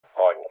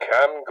on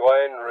Cam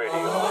Glen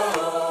Radio.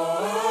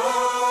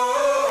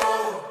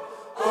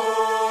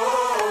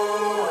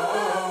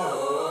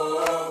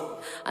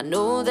 I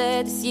know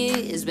that this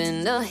year's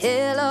been a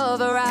hell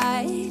of a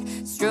ride,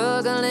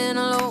 struggling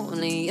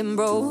lonely and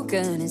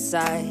broken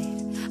inside.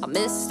 I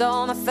missed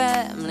all my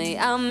family,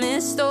 I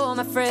missed all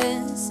my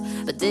friends,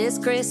 but this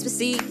Christmas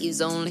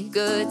Eve's only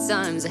good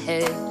times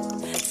ahead.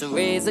 So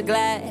raise a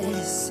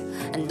glass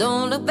and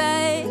don't look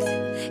back,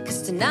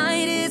 'cause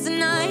tonight is a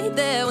night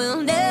that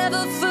we'll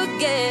never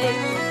forget.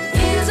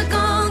 Years are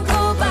gonna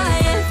go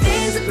by and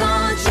things are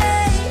gonna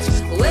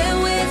change.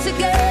 When we're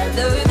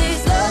together,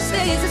 this love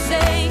stays the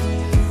same.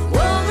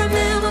 Won't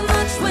remember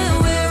much when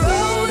we're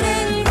old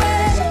and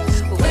gray,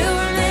 but we'll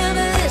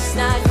remember this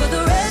night for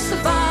the rest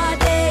of our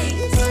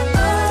days.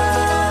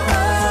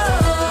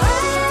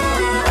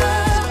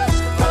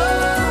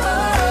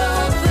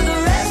 For the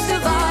rest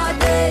of our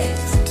days.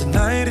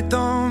 Tonight it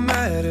don't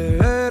matter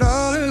at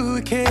all who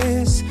we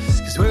kiss,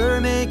 'cause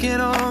we're making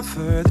up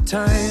for the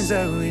times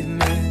that we've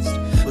missed.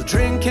 We'll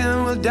drink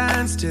and we'll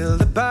dance till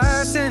the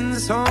bar sends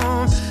us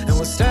home, and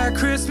we'll start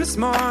Christmas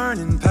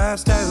morning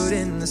passed out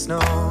in the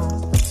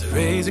snow. So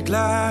raise a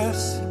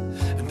glass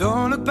and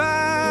don't look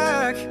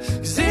back,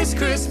 'cause this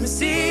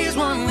Christmas Eve's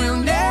one we'll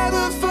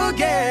never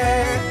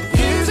forget.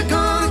 Years are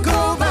gonna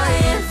go by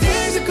and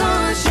things are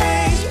gonna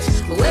change,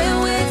 but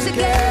when we're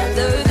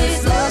together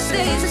this love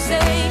stays the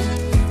same.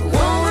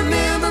 Won't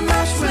remember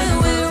much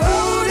when we're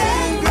old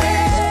and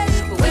gray,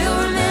 but we'll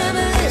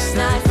remember this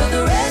night for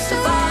the rest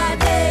of our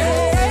days.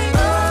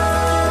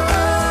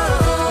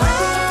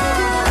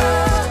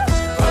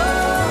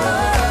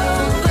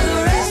 For the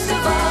rest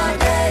of our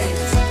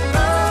days.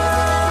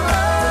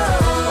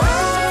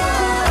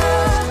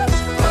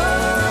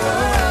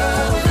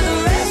 For the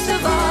rest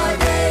of our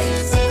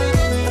days.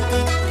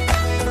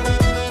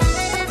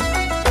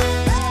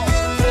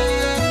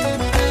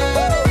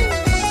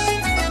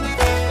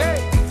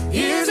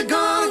 Years are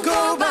gonna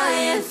go by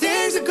and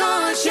things are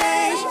gonna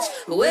change,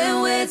 but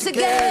when we're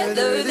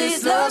together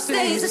this love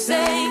stays the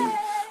same.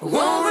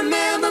 Won't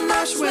remember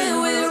much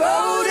when we're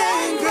old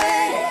and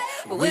gray,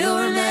 but we'll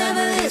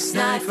remember this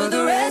night for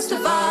the rest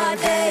of our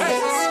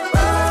days.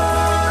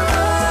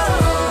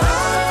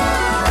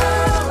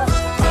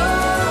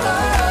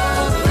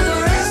 For the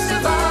rest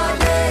of our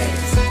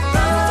days.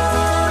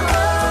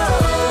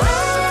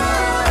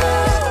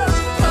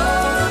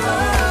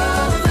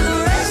 For the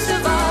rest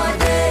of our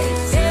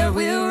days. Yeah,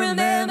 we'll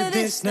remember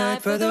this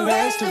night for the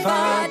rest of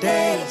our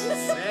days.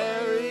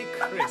 Merry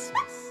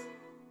Christmas.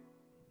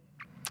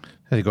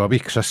 There you go, a wee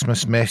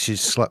Christmas message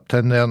slipped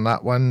in there in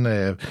that one.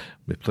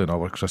 We're playing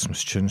all our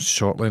Christmas tunes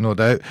shortly, no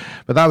doubt.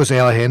 But that was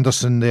Ella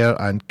Henderson there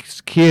and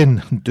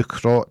Cian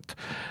Ducrot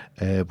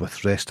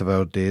with Rest of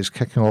Our Days,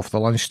 kicking off the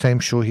lunchtime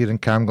show here in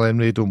Cam Glen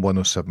Radio on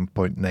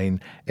 107.9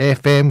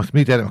 FM with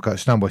me, Derek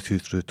McCutcheon. I'm with you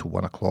through to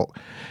 1 o'clock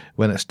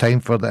when it's time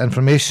for the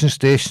information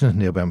station,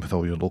 and they'll be in with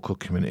all your local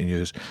community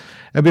news.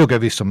 And we'll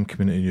give you some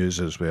community news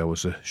as well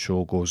as the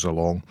show goes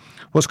along.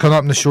 What's coming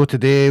up in the show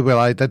today? Well,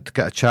 I did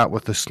get a chat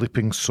with the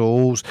Sleeping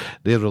Souls.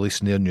 They're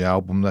releasing their new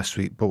album this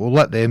week, but we'll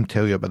let them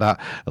tell you about that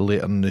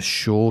later in the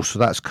show, so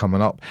that's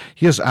coming up.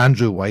 Here's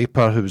Andrew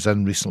Wiper, who was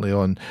in recently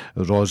on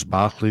Roz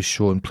Barkley's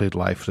show and played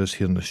live for us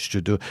here in the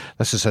studio.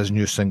 This is his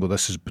new single.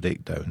 This is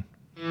Breakdown.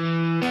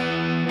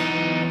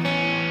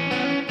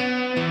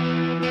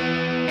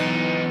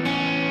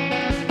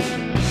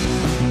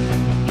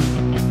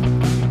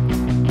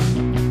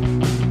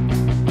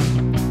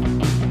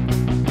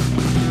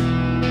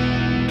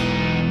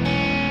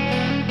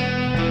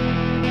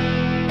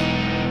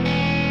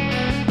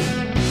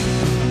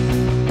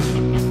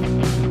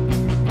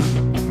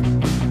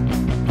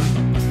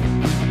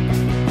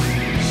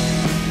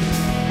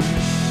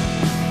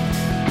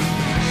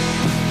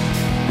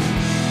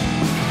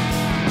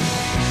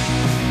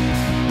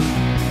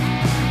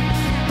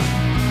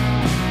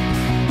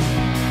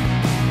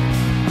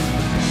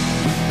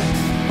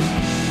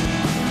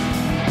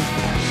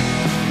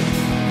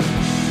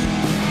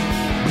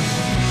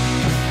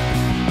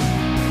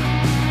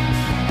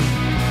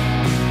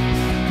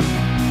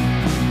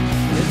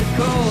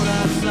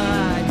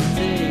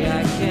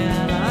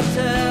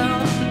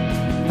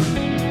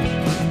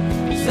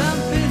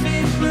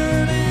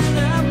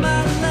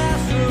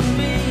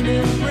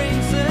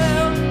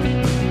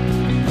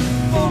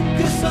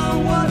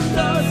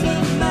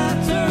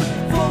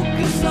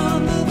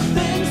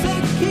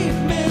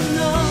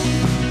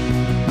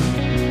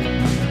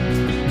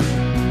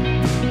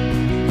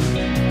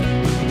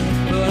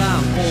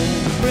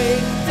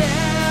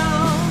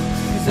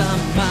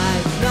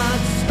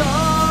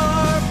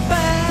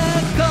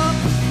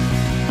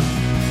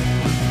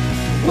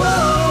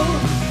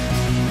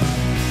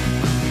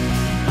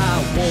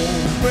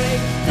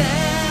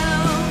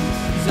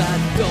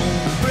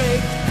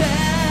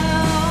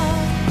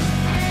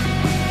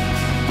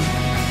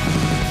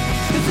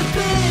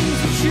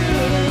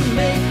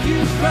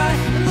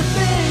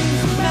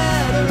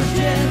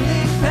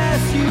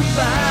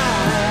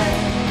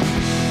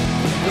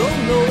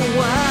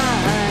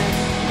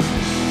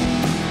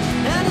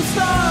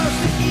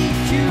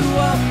 You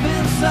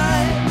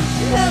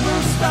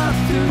stop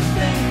to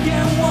think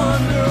and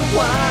wonder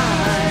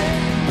why.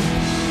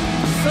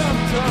 Some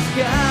tough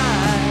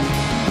guy,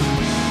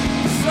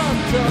 some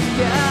tough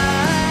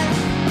guy,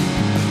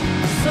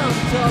 some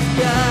tough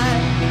guy.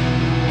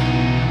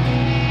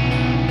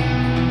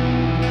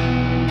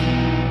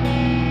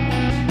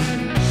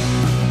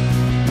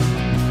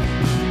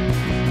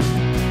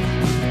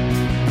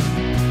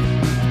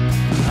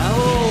 How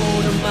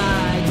old am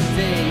I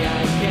today?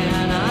 I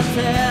cannot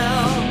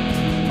tell.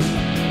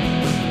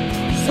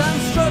 'Cause I'm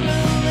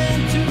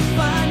struggling to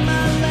find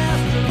my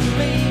last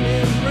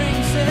remaining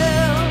brain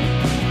cell.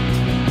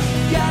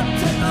 Got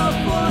to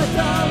avoid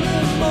all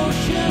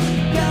emotion.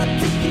 Got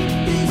to keep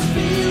these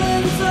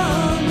feelings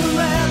under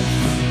wraps.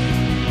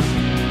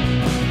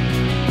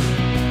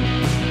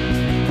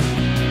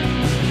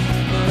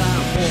 But I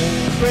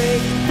won't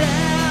break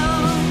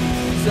down,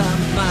 'cause I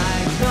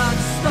might not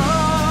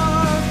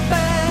start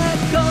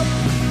back up.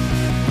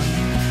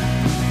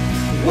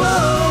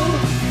 Whoa,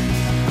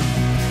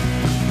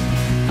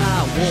 I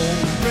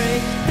won't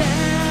break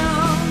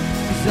down,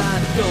 'cause I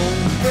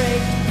don't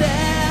break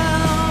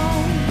down.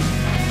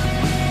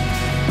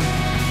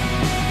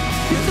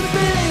 'Cause the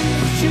things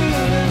that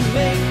shouldn't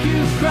make you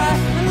cry,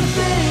 and the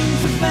things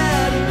that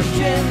matter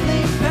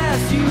gently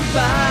pass you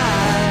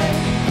by.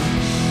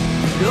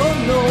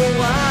 Don't know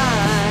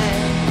why.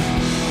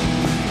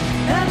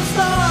 And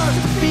stars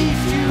that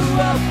beat you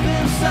up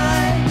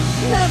inside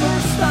never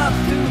stop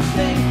to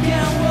think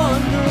and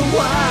wonder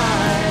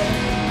why.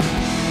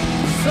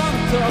 Some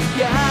tough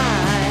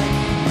guy,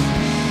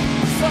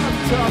 some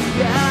tough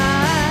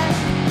guy,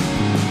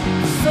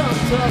 some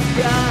tough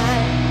guy.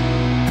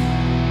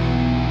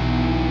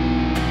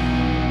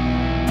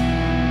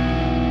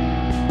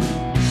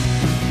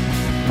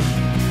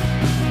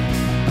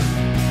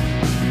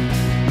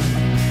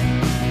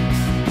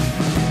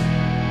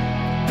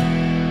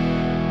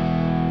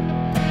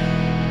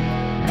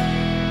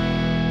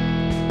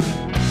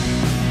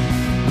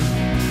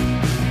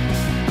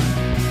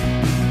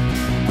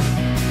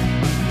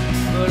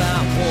 But I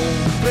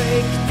won't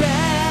break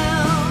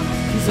down,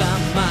 'cause I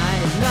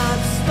might not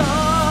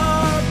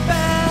start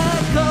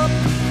back up.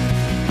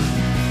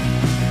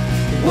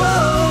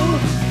 Whoa,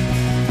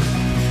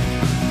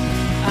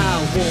 I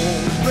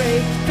won't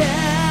break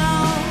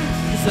down,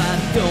 'cause I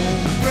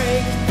don't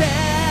break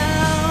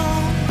down.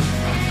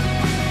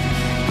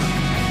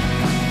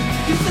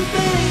 'Cause the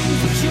things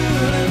that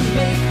shouldn't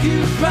make you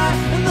cry,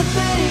 and the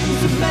things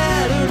that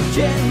matter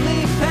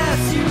gently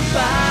pass you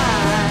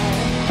by.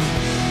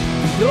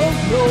 Don't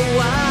know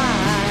why.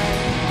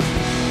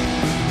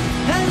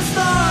 And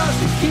stars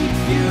that keep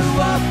you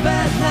up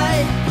at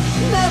night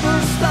never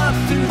stop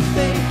to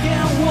think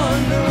and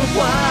wonder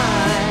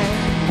why.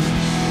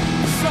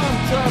 Some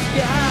tough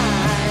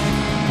guy,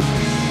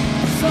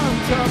 some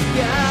tough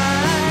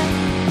guy,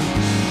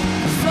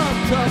 some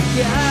tough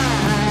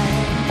guy,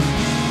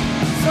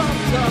 some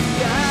tough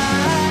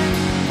guy,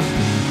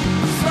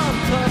 some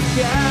tough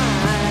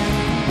guy,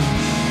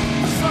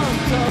 some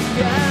tough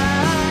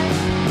guy,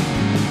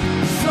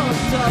 some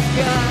tough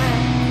guy.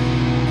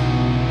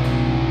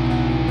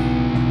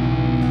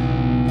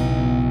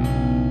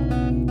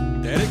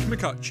 Derek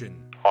McCutcheon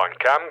On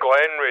Cam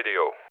Glen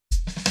Radio.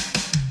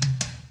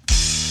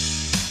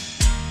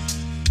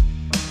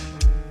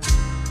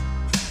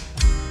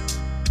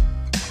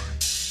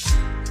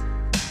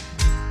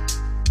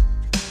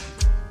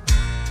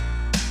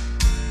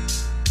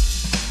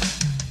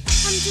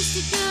 I'm just a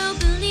girl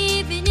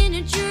believing in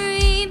a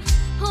dream,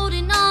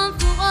 holding on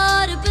for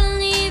what I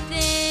believe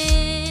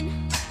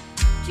in,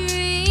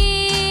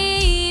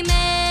 dreaming.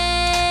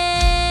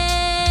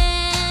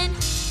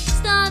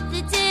 Start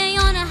the day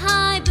on a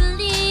high,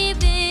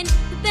 believing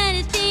the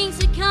better things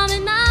are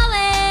coming my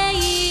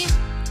way.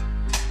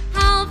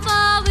 How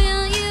far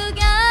will you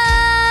go?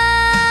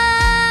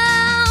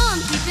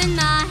 I'm keeping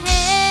my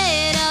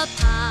head up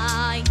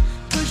high,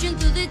 pushing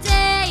through the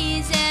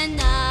days and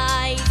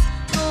nights,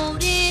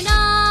 holding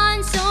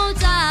on so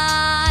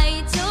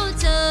tight, so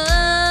tight.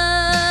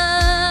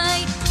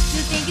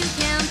 You think you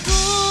can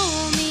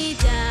pull me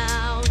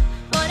down,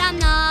 but I'm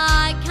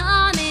not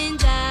coming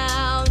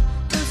down.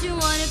 Those who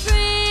wanna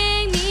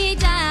bring me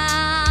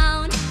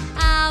down,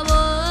 I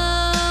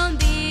won't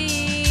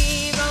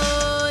be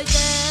brought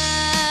down.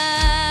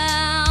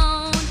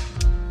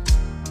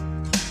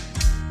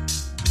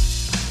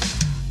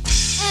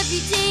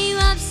 Every day you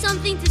have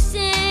something to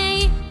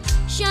say,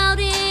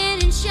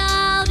 shouting and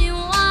shouting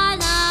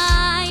while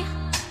I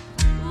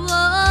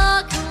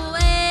walk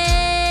away.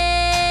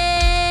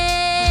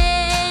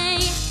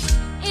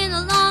 In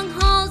the long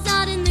halls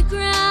out in the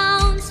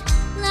grounds,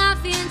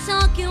 laughing and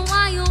talking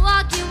while you're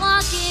walking,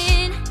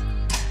 walking.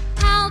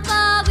 How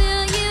far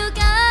will you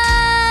go?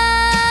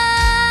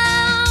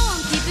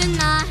 I'm keeping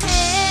my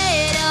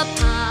head up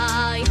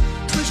high,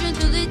 pushing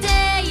through the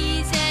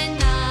days and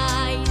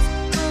nights,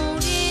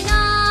 holding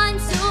on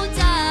so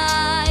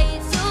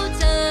tight, so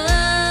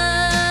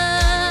tight.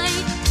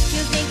 You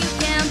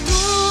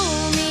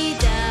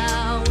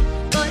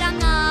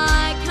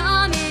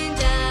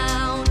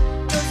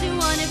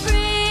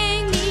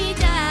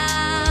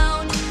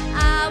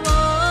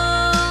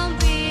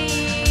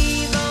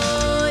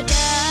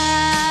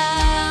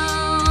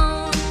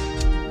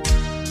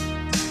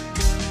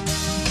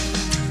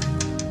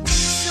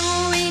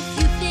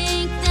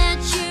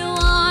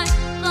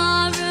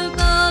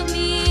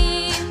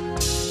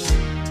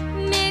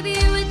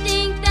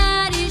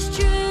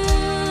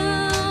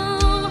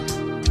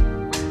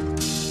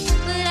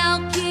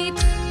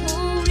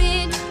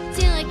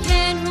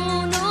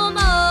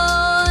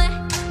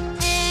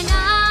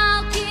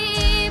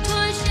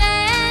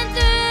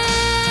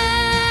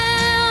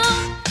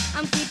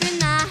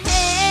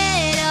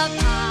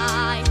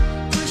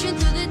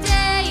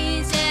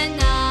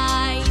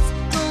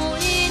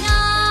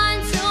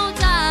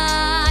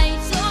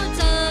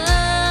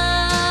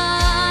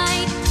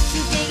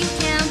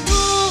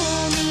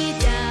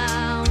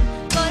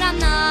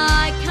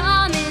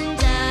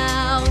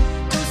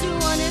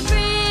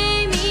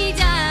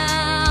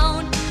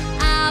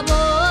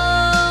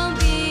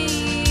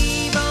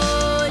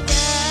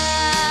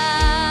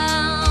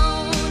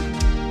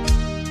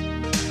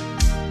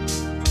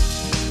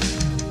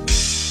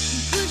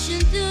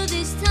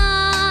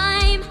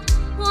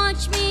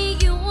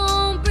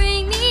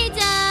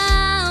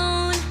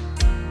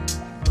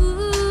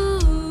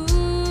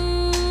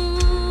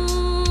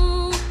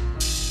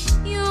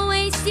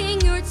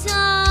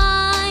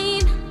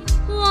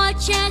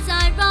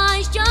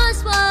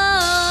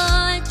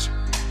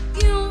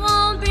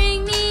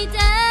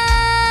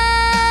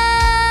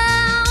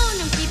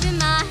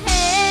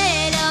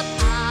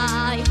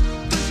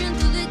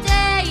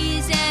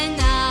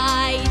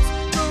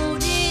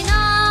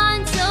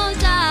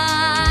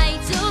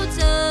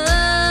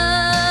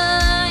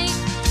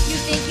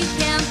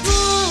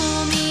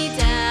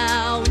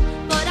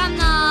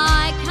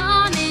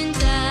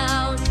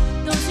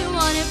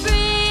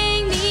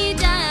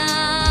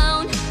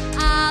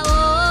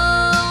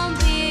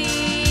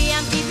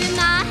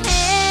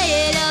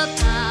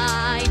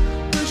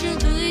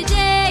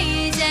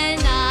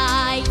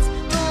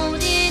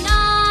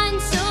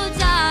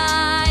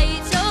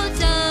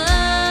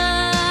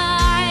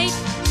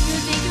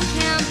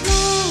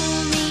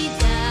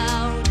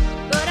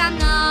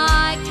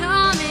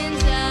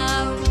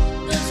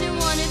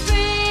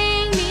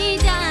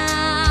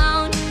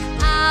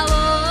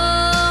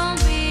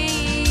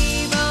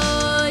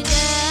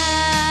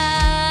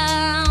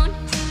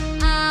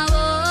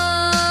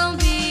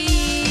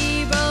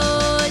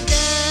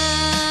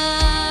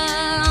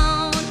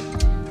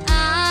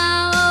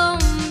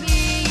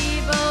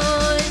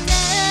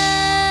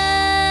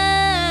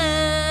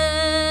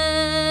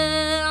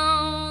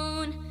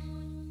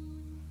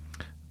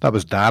That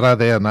was Dara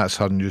there, and that's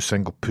her new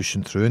single,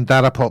 Pushing Through. And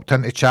Dara popped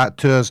in to chat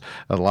to us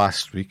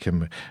last week,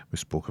 and we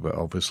spoke about,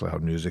 obviously, her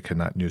music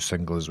and that new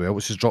single as well,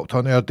 which is dropped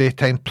onto our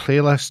daytime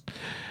playlist.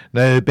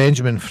 Now,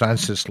 Benjamin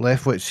Francis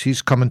Lefwitz, he's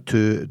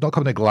not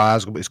coming to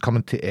Glasgow, but he's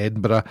coming to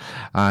Edinburgh,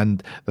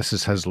 and this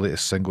is his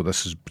latest single.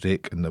 This is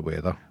Break in the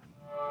Weather.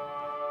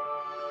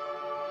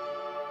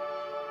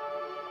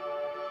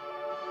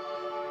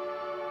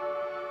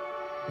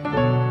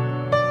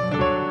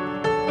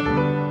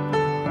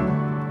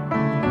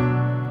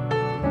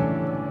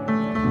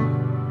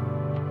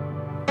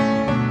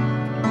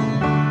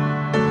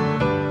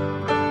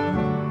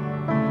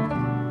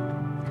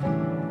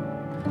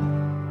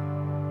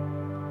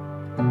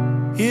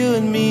 You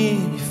and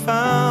me, we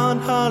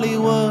found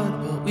Hollywood,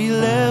 but we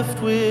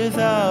left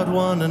without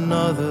one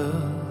another.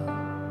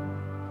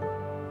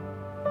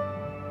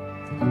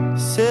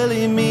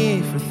 Silly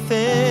me for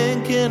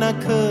thinking I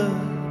could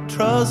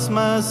trust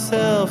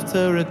myself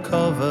to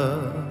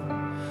recover.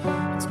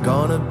 It's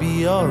gonna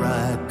be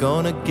alright,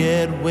 gonna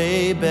get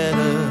way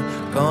better,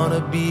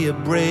 gonna be a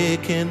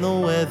break in the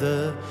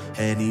weather.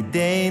 Any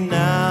day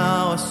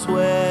now, I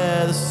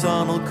swear the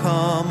sun will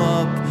come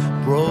up.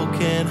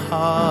 Broken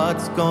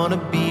heart's gonna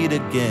beat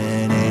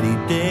again. Any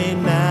day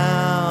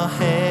now,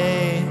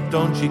 hey,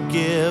 don't you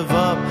give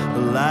up.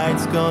 The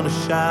light's gonna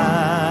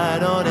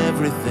shine on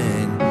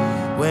everything.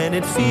 When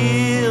it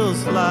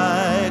feels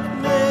like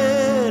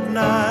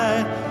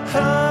midnight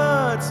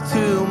hurts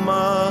too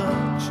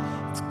much,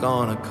 it's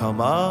gonna come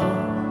up.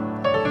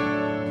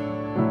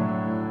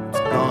 It's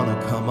gonna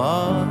come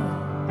up.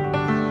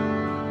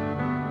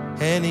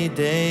 Any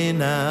day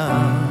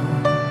now.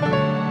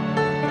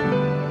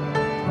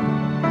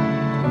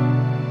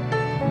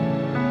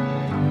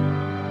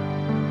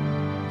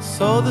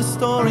 So the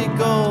story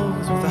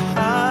goes, with the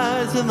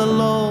highs and the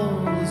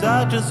lows,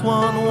 I just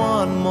want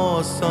one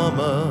more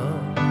summer.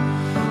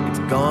 It's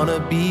gonna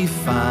be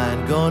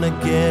fine, gonna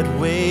get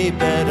way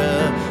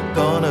better,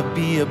 gonna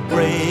be a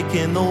break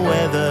in the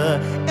weather.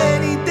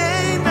 Any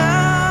day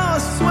now, I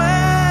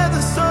swear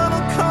the sun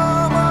will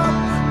come up.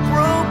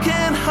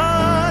 Broken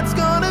heart's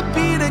gonna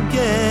beat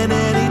again.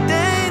 Any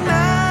day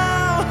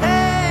now,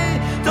 hey,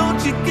 don't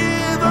you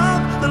give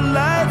up. The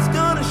light's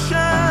gonna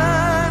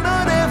shine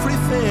on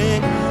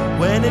everything.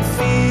 When it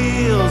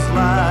feels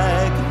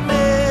like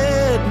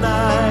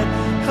midnight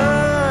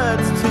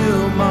hurts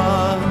too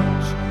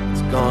much,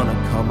 it's gonna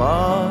come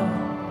up.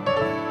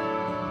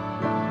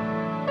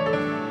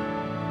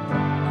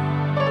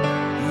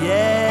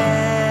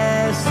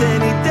 Yes,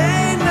 any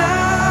day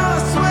now, I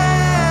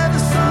swear the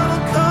sun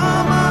will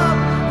come up.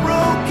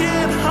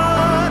 Broken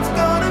heart's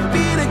gonna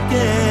beat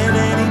again.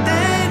 Any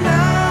day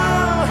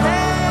now,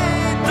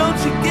 hey, don't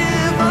you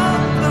give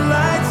up. The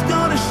light's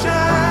gonna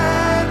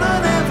shine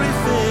on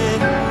everything.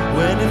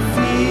 When it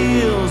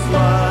feels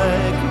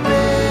like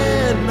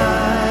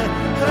midnight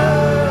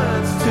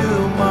hurts too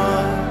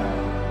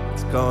much,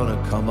 it's gonna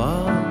come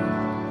up.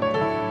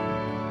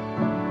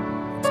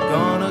 It's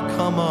gonna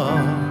come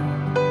up.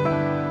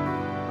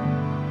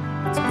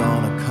 It's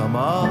gonna come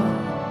up.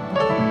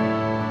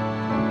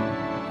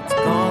 It's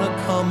gonna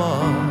come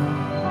up.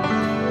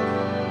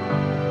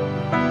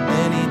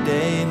 Any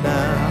day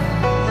now.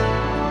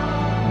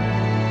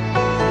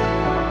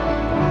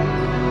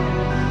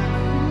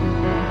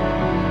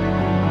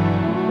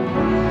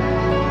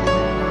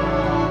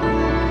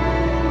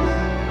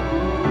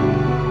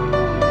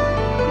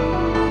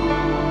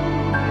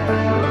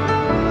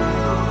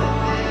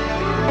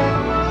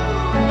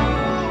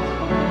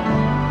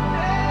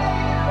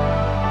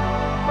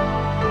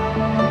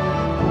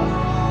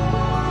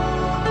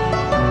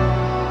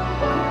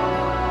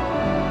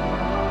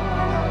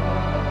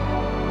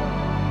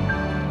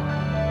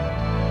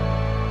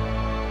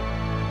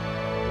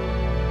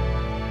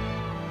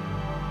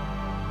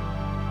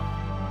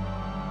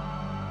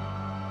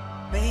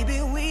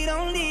 Baby, we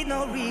don't need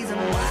no reason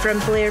why. From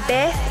Blair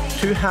Beth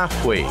To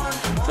halfway.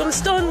 from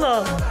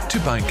Stonelaw To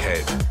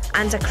Bankhead.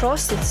 and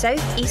across the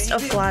southeast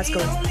of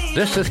Glasgow.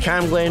 This is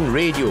Camglen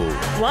Radio.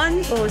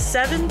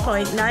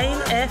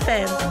 107.9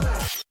 FM.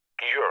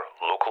 Your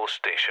local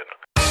station.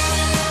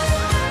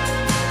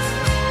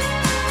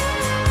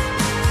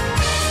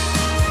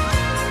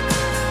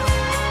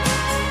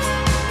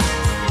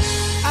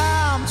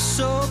 I'm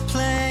so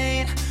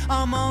plain.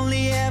 I'm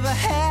only ever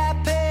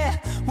happy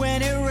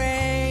when it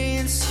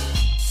rains.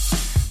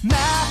 My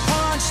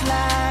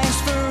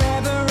punchline's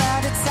forever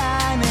out of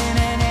time in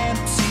an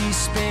empty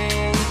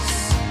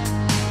space.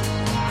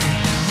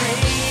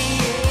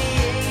 Rain,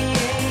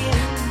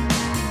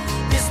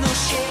 there's no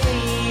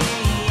shame.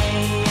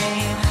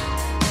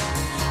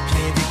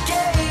 Play the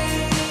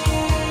game.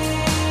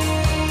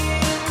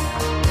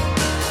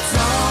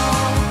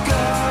 Don't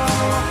go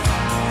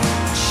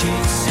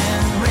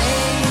chasing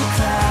rain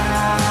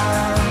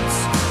clouds.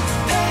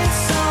 Paint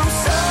some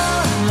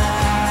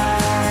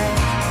sunlight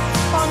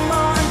on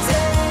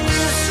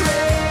Monday's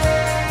rain.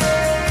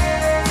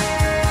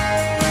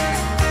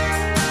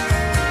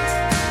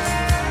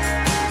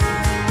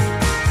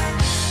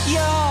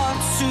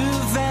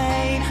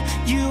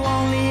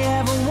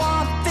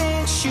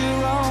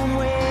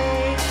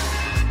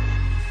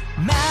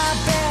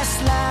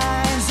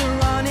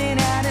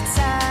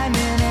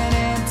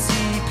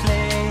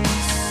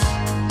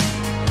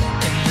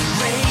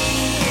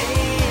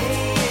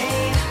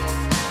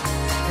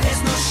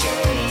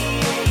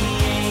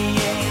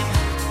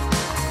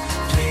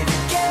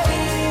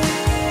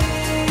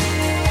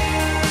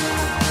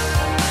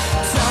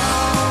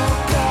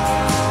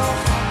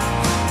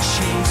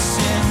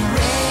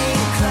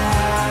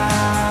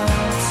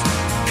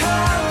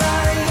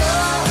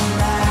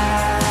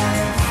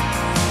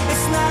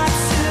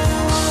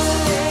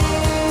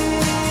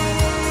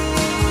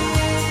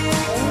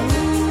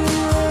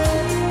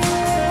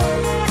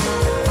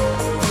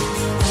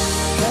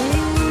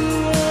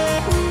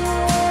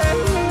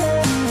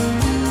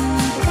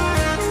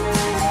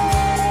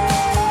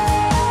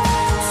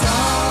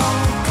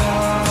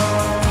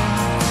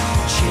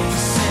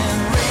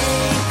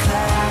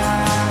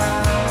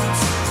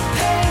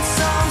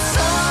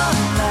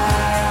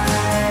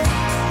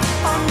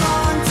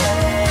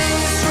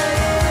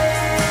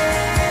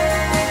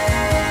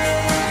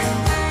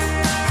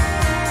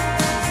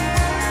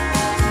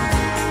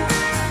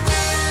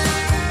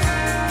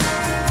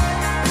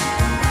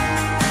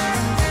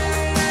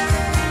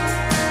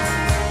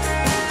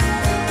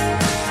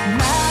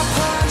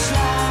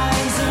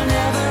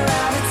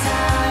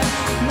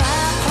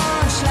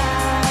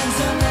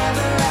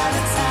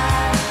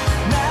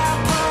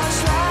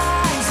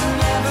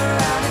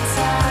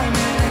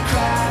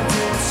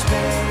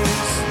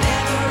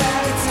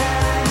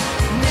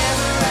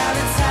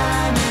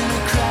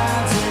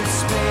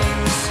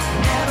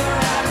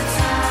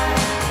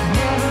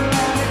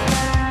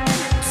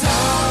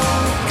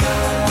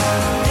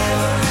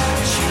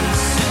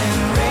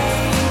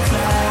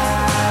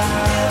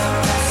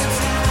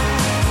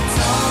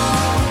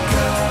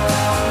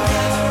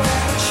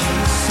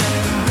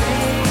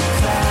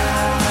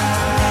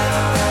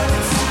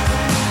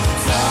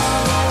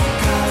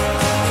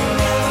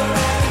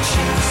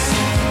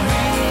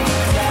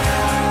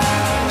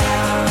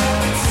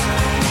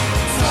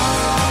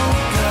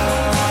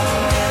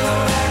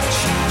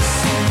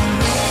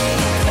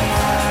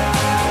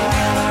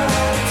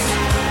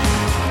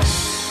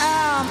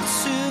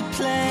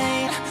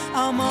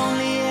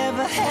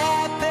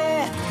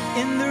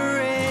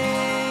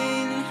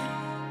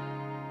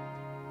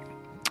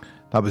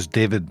 That was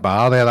David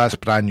Barr there. That's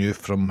brand new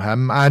from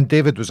him. And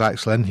David was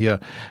actually in here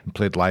and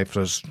played live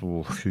for us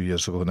a few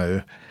years ago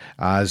now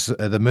as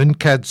the Moon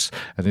Kids,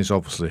 and he's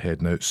obviously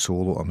heading out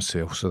solo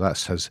himself, so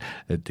that's his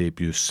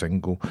debut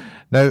single.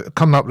 Now,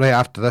 coming up right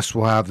after this,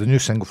 we'll have the new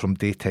single from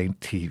Daytime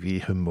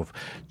TV, whom we've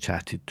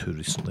chatted to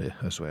recently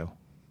as well.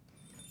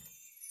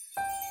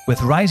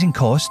 With rising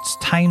costs,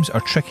 times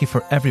are tricky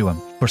for everyone.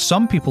 For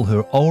some people who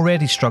are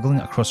already struggling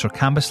across our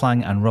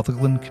Cambuslang and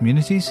Rutherglen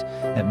communities,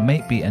 it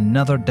might be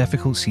another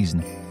difficult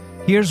season.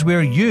 Here's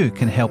where you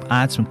can help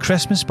add some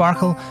Christmas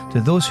sparkle to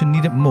those who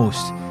need it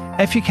most.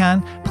 If you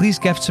can, please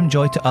gift some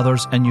joy to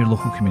others in your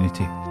local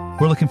community.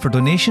 We're looking for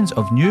donations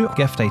of new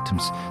gift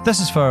items. This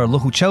is for our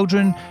local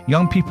children,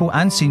 young people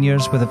and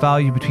seniors with a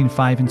value between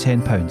 £5 and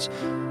 £10.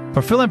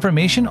 For full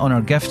information on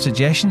our gift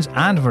suggestions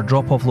and our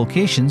drop-off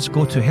locations,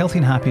 go to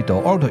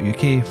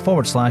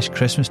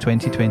healthyandhappy.org.uk/Christmas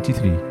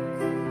 2023.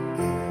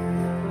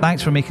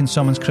 Thanks for making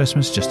someone's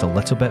Christmas just a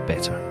little bit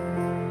better.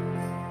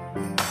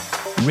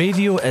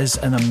 Radio is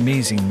an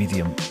amazing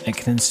medium. It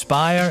can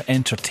inspire,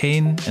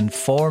 entertain,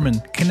 inform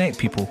and connect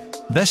people.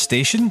 This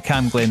station,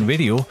 Cam Glen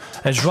Radio,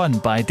 is run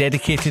by a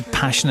dedicated,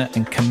 passionate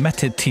and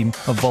committed team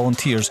of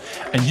volunteers,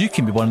 and you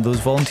can be one of those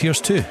volunteers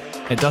too.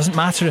 It doesn't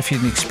matter if you're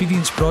an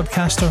experienced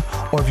broadcaster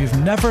or if you've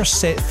never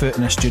set foot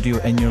in a studio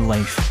in your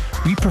life.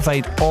 We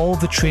provide all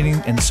the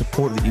training and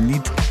support that you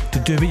need to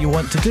do what you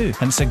want to do.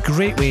 And it's a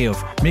great way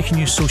of making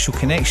new social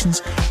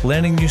connections,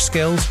 learning new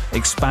skills,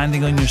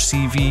 expanding on your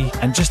CV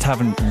and just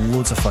having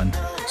loads of fun.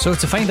 So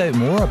to find out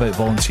more about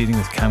volunteering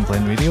with Cam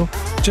Glen Radio,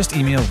 just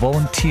email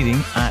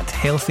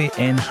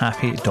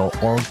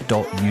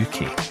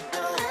volunteering@healthyandhappy.org.uk.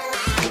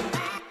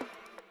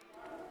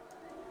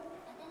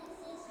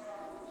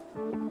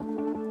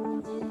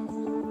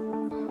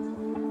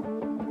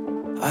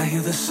 I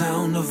hear the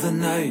sound of the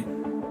night.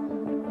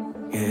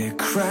 Yeah, it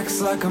cracks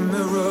like a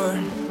mirror.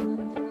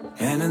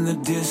 And in the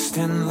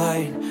distant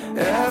light,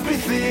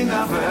 everything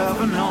I've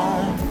ever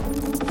known.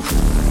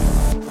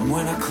 And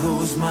when I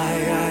close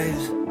my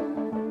eyes,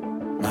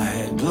 my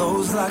head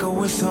blows like a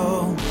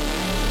whistle.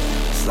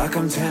 It's like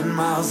I'm 10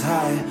 miles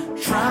high,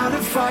 trying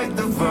to fight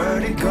the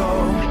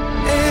vertigo.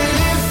 And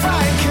if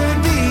I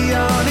could be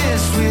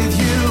honest with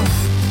you,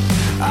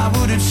 I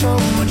would have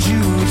told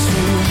you to.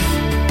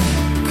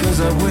 'Cause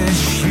I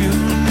wish you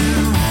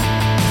knew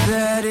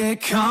that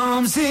it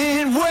comes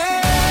in waves.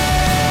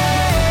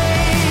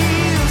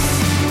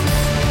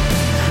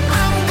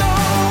 I'm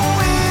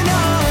going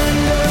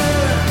under,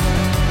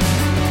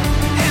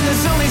 and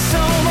there's only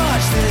so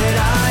much that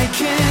I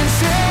can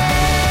say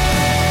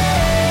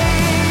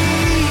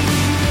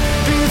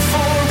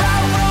before I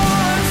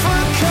run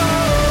for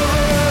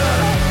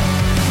cover.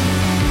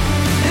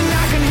 And I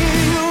can hear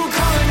you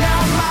calling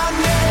out my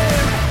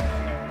name.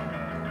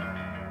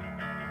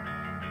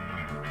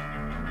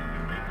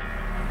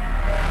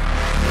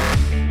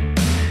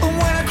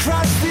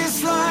 Cross this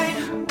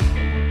line,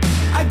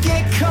 I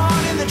get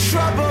caught in the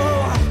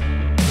trouble.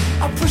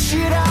 I push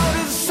it out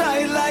of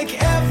sight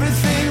like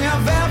everything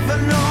I've ever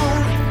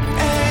known.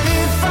 And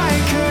if I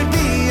could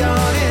be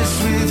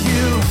honest with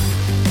you,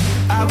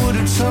 I would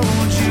have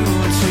told you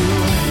to.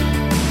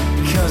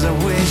 'Cause I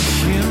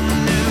wish you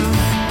knew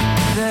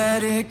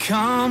that it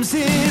comes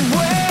in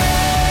waves.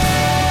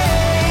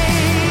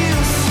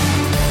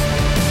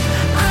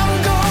 I'm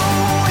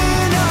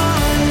going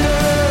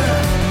under,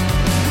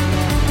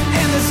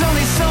 and there's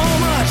only so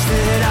much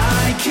that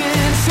I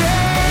can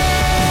say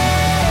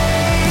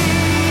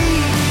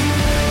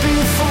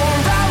before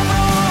I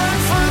run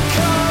for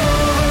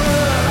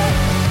cover.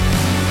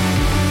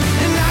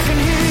 And I can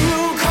hear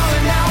you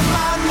calling out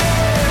my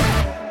name.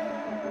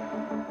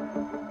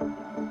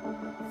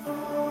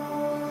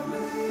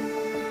 Falling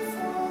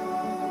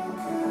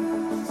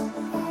focused.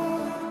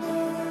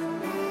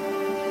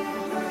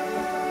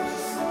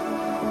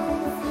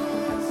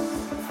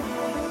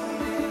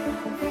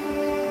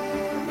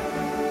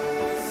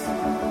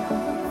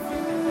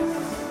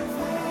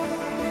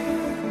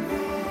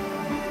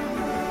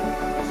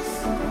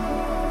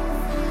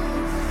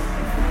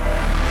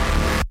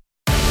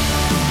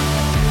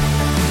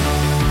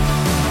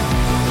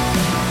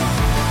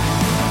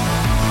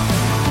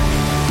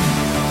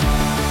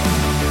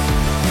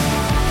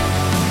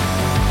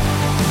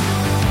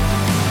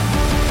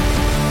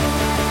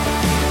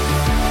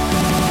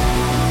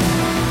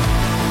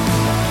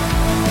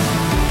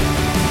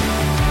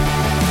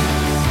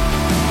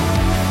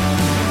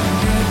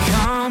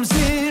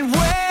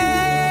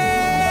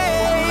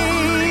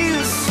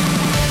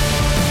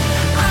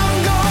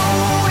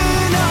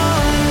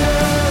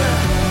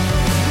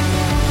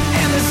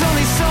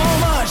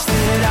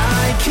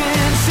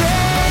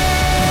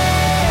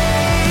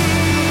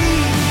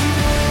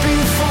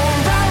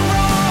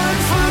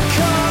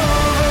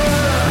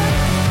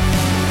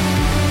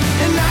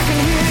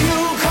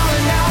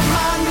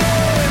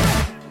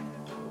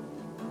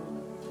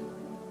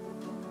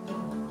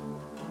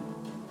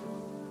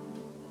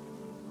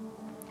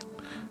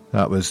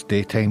 That was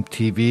daytime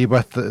TV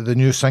with the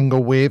new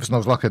single Waves, and I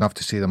was lucky enough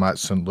to see them at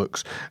St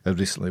Luke's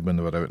recently when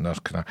they were out in their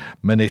kind of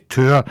mini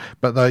tour.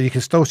 But you can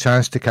still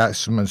chance to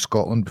catch them in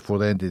Scotland before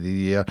the end of the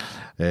year.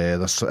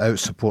 They're out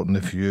supporting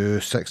the View,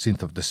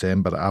 16th of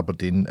December at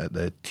Aberdeen at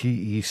the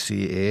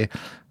TECA.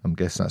 I'm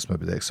guessing that's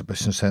maybe the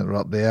exhibition centre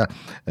up there.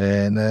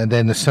 And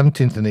then the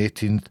 17th and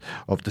 18th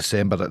of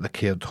December at the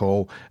Caird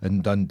Hall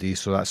in Dundee.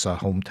 So that's a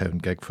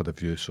hometown gig for the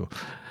View. So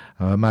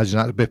I imagine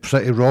that would be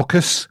pretty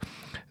raucous.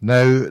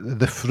 Now,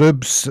 the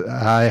Frubs,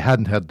 I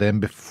hadn't heard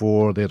them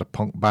before. They're a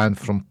punk band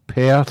from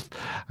Perth,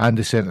 and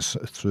they sent us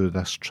through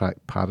this track,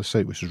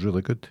 Parasite, which is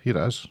really good. Here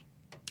it is.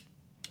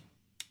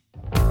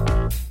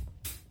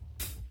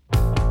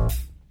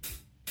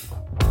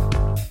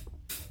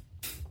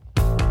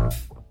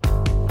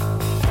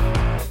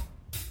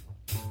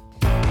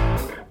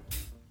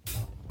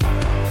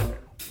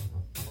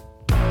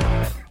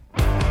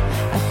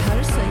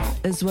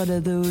 Is one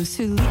of those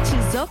who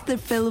leeches off their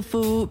fellow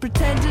folk,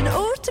 pretending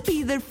to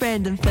be their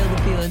friend and fill the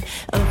feeling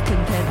of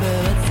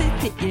contentment. Once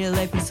they take your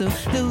life and so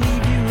they'll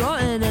leave you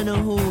rotting in a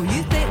hole.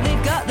 You think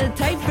they've got the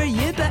time for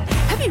you, but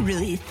have you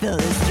really thought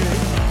this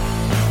through?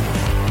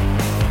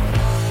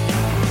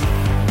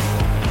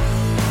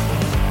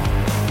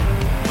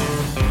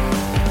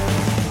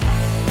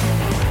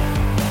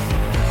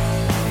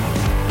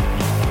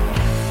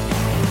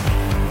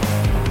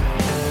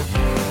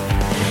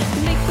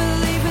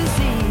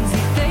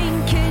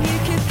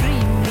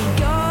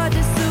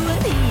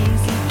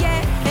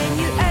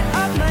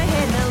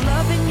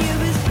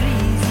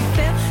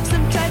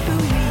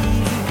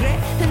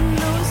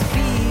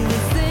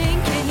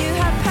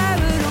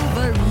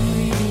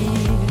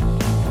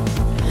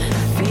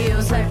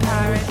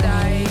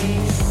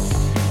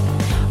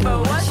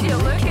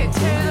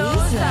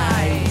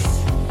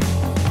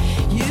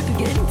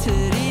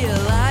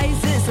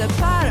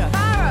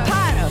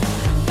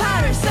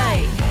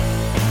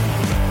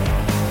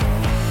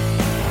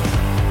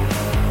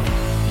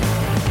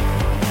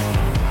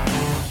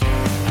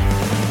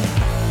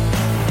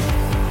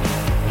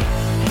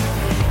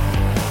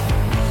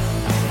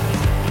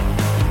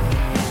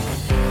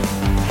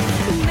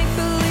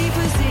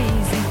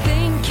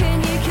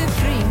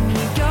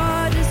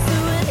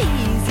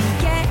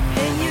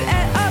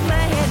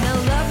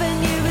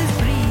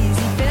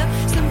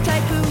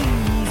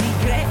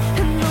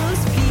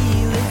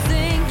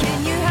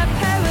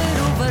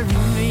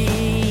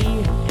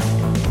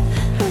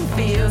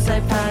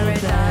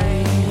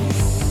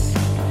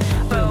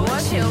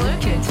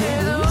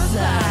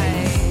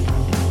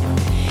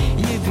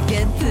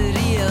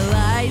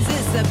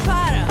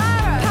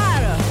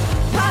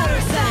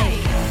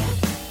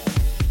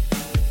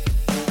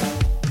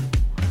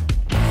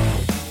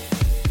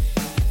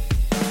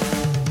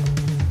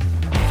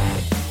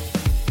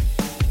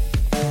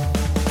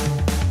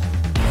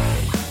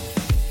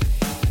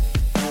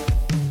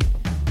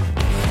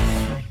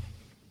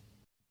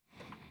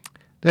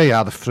 There you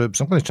are, the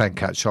Frubs. I'm going to try and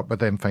catch up with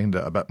them, find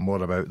out a bit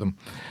more about them.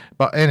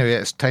 But anyway,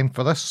 it's time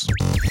for this.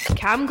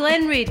 Cam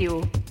Glen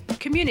Radio.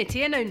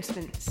 Community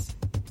announcements.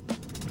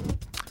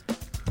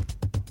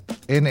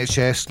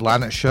 NHS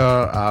Lanarkshire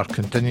are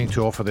continuing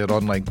to offer their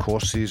online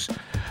courses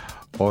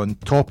on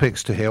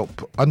topics to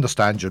help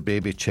understand your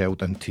baby,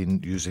 child and teen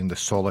using the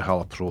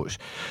Solihull approach.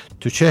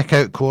 To check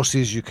out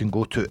courses, you can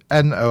go to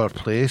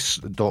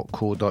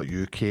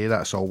inourplace.co.uk.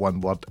 That's all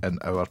one word, in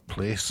our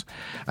place.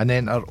 And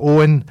then our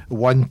Owen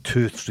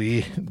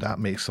 123, that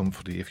makes them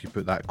free if you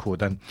put that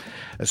code in.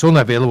 It's only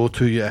available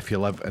to you if you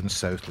live in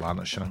South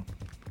Lanarkshire.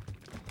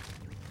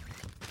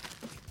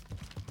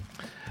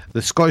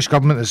 The Scottish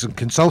Government is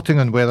consulting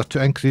on whether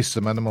to increase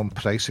the minimum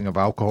pricing of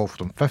alcohol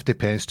from 50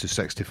 pence to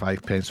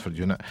 65 pence per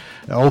unit.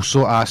 It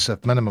also asks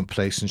if minimum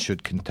pricing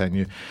should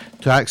continue.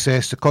 To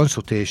access the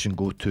consultation,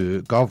 go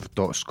to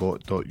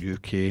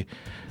gov.scot.uk.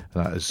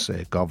 That is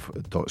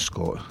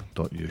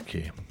gov.scot.uk.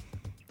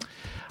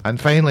 And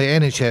finally,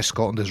 NHS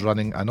Scotland is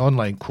running an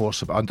online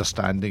course about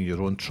understanding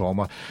your own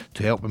trauma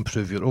to help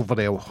improve your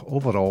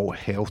overall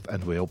health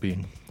and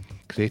well-being.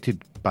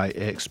 Created by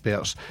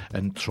experts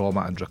in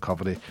trauma and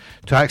recovery.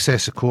 To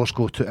access the course,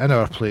 go to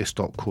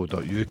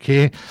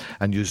inourplace.co.uk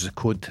and use the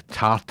code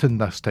TARTAN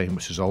this time,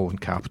 which is all in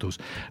capitals,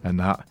 and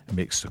that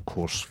makes the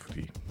course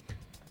free.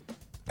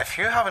 If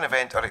you have an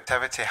event or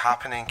activity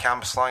happening in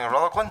Cambuslang or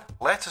Rutherglen,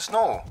 let us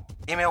know.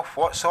 Email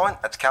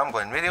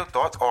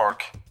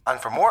whatson@camglenradio.org. And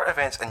for more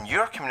events in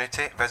your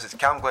community, visit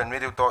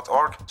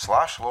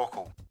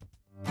camglenradio.org/local.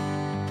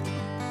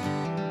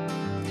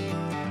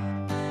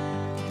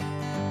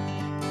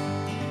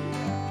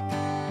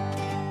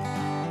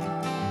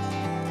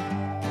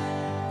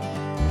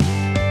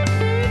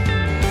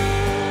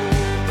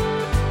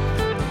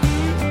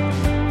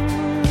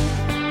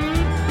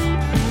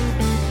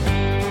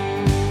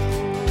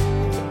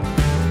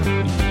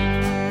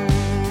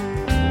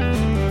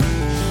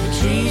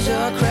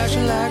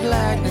 Crashing like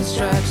lightning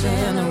strikes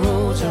and the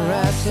roads are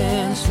ice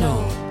and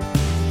snow.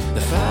 The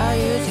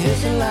fire's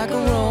hissing like a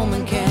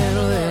Roman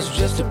candle that's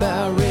just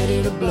about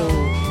ready to blow.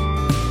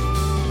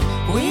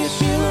 We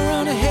shiver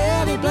under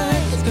heavy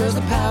blankets cause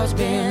the power's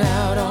been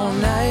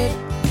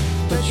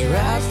but your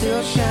eyes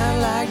still shine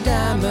like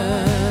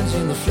diamonds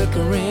in the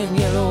flickering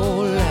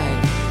yellow light.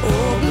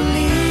 Oh,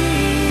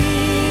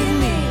 believe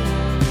me,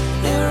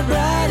 there are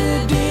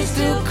brighter days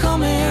still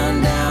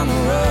coming down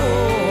the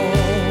road.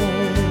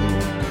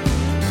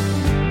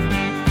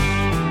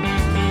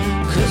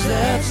 'Cause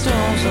that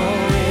storm's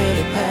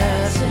already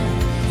passing,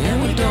 and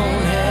we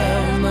don't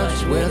have much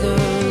weather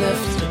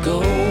left to go.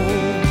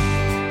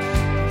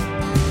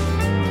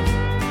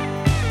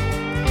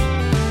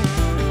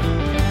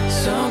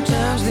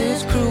 Sometimes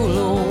this cruel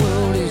old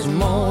world is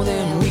more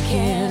than we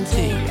can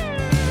take,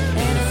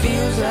 and it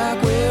feels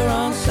like we're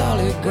on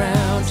solid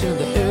ground till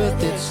the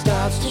earth it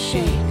starts to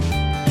shake.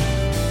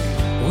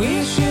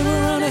 We shiver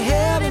under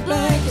heavy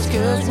blankets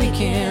 'cause we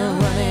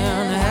can't run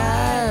and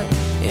hide,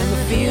 and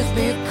the fears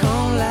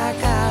become like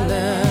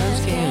islands,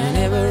 can't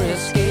ever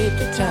escape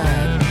the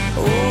tide.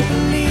 Oh,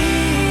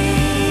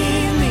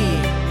 believe me,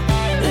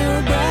 there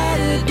are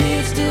brighter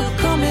days still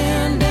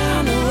coming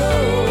down the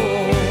road.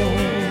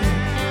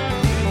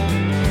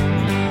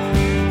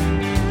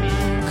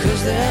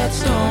 'Cause that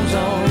storm's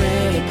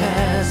already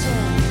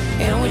passing,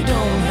 and we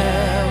don't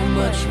have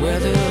much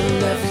weather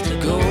left to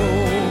go.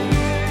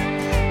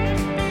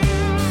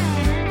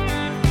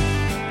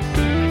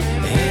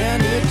 And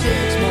it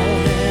takes more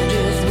than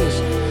just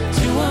wishing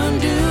to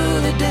undo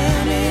the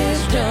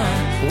damage done.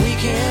 We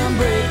can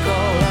break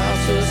all our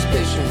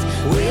suspicions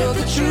with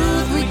the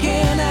truth we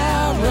can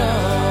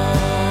outrun.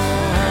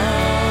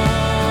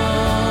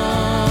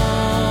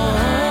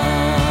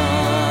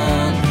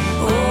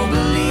 Oh,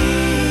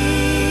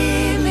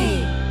 believe me,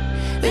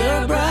 there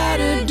are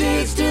brighter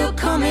days still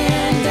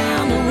coming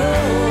down the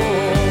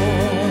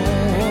road.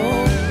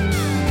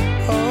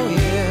 Oh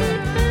yeah,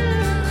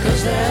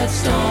 'cause that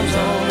storm's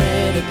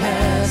already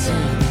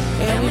passing,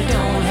 and we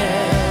don't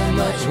have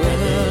much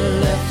weather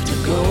left to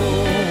go.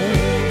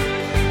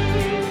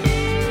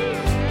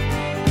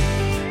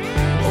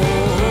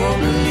 Oh,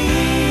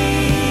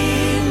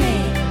 believe me,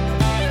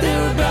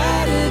 there are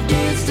brighter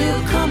days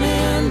still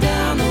coming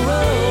down the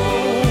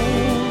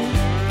road.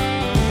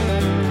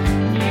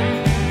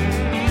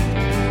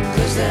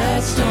 'Cause that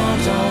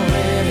storm's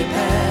already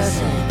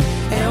passing,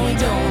 and we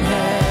don't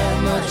have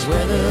much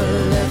weather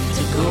left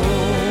to go.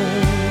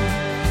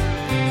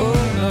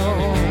 Oh no,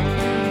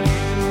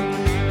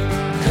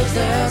 'cause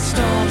that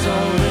storm's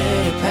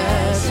already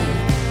passing,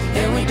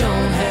 and we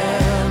don't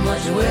have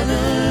much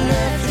weather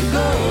left to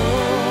go.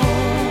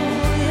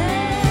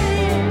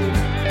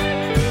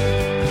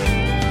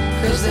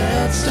 'Cause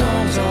that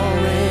storm's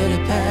already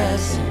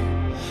passing,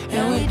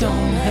 and we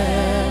don't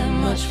have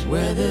much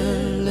weather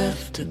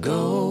left to go.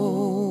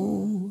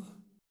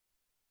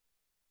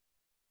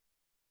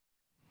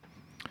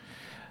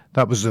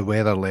 That was the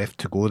weather left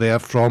to go there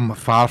from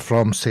Far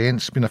From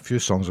Saints. Been a few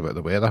songs about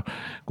the weather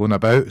going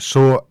about.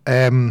 So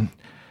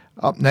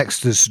up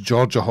next is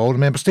Georgia Hall.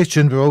 Remember, stay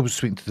tuned. We're always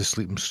speaking to the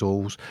Sleeping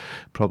Souls,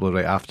 probably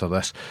right after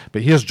this.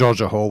 But here's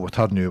Georgia Hall with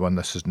her new one.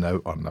 This is Now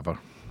or Never.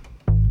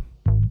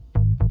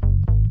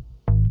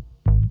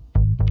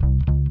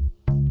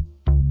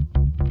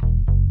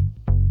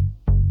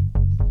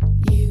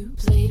 You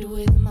played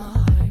with my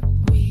heart,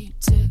 we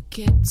took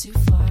it too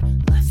far.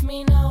 Left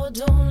me now, I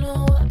don't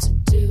know what to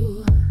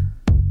do.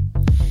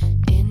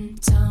 In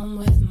town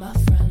with my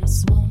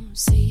friends, won't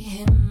see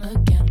him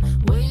again.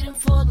 Waiting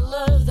for the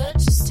love that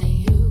just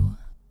ain't you.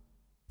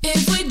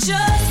 If we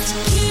just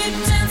keep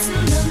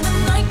dancing, then the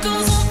night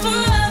goes on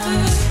forever.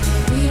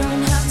 We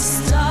don't have to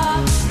stop,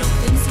 no,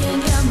 things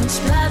can't get much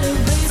better.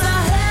 Raise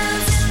our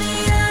hands in the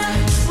air,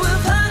 we're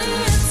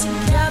partying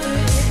together.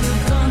 If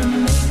you're gonna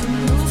make a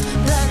move,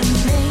 better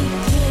make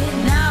it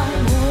now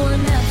or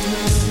never.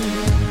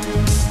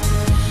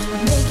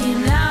 Make it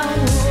now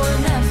or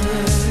never.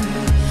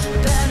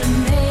 Better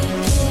make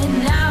it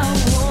now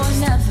or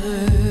never.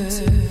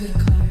 To the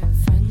car,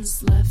 friends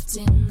left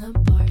in the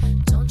bar.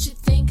 Don't you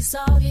think it's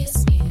obvious,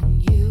 me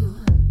and you?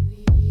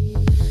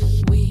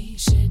 We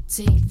should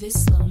take this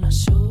slow, not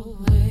sure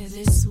where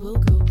this will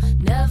go.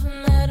 Never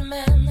met a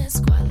man that's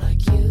quite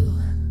like you.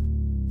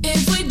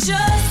 If we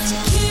just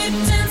keep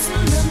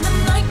dancing, then the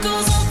night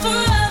goes on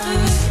forever.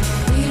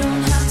 We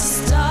don't have to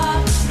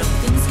stop, no,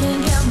 things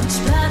can't get much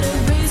better.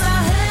 Raise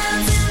our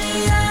hands in the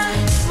air,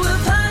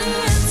 we're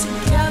partying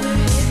together.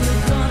 If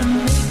you're gonna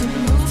make a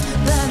move,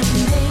 better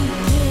make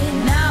it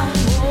now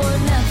or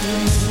never.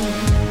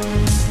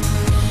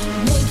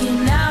 Make it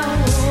now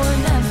or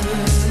never.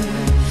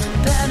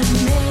 Better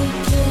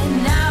make it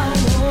now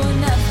or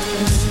never.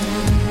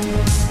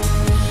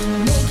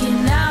 Make it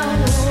now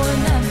or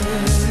never.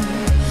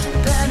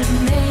 Better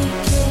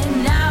make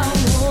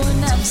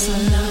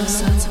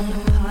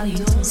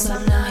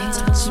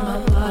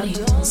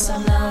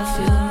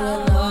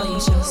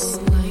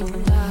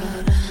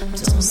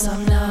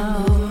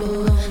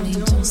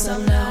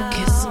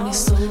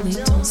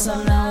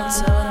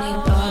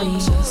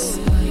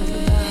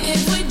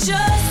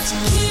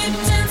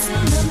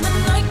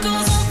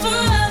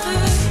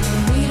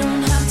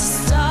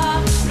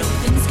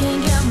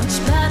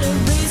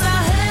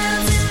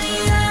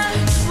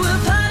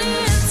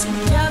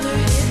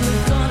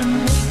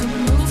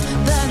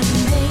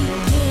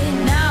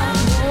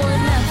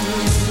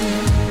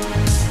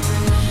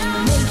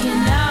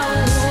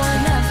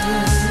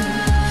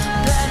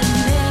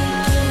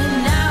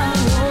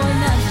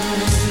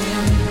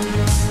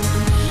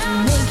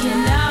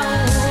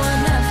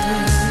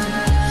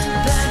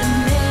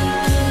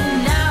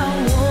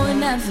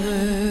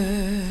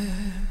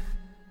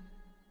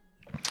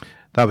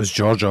That was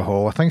Georgia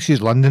Hall. I think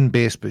she's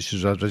London-based, but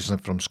she's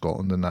originally from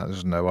Scotland, and that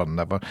is Now or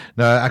Never.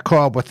 Now, I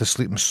caught up with the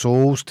Sleeping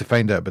Souls to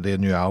find out about their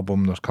new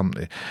album. Their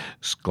company,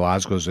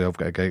 Glasgow's, they've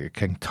got a gig at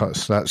King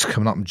Tut's. That's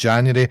coming up in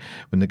January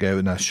when they go out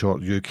on a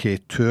short UK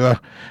tour.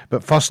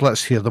 But first,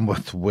 let's hear them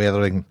with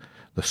Weathering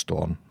the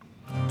Storm.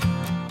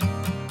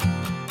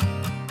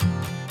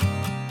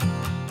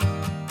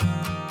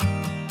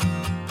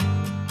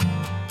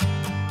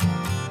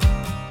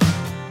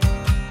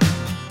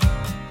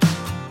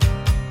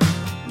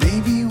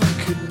 Maybe we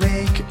could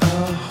make a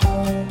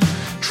home,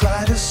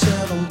 try to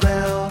settle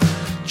down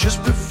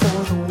just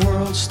before the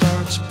world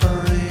starts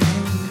burning.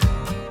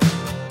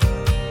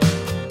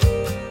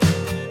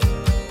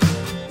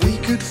 We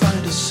could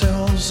find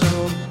ourselves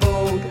a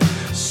boat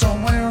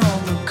somewhere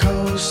on the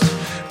coast,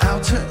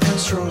 out to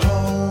Esther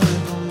Hall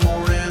in the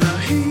morning. I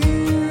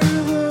hear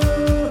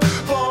the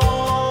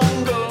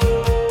bongo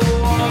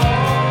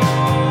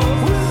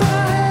with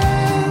our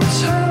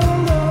hands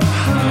held up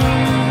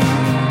high.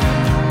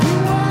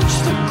 Watch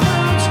the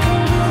clouds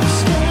cover the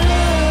sky.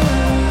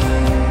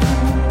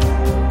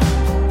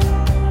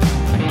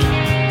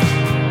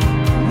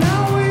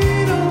 Now we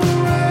don't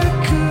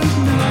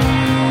recognize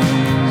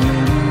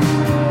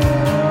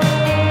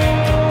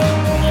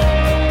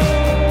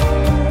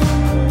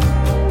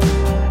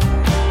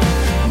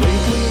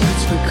lately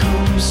it's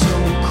become so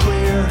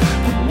clear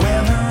we're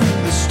weathering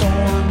the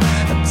storm. I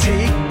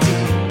take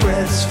deep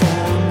breaths for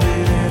a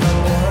minute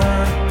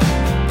or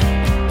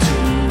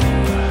two.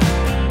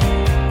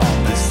 On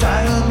this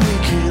island we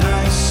can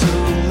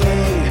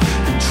isolate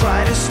and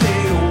try to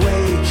stay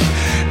awake.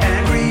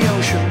 Angry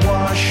ocean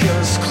wash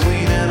us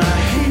clean, and I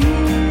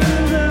hear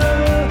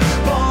the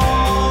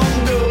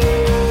bongo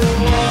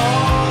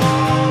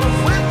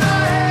with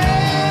our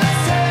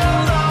heads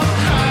held up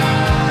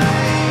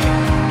high.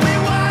 We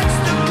watch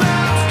the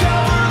clouds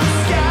cover the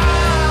sky.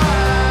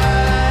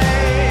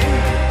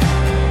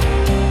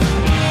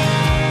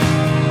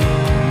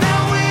 Now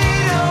we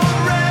don't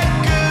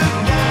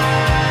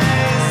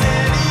recognize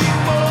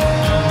anymore.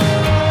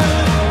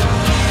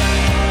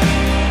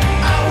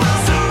 I will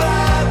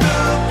survive the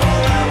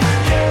fallout with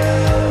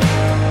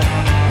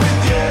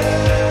you,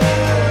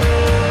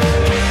 with you.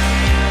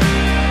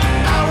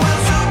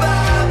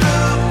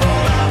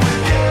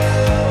 I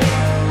will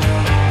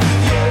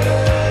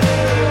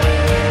survive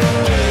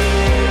the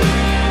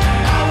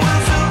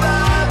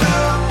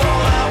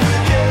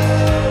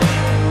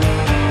fallout with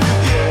you, with you.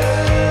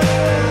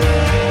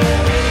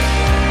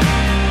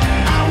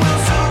 I will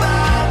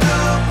survive the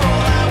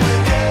fallout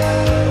with you,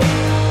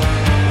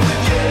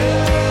 with you.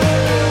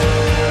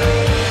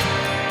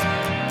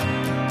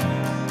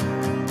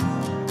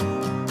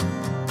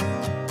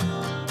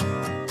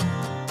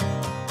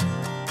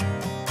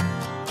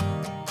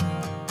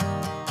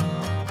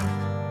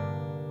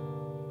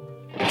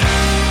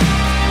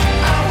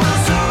 I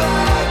will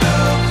survive the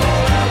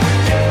fallout with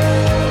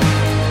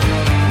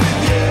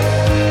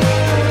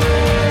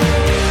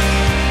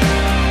you,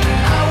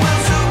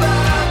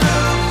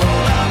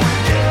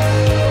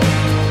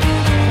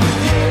 with you.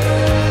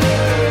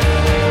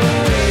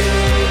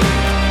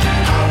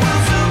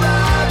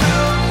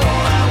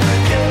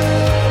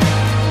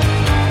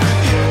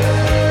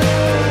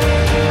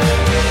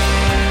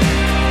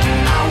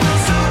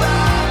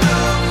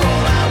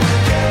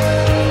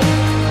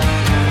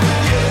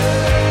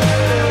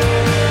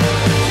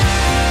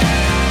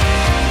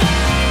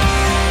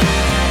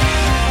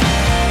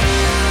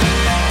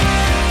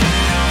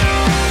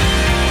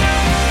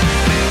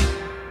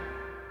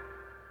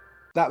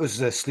 That was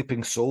the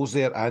Sleeping Souls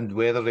there and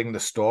Weathering the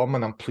Storm,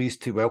 and I'm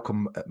pleased to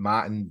welcome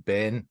Matt and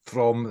Ben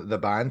from the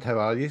band. How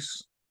are you?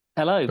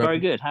 Hello, very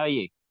good. How are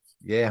you?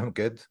 Yeah, I'm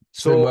good.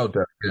 Doing well,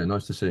 Derek. Yeah,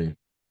 nice to see you.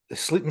 The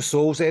Sleeping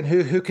Souls then,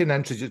 who can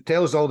introduce,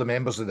 tell us all the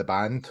members of the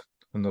band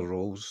and their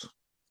roles.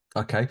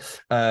 Okay.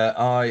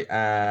 I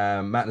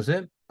am Matt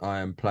Nazir. I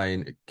am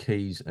playing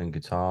keys and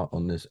guitar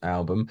on this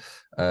album.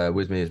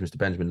 With me is Mr.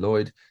 Benjamin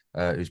Lloyd,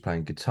 who's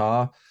playing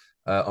guitar.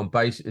 On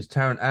bass is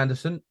Tarrant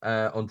Anderson.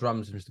 On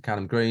drums is Mr.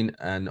 Callum Green.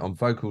 And on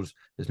vocals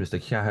is Mr.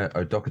 Kyaha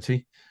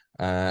O'Doherty.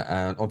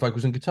 And on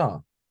vocals and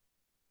guitar.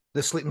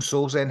 The Sleeping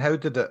Souls then, how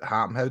did it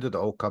happen? How did it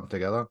all come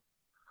together?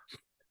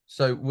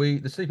 So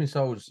the Sleeping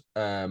Souls,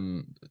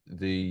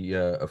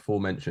 the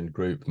aforementioned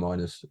group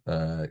minus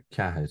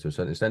Kyaha to a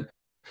certain extent,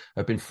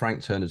 have been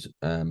Frank Turner's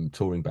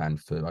touring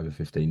band for over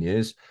 15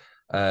 years.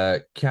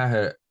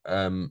 Kyaha,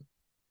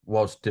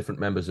 whilst different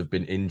members have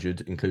been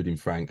injured, including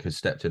Frank, has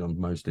stepped in on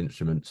most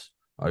instruments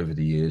over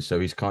the years. So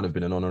he's kind of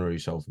been an honorary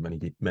soul for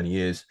many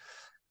years.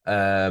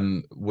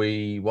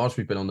 Whilst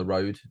we've been on the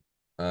road,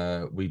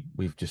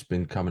 we've just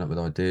been coming up with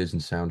ideas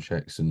and sound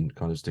checks and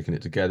kind of sticking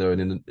it together.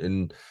 And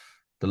in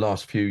the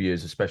last few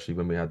years, especially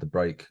when we had the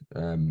break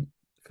for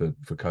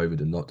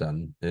COVID and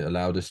lockdown, it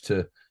allowed us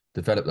to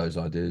develop those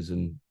ideas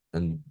and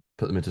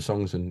put them into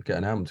songs and get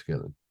an album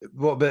together.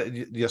 What about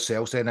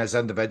yourselves then as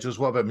individuals?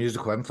 What about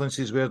musical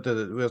influences? Where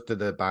do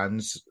the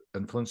band's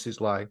influences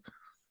lie?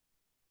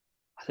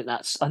 I think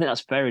that's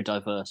very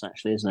diverse,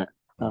 actually, isn't it?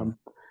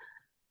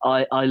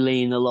 I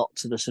lean a lot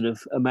to the sort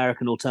of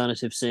American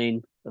alternative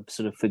scene of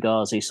sort of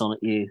Fugazi, Sonic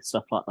Youth,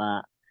 stuff like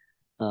that.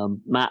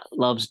 Matt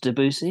loves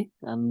Debussy,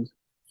 and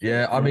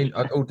Yeah, I mean,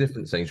 all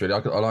different things really. I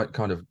like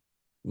kind of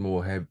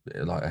more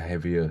like a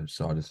heavier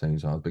side of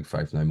things. I'm a big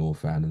Faith No More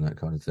fan and that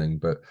kind of thing,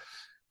 but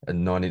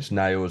and Nine Inch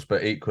Nails.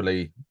 But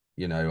equally,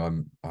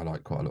 I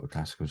like quite a lot of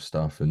classical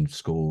stuff and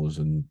scores,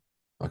 and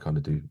I kind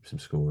of do some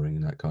scoring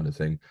and that kind of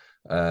thing.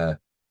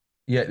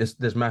 Yeah,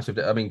 there's massive.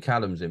 I mean,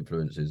 Callum's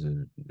influences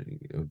are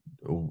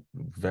all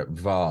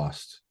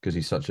vast because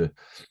he's such a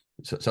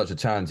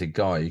talented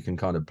guy. He can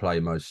kind of play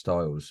most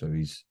styles, so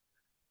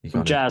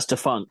from jazz to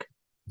funk.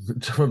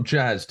 From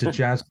jazz to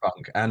jazz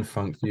funk and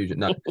funk fusion.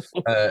 No,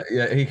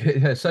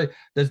 yeah. So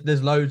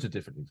there's loads of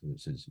different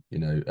influences.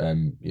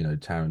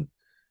 Tarrant.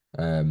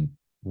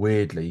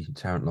 Weirdly,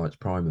 Tarrant likes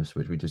Primus,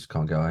 which we just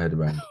can't get our head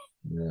around.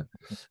 Yeah,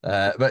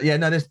 but yeah,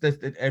 no, there's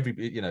every.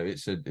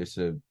 It's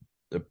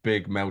a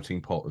big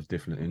melting pot of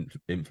different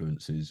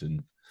influences,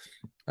 and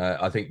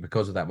I think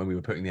because of that, when we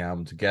were putting the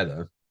album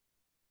together,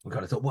 we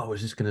kind of thought, well,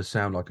 is this going to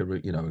sound like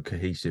a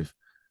cohesive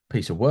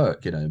piece of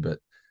work? But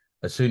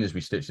as soon as we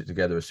stitched it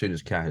together, as soon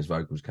as Kaha's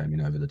vocals came in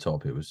over the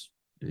top,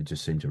 it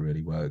just seemed to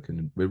really work,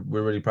 and we're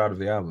really proud of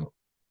the album.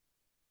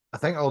 I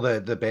think all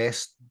the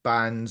best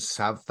bands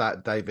have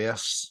that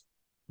diverse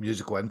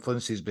musical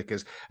influences,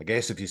 because I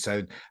guess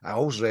I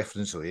always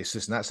reference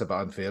Oasis, and that's a bit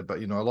unfair,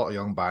 but a lot of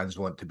young bands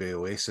want to be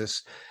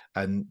Oasis,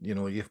 and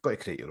you've got to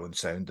create your own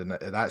sound, and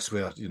that's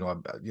where if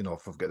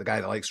we've got the guy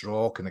that likes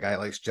rock and the guy that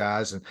likes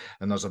jazz, and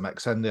there's a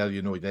mix in there,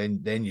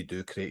 then you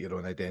do create your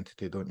own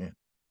identity, don't you?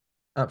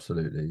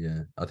 Absolutely,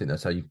 yeah. I think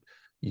that's how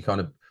you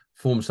kind of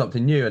form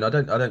something new, and I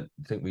don't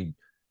think we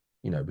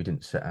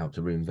didn't set out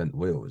to reinvent the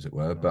wheel, as it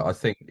were. But I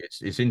think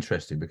it's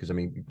interesting because I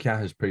mean,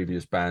 Kaha's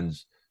previous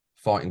bands,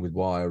 Fighting with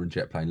Wire and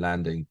Jet Plane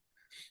Landing,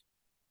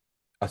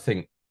 I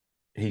think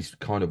he's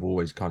kind of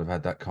always kind of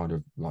had that kind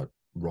of like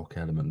rock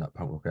element, that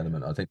punk rock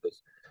element.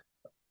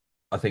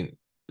 I think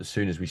as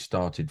soon as we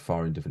started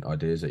firing different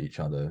ideas at each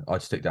other,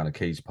 I'd stick down a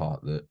keys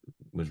part that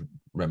was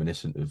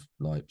reminiscent of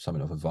like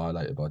something off of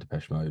Violator by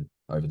Depeche Mode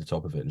over the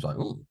top of it. And it's like,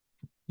 oh,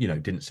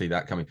 didn't see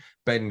that coming.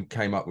 Ben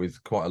came up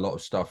with quite a lot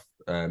of stuff.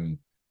 Ben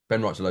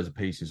writes loads of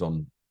pieces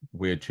on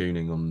weird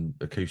tuning, on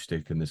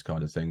acoustic and this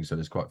kind of thing. So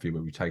there's quite a few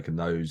where we've taken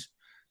those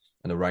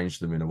and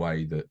arranged them in a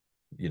way that,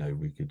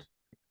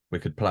 we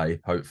could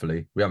play,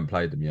 hopefully. We haven't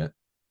played them yet,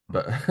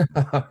 but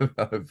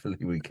hopefully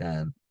we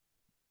can.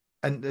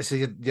 And this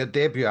is your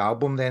debut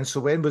album then. So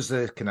when was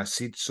the kind of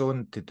seed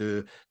sown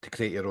to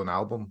create your own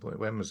album?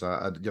 When was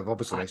that? You've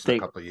obviously missed a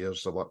couple of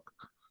years of work.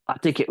 I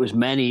think it was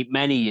many,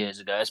 many years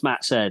ago. As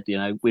Matt said,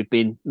 we've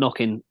been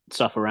knocking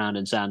stuff around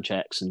in sound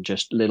checks and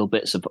just little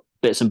bits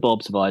and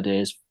bobs of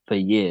ideas for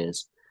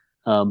years.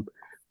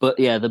 But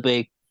yeah, the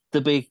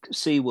big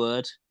C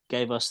word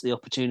gave us the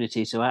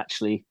opportunity to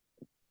actually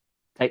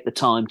take the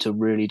time to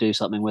really do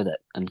something with it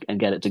and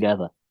get it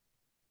together.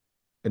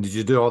 And did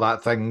you do all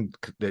that thing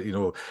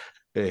that,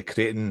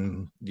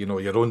 creating,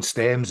 your own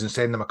stems and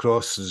sending them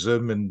across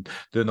Zoom and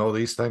doing all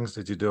these things?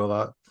 Did you do all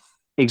that?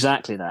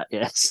 Exactly that,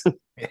 yes.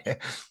 Yeah.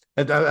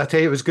 And I tell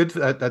you, it was good.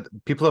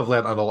 People have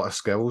learned a lot of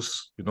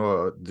skills,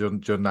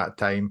 during that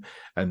time.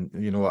 And,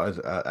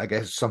 I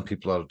guess some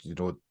people are,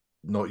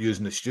 not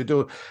using the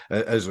studio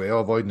as well,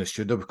 avoiding the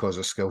studio because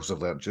of skills they've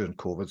learned during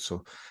COVID.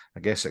 So I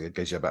guess it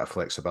gives you a bit of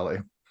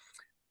flexibility.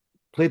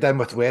 Played in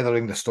with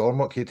Weathering the Storm.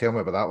 What can you tell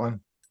me about that one?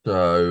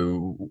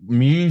 So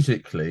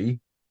musically,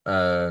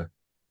 Kaha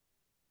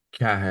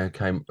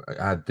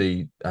had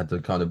the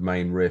kind of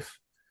main riff.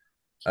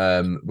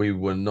 We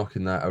were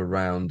knocking that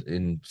around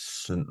in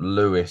St.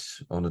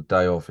 Louis on a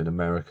day off in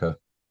America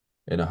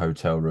in a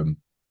hotel room.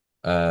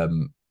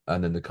 And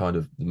then the kind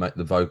of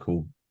the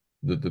vocal,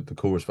 the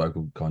chorus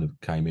vocal kind of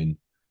came in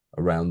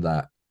around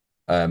that.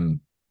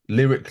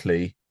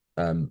 Lyrically,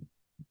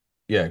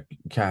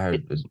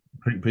 Kaha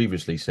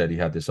previously said he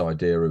had this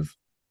idea of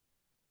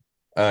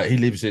he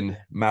lives in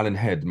Malin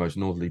Head, the most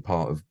northerly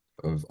part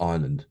of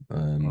Ireland.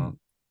 And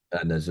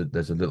there's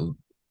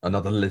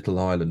another little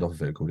island off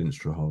of it called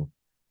Instrahall.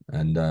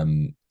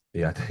 And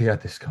he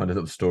had this kind of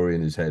little story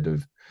in his head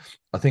of,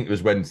 I think it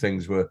was when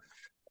things were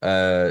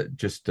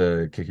just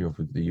kicking off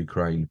with the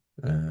Ukraine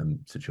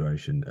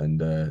situation,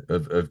 and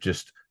of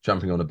just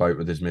jumping on a boat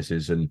with his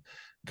missus and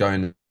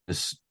going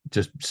just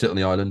sit on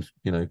the island,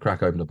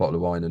 crack open a bottle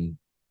of wine and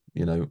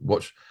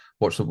watch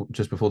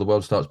just before the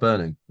world starts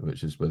burning,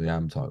 which is where the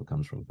album title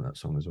comes from for that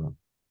song as well.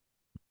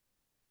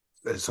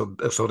 It's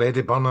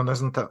already burning,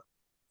 isn't it?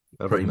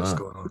 Pretty much.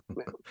 Going on.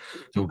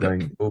 It's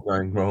all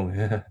going wrong.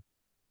 Yeah.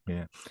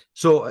 Yeah.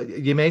 So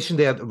you mentioned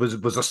there was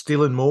there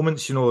stealing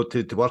moments,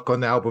 to work on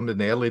the album in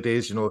the early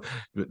days, do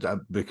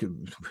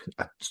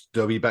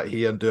a wee bit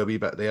here and do a wee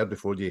bit there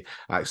before you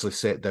actually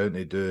sit down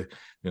to do,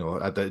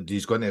 do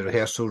you go into a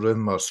rehearsal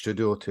room or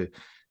studio to,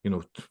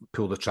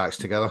 pull the tracks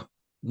together?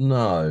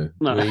 No.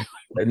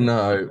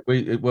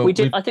 We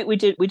did. I think we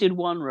did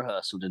one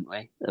rehearsal, didn't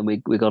we? And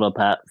we got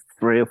about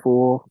 3 or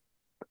 4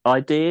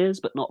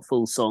 ideas, but not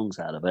full songs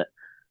out of it.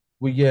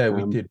 Well, yeah,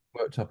 we did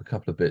worked up a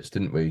couple of bits,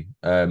 didn't we?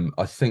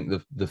 I think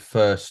the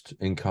first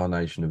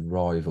incarnation of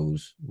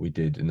Rivals we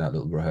did in that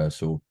little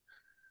rehearsal.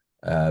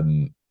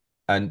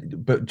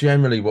 But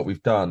generally what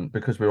we've done,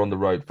 because we're on the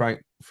road,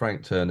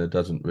 Frank Turner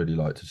doesn't really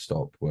like to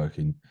stop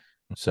working,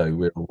 so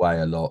we're away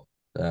a lot.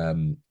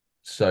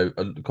 Quite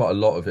a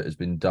lot of it has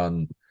been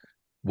done,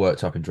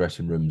 worked up in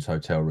dressing rooms,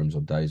 hotel rooms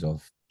on days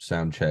off,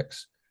 sound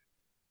checks,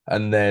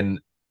 and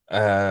then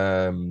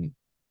the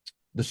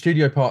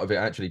studio part of it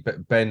actually.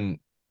 Ben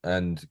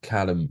and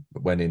Callum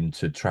went in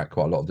to track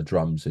quite a lot of the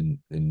drums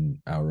in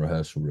our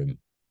rehearsal room.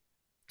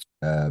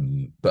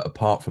 But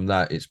apart from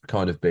that, it's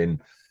kind of been,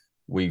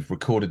 we've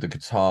recorded the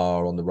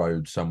guitar on the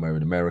road somewhere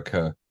in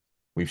America.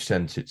 We've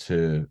sent it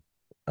to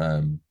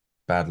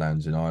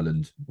Badlands in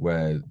Ireland,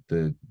 where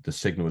the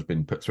signal has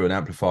been put through an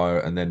amplifier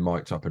and then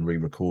mic'd up and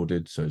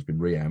re-recorded, so it's been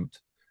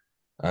reamped.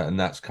 And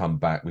that's come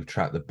back. We've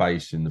tracked the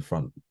bass in the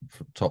front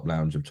top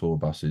lounge of tour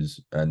buses,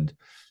 and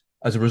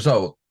as a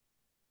result,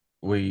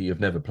 we have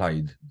never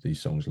played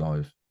these songs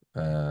live.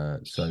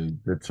 So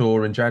the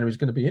tour in January is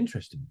going to be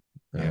interesting.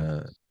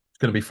 It's going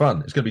to be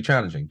fun. It's going to be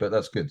challenging, but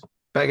that's good.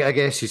 But I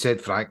guess you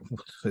said Frank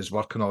is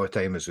working all the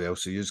time as well,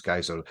 so you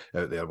guys are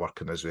out there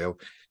working as well.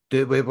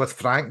 With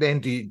Frank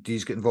then, do you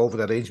get involved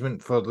with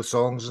arrangement for the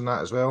songs and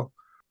that as well?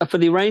 For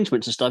the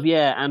arrangements and stuff,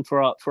 yeah, and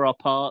for our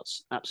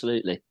parts,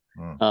 absolutely.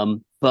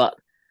 But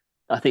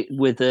I think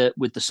with the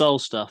soul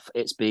stuff,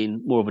 it's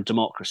been more of a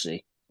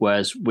democracy,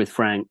 whereas with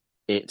Frank,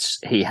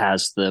 he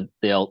has the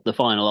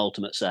final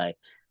ultimate say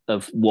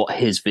of what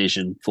his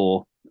vision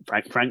for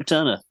Frank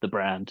Turner, the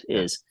brand,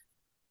 is,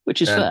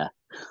 which is fair.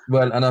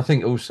 Well, and I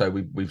think also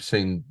we've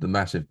seen the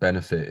massive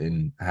benefit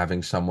in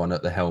having someone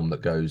at the helm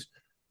that goes,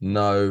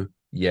 no,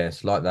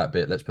 yes, like that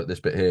bit, let's put this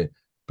bit here,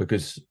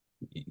 because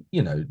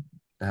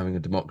having a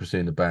democracy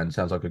in the band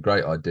sounds like a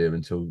great idea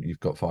until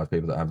you've got 5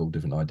 people that have all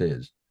different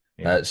ideas.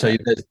 You have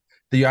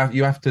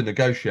to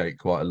negotiate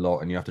quite a lot,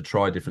 and you have to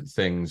try different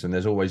things, and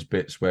there's always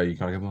bits where you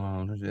kind of go,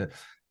 oh, yeah.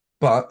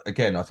 But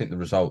again, I think the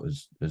result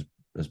has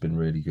been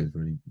really good.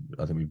 Really,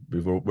 I think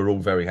we're all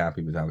very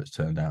happy with how it's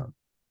turned out.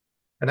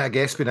 And I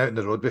guess being out on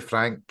the road with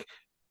Frank,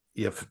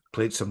 you've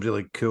played some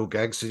really cool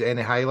gigs.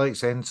 Any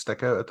highlights then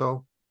stick out at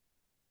all?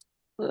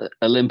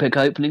 Olympic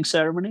opening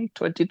ceremony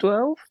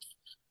 2012.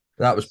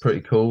 That was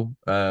pretty cool.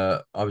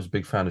 I was a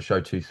big fan of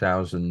Show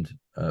 2000,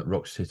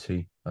 Rock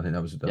City. I think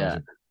that was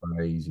a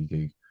crazy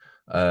gig.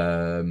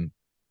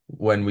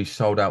 When we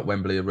sold out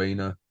Wembley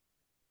Arena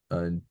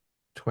in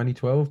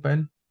 2012,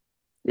 Ben?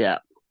 Yeah.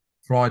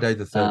 Friday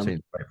the 13th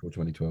of April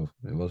 2012.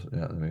 It was.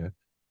 Yeah, there we go.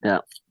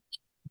 Yeah.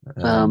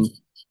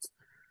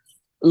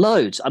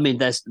 Loads. I mean,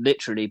 there's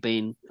literally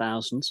been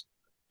thousands.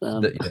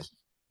 Yes.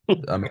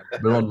 I mean,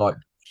 we're on like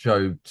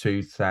show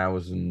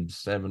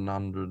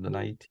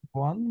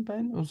 2,781,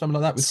 Ben, or something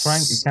like that with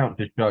Frank. You count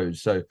his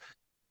shows. So,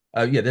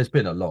 there's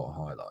been a lot of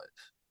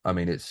highlights. I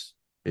mean, it's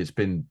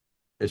been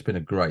a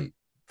great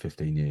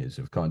 15 years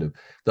of kind of.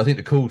 I think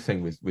the cool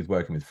thing with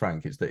working with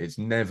Frank is that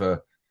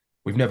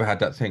we've never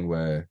had that thing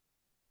where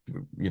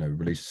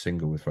release a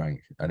single with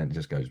Frank and then it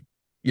just goes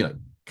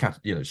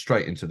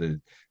straight into the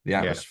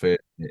atmosphere,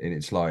 and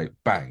it's like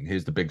bang,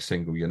 here's the big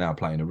single, you're now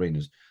playing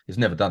arenas. It's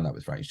never done that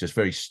with Frank. It's just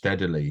very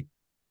steadily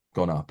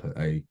gone up at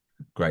a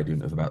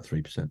gradient of about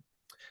 3%.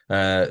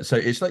 So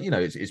it's like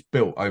it's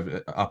built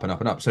over up and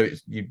up and up. So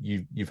it's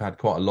you've had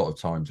quite a lot of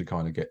time to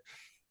kind of get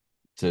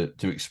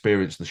to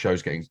experience the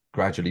shows getting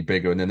gradually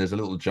bigger, and then there's a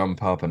little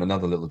jump up and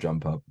another little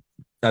jump up.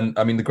 And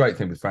I mean, the great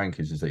thing with Frank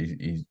is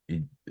that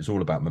it's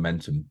all about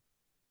momentum.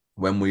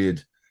 When we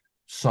had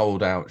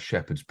sold out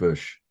Shepherd's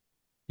Bush,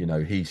 he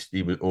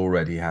was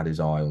already had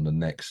his eye on the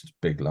next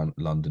big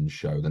London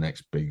show, the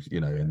next big,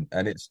 and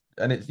it's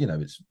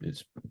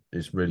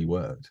really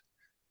worked.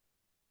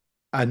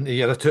 And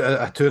you're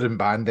a touring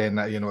band, then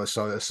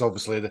it's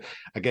obviously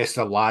I guess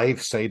the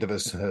live side of it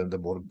is the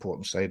more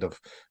important side of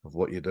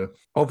what you do.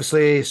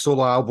 Obviously,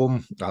 solo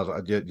album,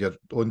 your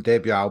own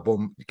debut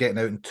album, getting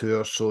out on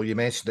tour. So you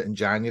mentioned it in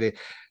January,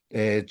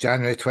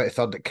 January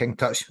 23rd at King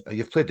Tut's.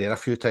 You've played there a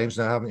few times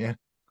now, haven't you?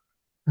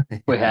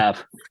 We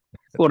have.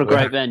 What a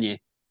great venue.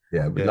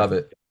 Yeah, we love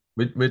it.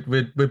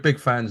 We're big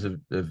fans of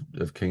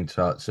King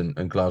Tut's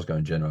and Glasgow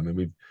in general. I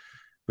mean,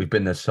 we've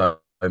been there so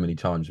many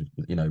times.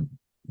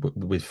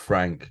 With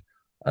Frank,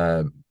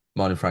 mine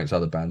and Frank's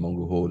other band,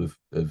 Mongol Horde,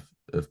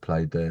 have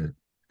played there a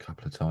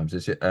couple of times.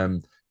 It's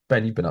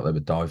Ben, you've been up there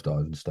with Dive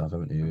and stuff,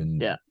 haven't you?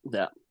 And yeah.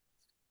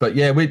 But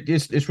yeah,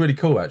 it's really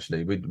cool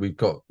actually. We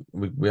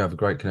have a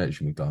great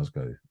connection with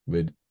Glasgow.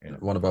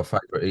 One of our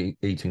favourite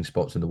eating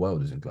spots in the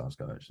world is in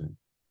Glasgow actually.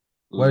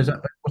 Where is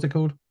that? What's it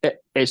called?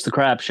 It's the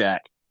Crab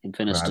Shack in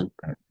Finniston.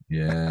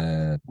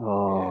 Yeah.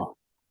 Oh.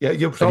 Yeah,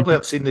 you'll probably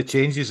have seen the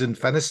changes in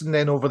Finniston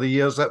then over the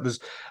years. That was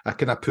a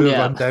kind of poor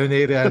rundown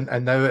area,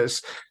 and now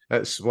it's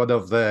one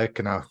of the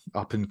kind of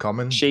up and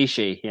coming.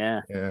 Shishi,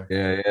 yeah.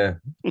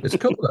 It's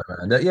cool though,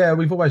 man. Yeah,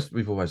 we've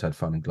always had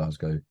fun in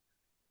Glasgow.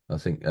 I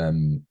think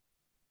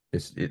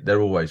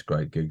they're always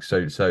great gigs.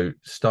 So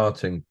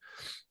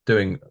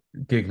doing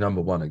gig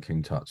number 1 at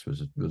King Tut's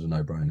was a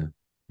no brainer.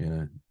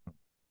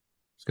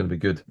 It's going to be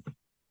good.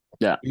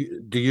 Yeah.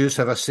 Do you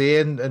have a say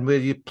in where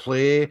you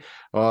play,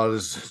 or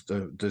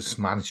does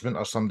management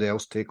or somebody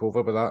else take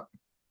over with that?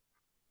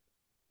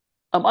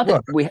 I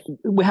think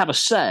we have a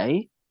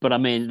say, but I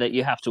mean that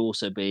you have to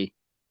also be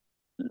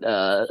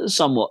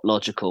somewhat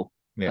logical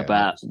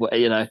about,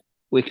 you know,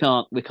 we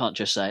can't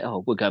just say,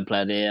 oh, we're going to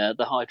play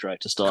the Hydro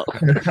to start.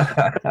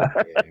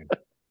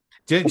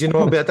 Do you know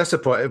what would be a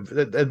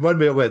disappointment? In one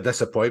way, it'll be a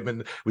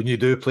disappointment when you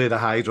do play the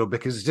Hydro,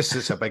 because it's just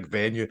such a big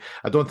venue.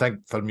 I don't think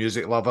for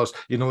music lovers,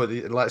 you know,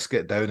 let's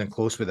get down and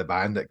close with the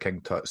band at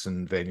King Tut's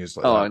and venues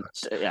like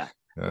that.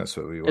 That's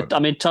what we want. I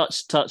mean,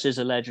 Tut's is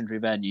a legendary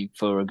venue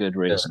for a good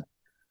reason.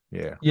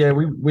 Yeah.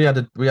 We had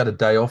a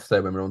day off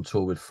there when we were on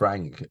tour with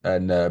Frank,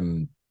 and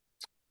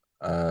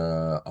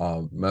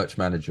our merch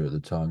manager at the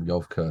time,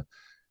 Yovka,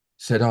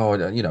 said, "Oh,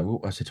 you know,"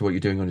 I said, "To what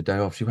you're doing on your day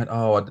off?" She went,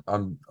 "Oh,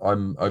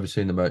 I'm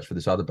overseeing the merch for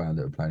this other band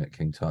that were playing at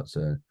King Tut's.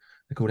 They're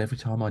called Every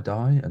Time I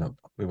Die," and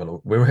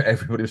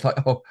everybody was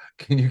like, "Oh,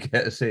 can you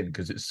get us in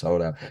because it's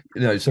sold out?"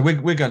 You know, so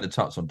we're going to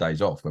Tut's on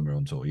days off when we're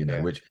on tour. You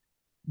know, which,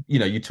 you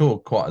know, you tour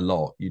quite a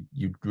lot.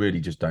 You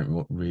really just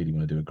don't really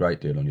want to do a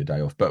great deal on your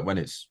day off. But when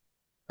it's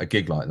a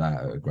gig like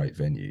that at a great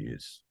venue,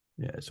 it's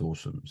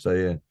awesome. So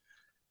yeah,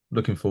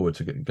 looking forward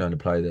to going to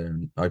play there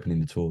and opening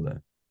the tour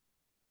there.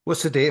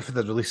 What's the date for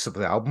the release of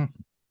the album?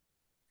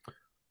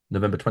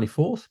 November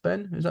 24th,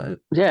 Ben? Is that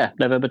it? Yeah,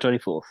 November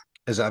 24th.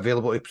 Is it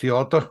available to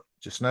pre-order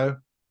just now?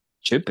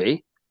 Should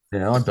be.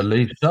 Yeah, I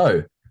believe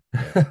so.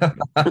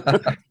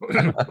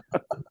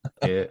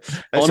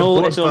 It's on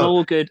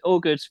all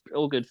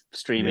good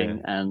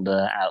streaming and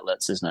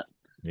outlets, isn't it?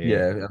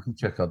 Yeah, I can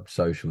check our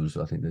socials.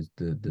 I think there's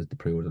the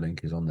pre-order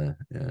link is on there.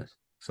 Yeah,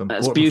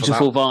 it's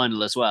beautiful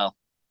vinyl as well.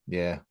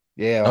 Yeah.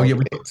 Oh yeah,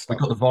 we got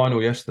the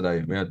vinyl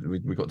yesterday.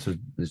 We got to.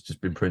 It's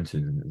just been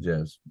printed, and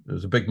it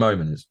was a big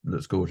moment. It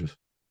looks gorgeous.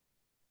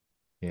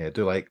 Yeah, I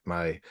do like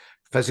my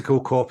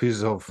physical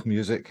copies of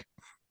music.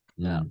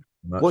 Yeah.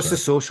 What's the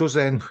socials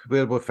then?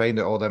 Where we'll find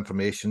out all the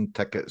information,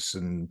 tickets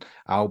and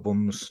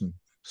albums and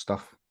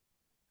stuff?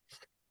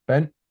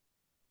 Ben?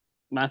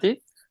 Matthew?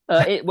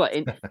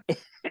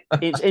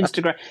 It's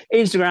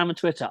Instagram and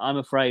Twitter. I'm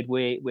afraid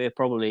we're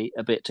probably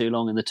a bit too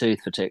long in the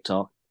tooth for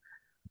TikTok.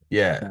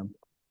 Yeah.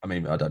 I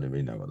mean, I don't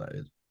really know what that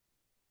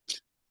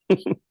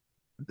is.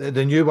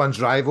 The new one's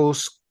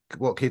Rivals.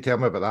 What can you tell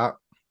me about that?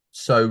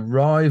 So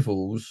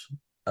Rivals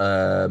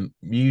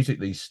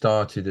musically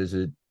started as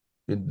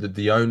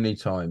the only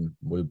time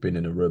we've been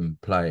in a room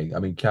playing. I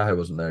mean, Cahill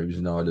wasn't there; he was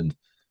in Ireland.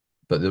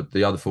 But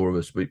the other four of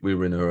us, we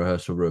were in a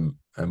rehearsal room,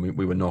 and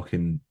we were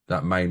knocking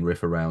that main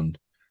riff around,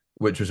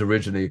 which was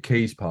originally a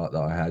keys part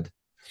that I had.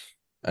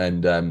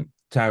 And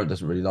Tarrant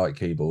doesn't really like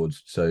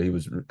keyboards, so he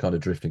was kind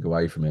of drifting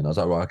away from it. And I was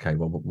like, right, okay,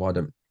 well, why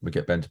don't we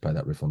get Ben to play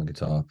that riff on the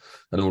guitar?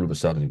 And all of a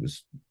sudden, it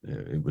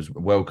was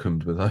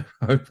welcomed with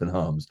open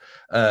arms.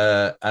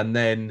 And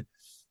then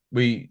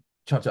we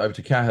chucked it over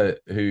to Cahill,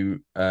 who,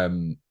 I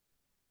mean,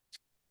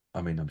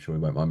 I'm sure he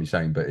won't mind me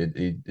saying, but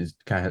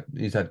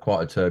he's had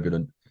quite a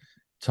turbulent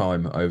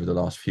time over the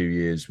last few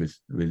years with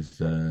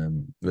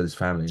his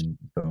family and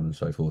so on and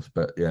so forth.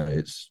 But yeah,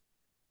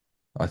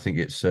 I think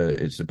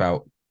it's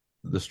about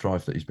the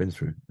strife that he's been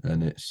through,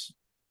 and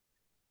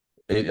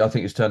I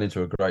think it's turned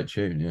into a great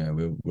tune. Yeah,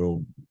 we're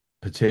all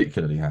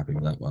particularly happy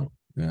with that one.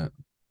 Yeah.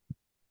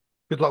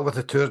 Good luck with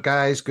the tour,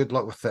 guys. Good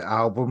luck with the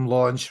album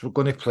launch. We're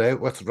going to play out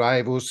with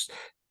Rivals.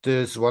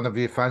 Does one of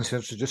you fancy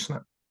introducing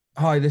it?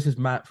 Hi, this is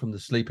Matt from the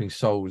Sleeping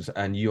Souls,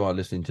 and you are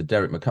listening to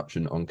Derek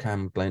McCutcheon on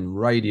Cam Glen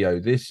Radio.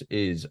 This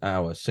is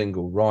our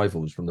single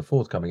Rivals from the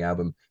forthcoming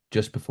album,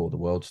 Just Before the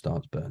World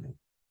Starts Burning.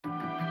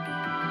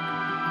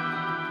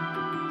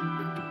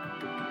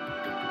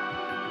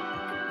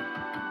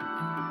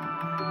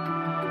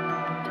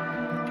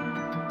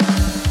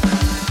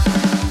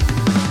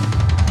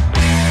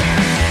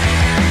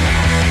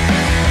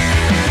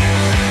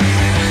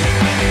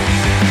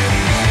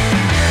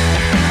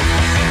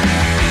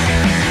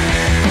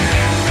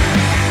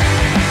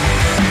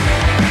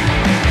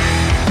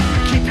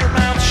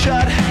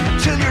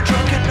 Till you're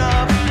drunk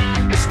enough,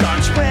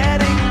 start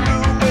spreading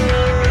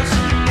rumors.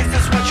 Is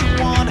this what you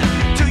want?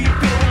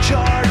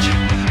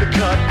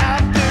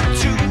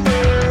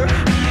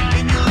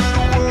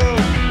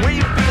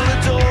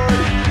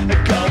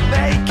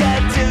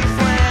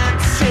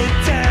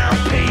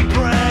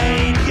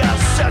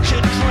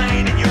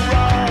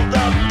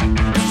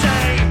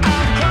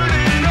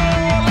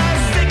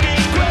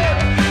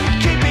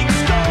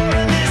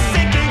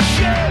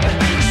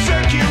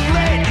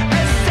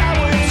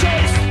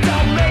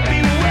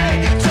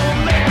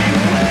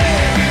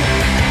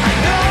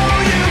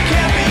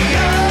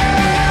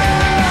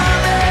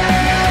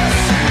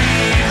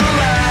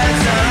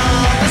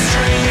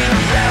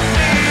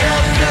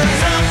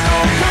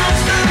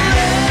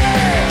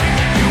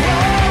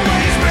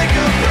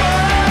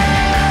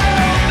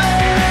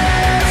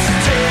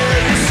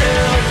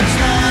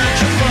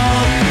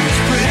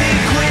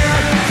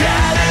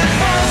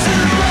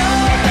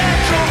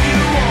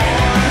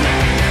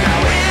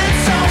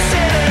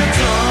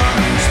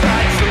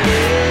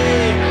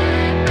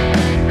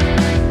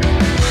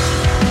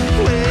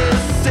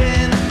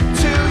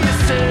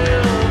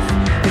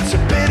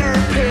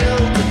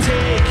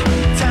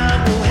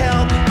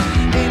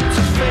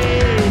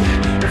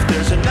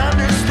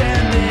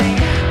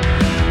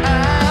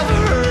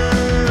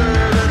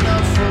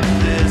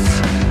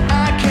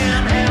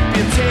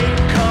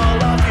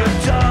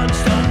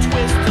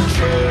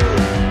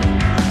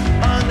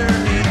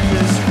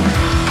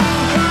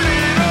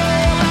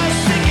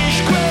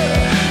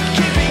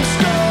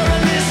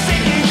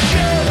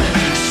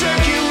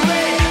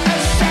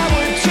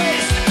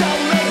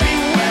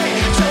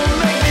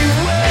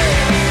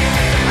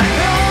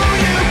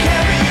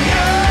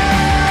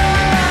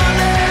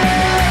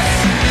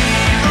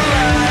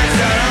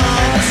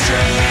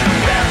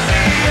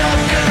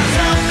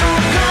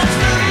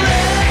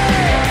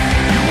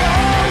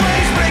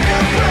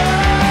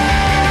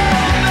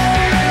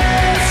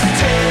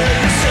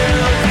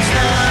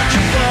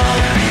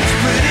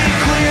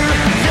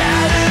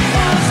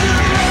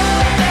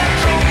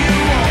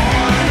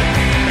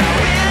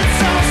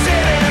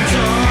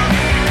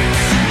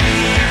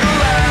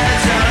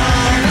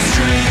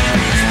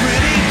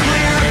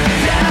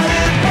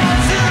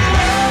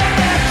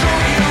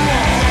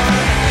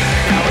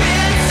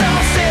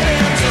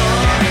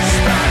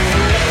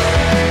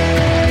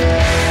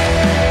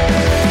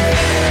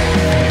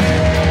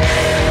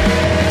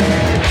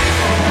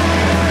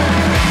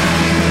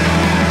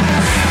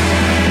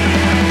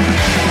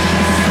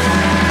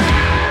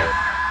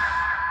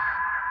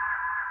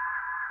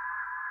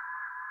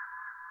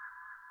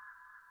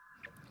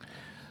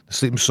 The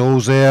Sleeping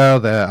Souls there,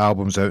 the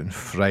album's out on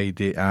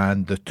Friday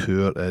and the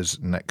tour is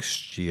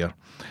next year.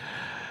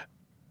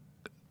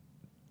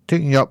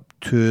 Taking you up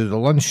to the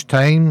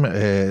lunchtime,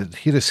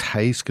 here is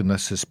Heisk and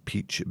this is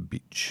Peach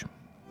Beach.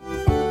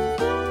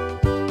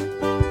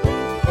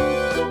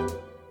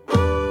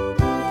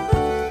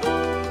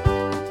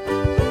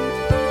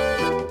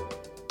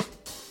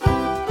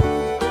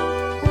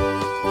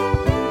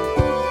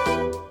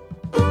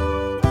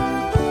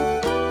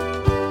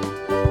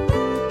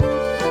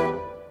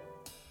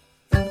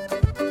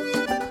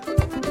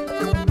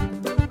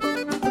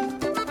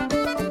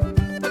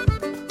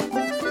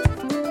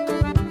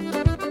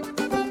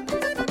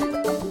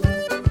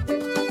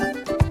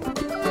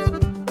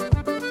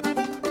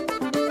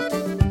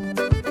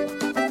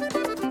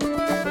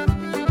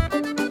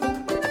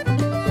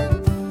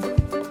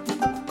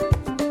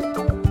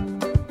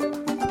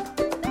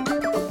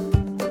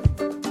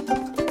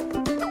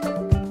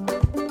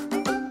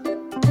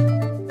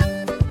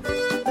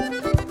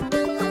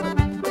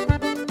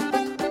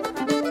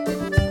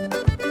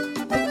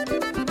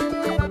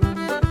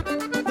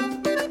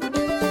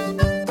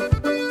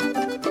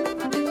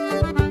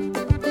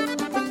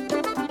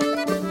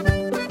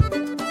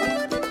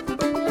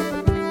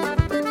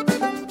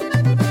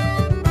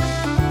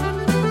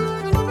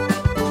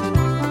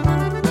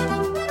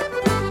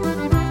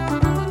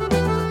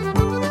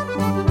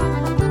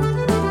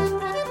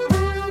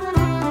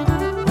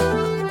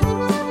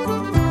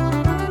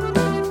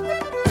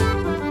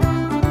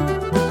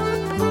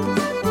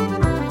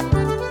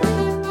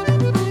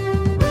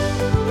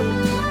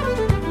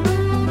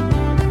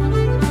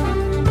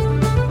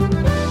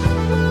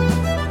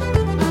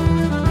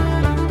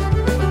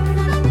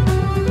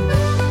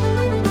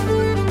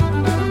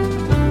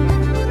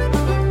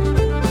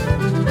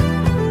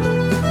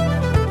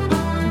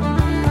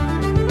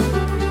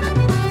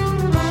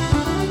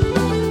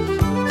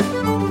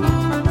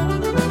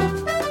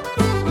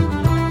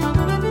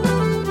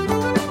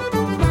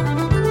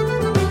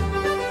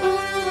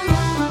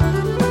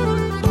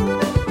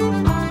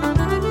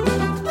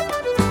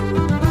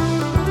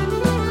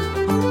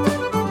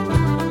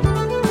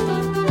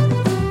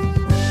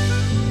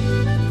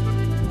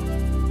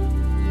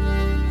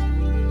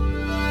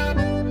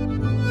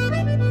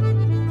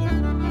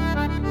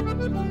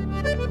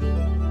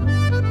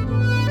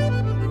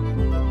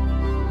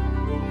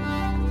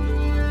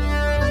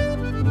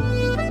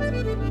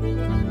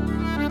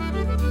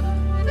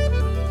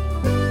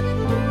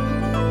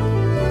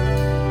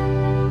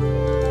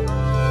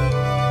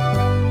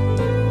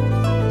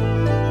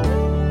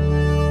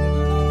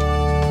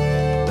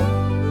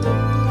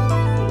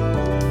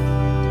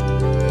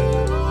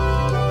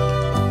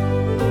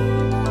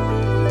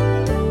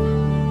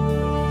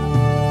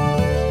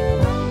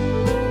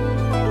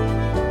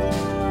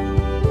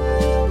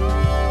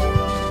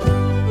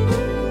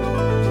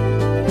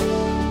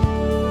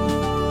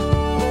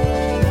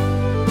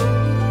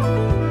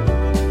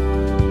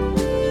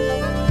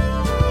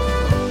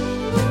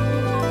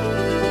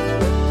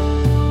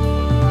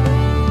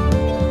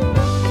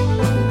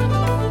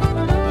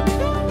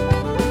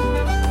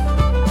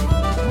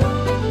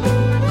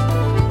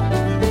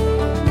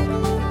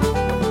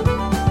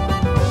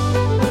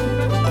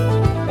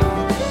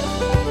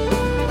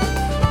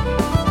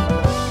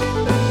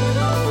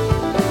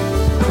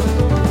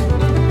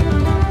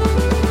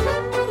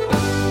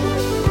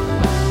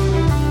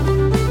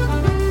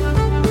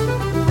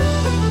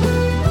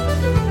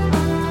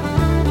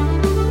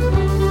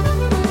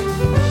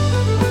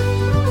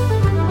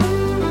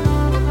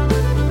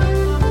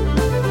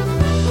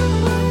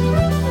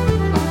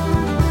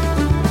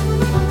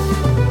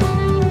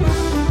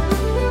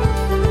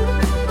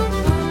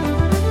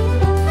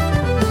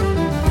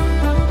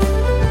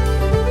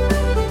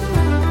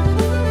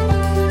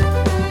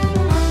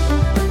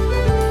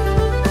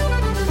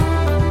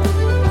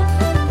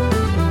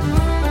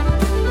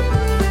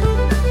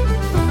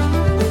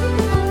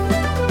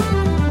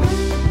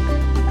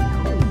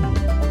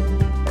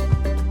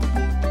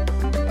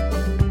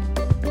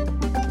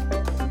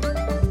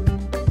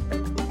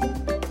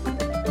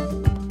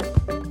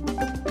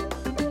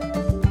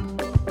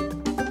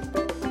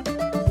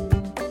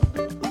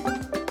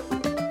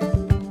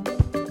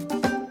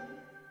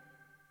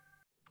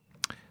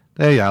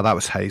 There you are, that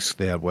was Heist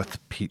there with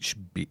Peach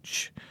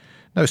Beach.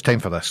 Now it's time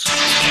for this.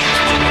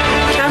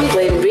 Cam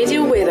Glen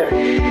Radio weather.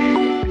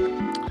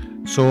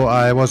 So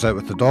I was out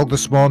with the dog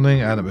this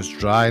morning and it was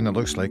dry, and it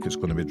looks like it's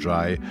going to be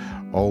dry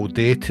all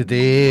day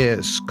today.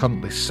 It's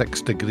currently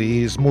 6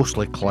 degrees,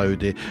 mostly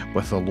cloudy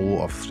with a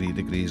low of 3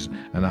 degrees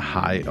and a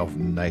high of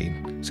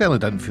 9. Certainly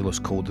didn't feel as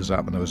cold as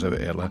that when I was out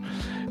earlier.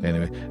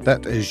 Anyway,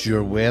 that is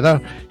your weather.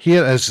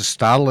 Here is the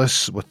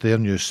Starless with their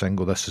new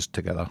single, This Is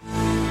Together.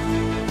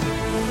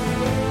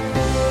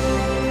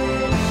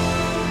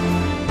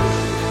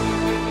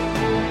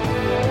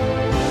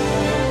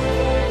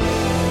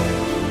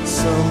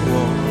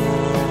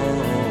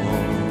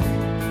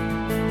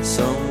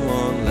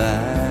 Someone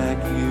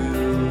like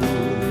you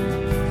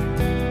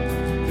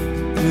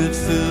could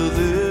fill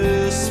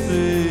this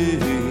space,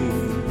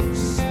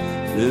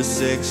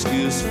 endless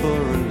excuse for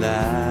a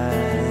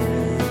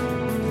lie.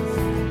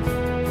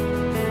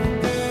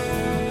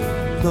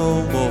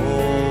 No more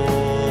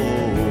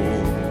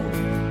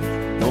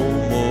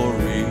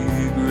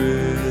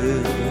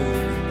regrets.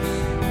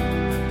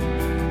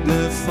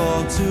 Live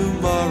for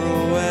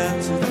tomorrow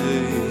and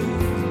today.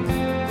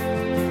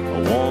 I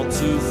want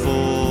to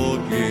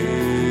forget.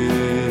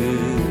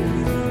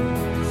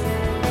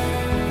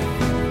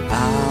 I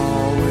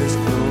always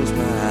close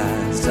my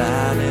eyes.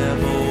 I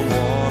never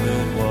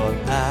wanted what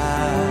I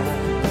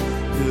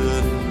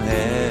couldn't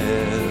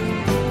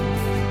have.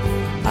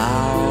 I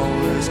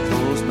always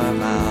close my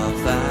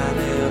mouth. I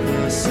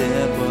never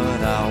said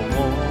what I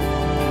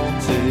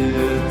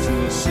wanted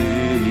to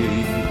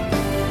say,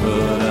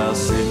 but I'll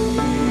say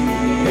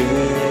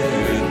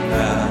it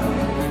now.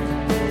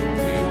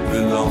 You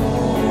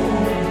belong.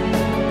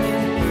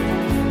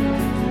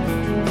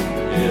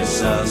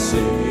 Yes, I'll say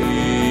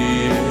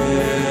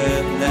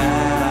it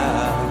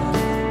now.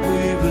 We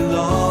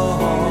belong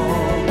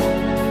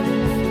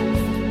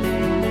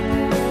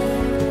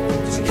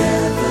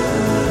together.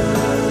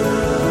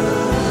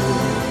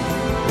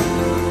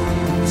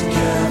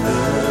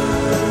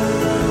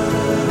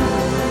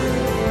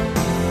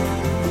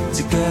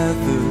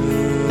 Together,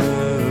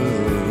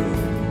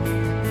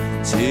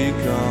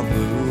 take on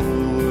the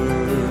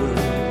world.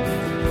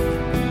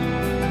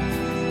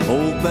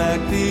 Hold back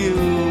the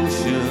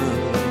ocean,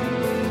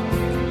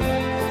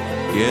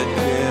 get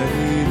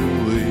carried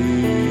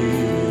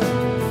away.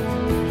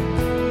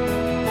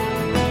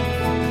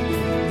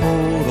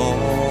 Hold on,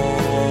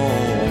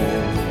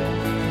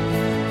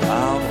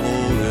 I'm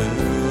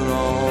holding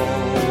on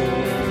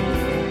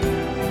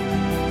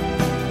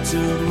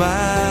to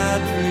my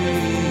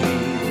dreams.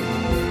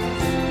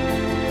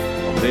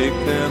 Make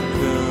them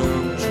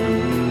come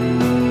true.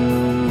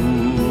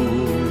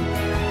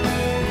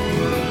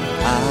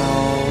 I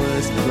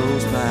always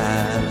close my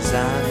eyes. I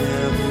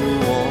never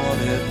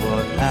wanted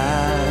what I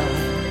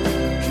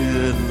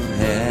couldn't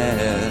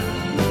have.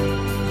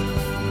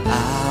 I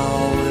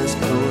always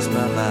close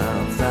my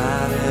mouth. I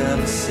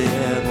never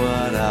said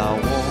what I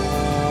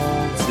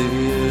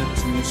wanted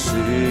to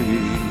say,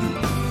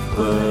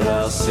 but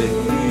I'll say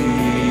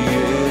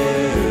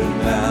it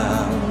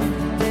now.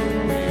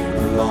 We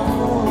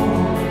belong.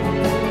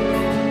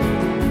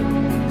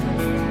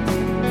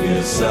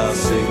 Yes, I'll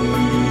say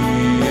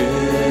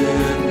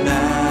it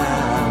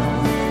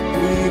now.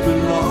 We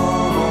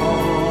belong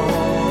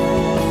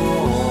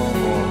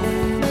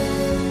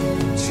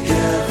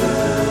together,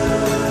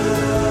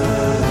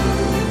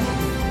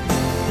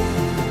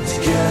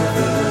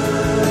 together,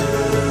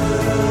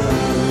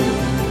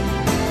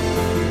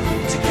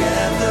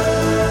 together,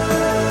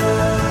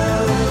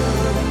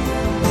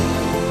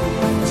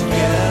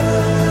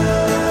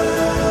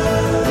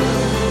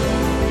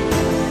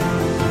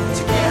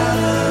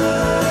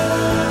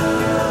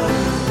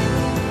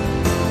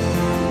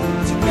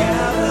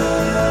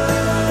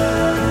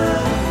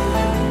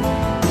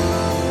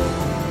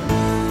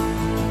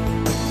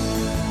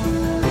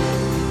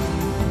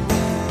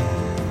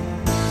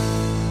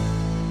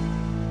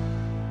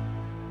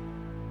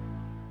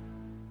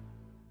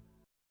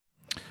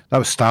 That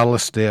was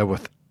Starless there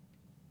with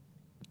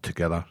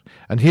Together.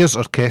 And here's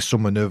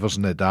Orchestral Manoeuvres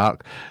in the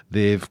Dark.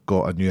 They've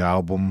got a new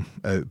album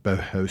out,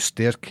 Bauhaus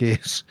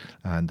Staircase,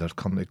 and they're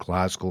coming to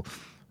Glasgow,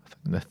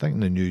 I think in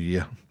the new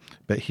year.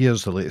 But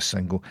here's the latest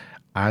single,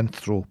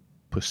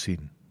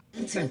 Anthropocene.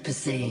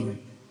 Anthropocene,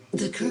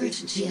 the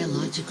current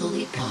geological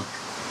epoch.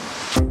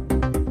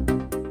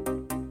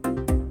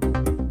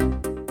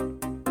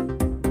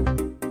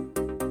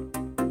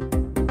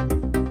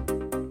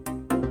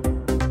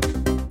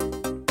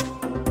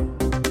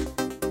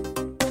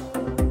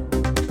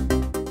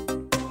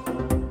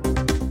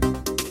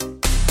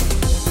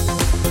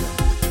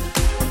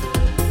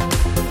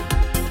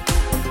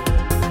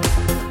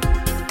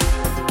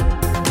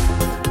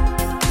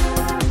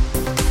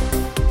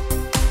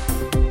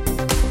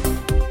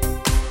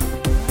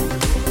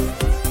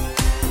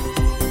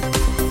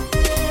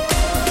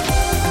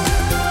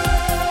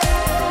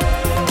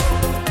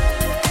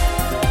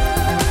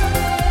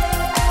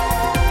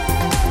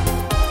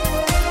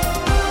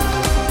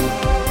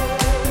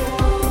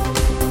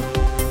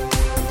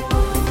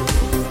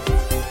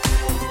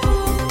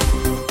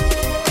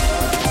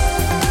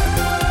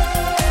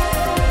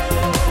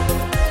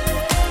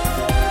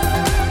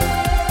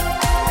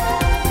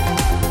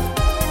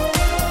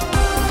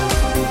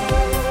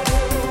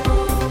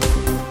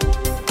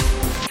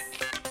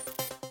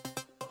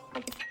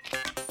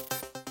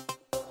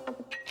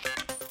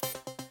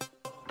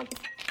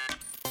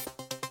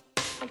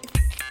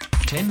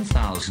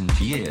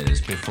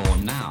 Years before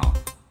now,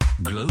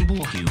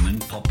 global human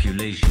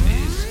population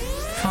is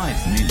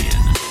 5 million.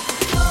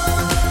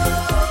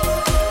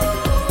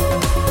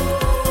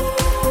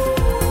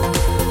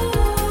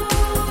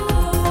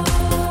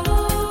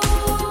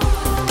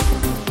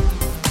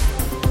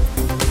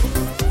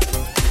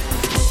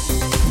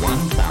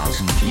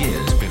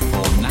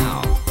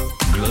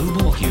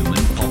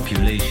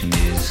 population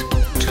is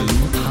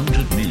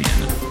 200 million.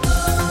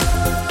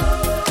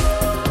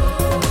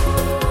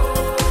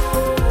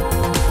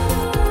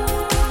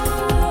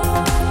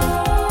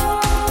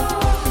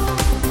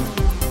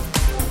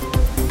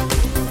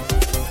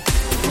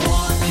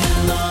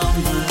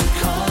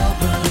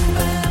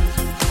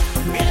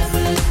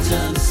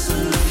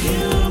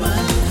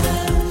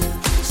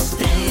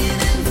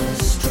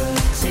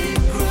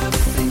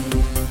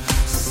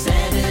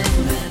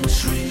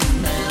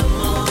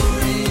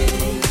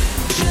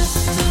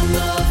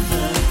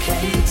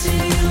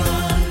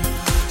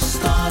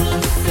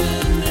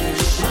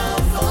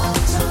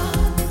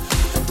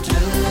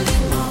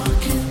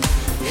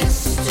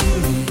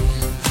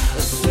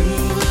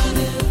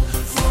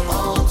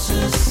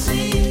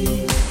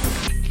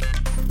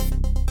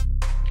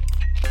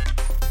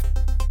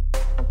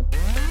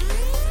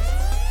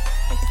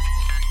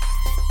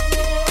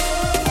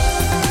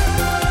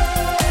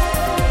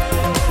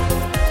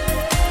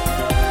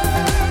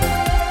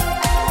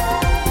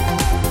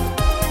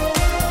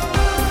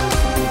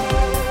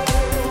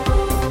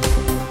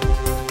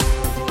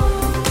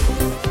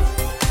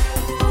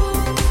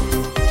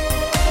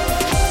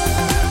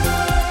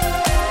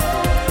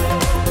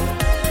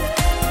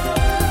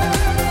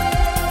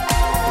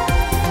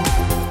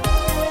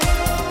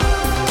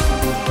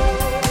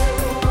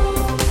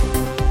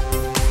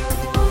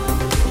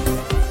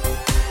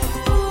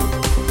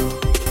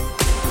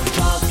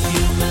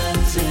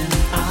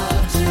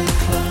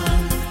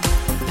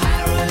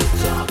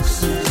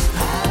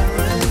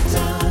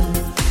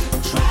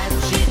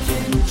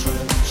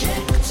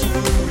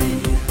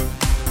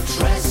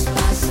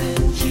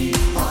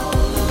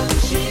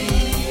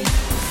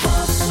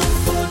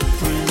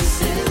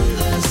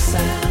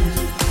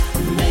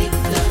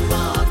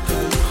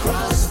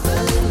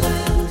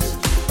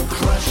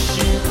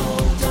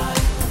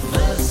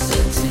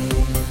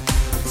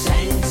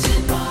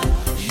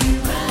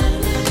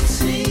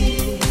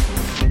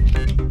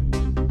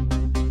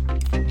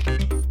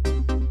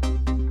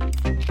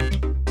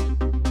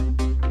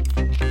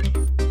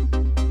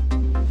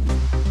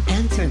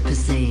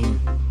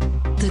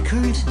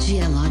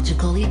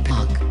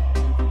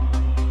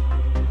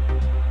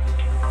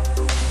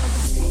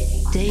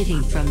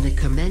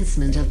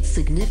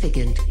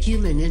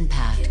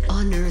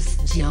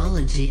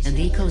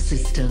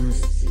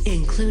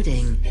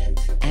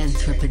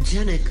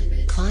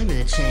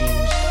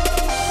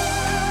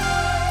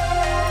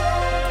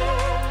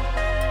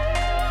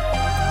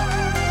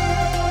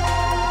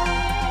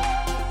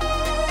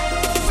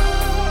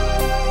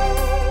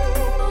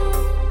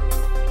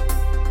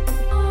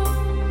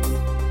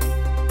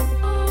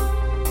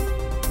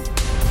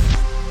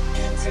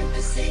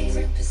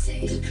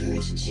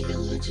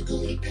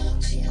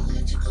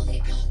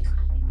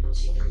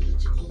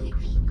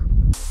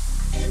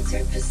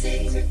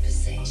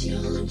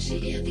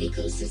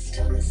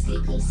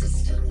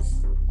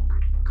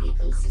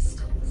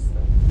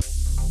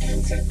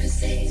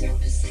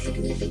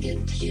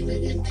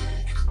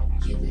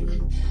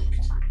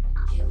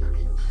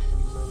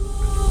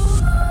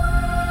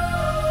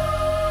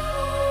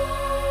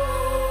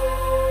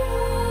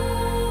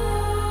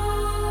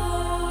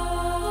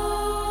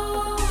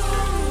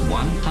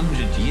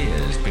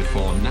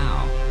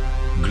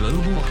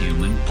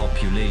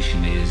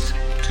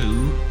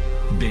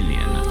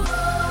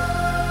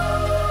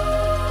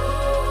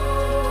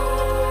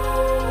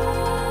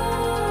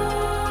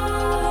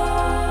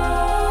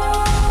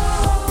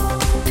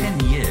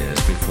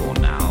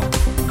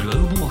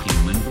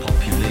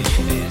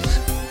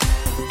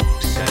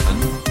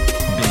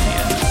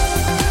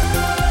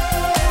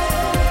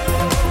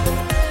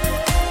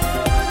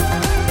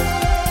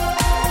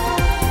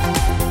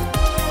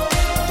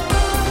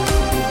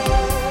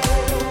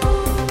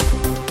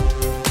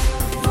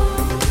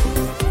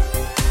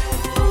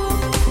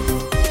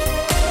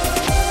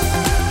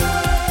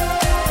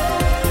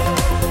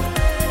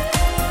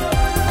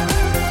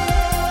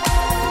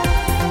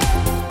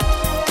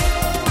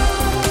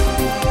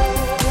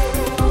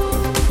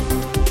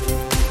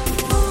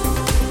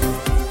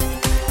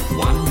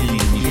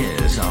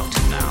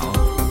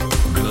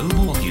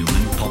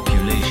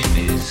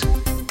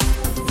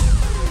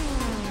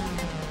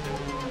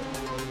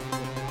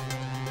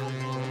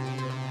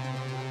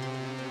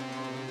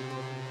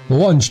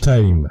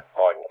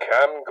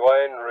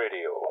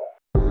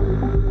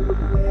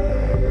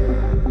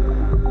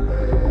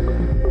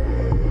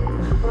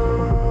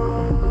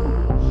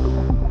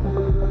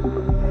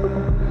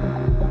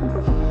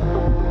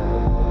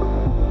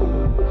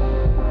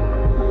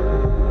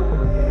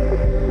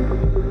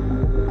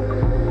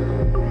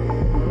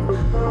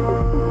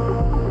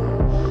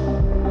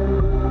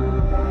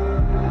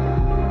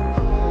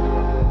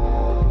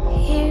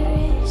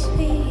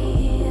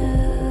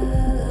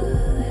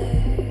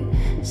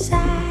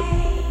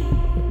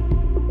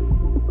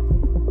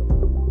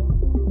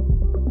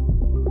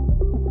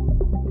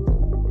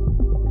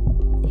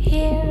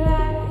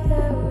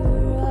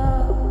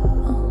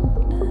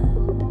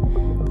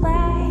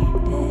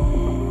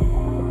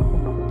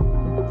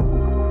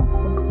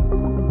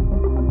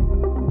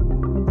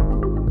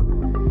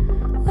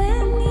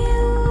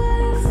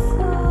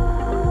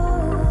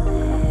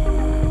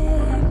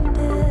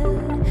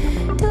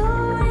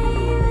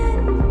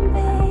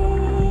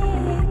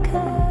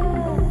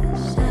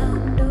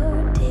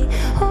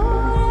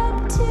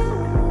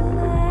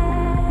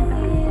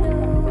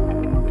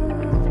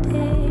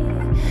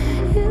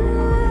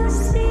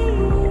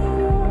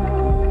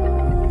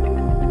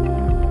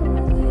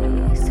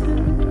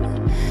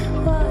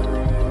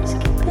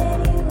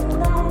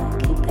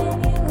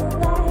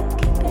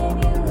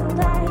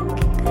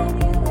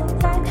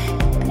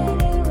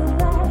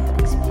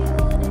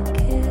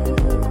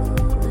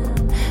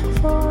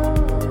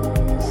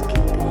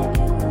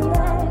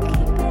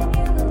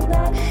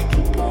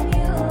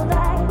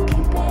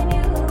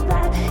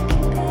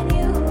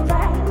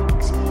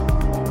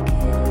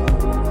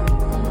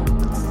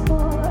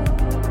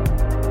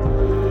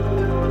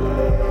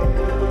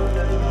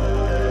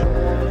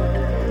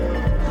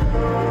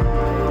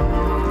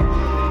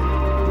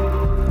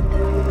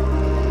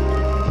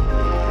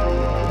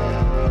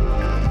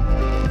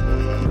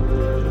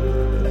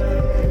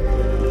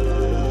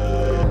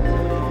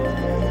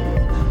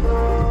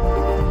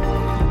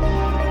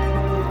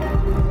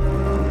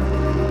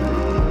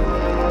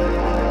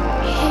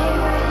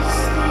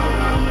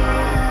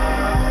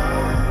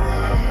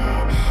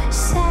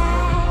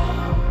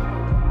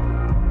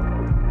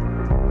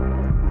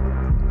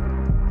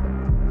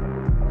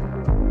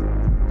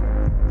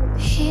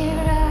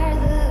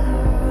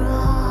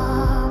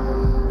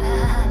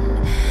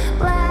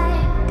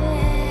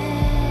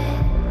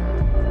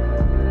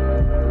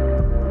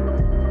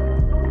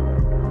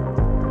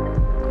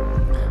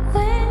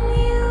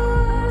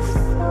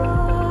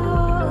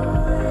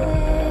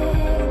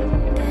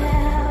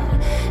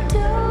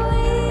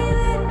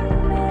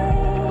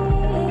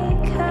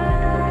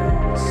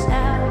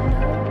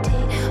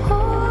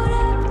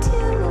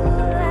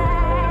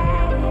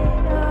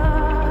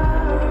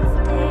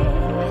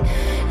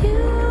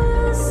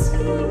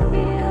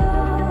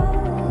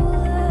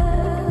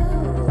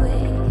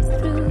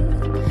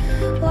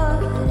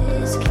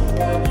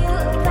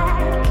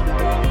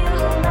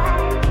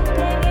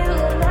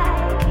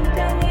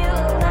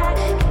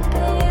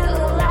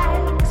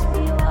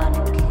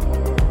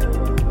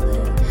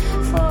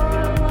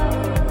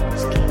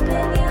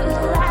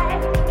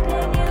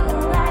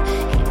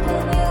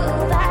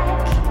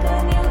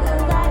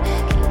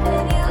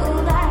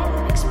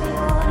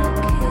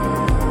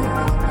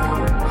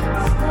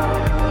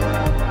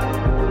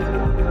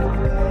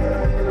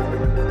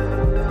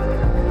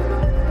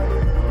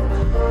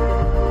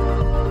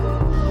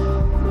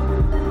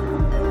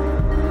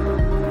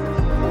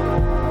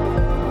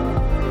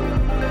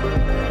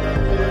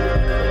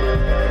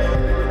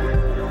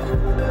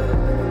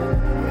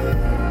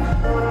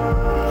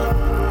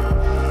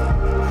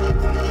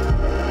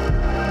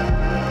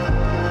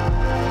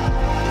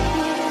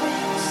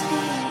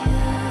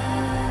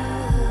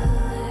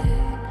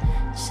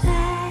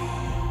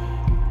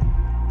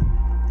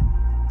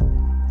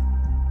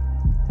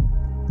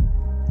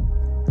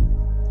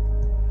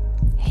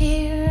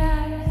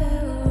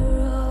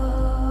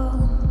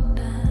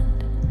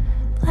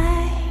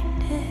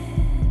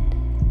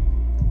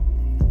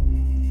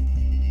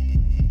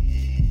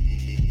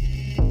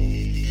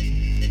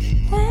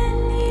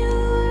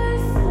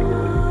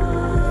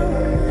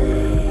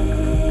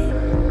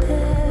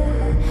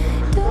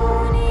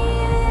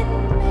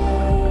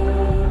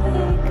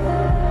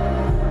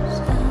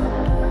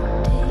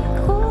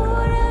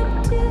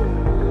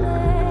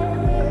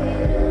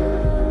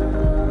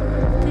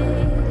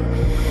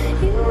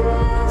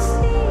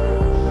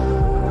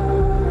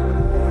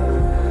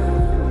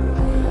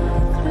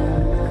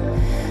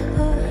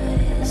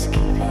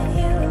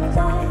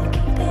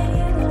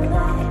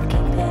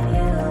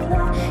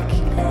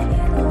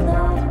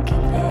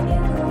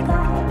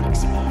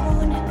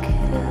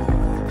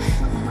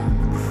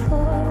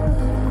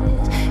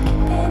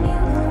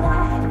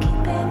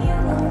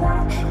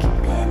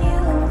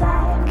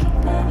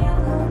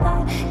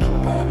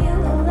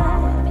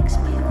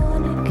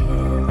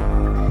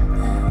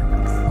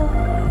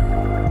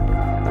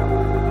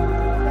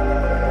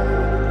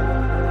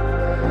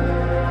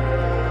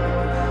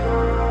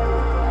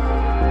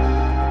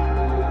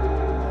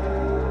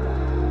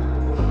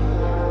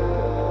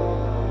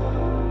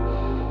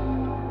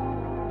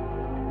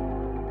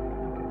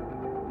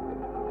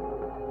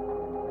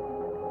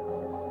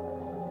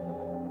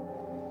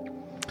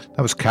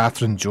 That was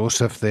Catherine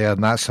Joseph there,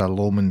 and that's a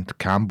Lomond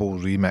Campbell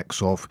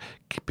remix of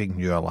Keeping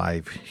You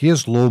Alive.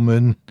 Here's Low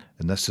Moon,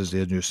 and this is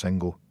their new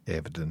single,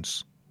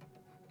 Evidence.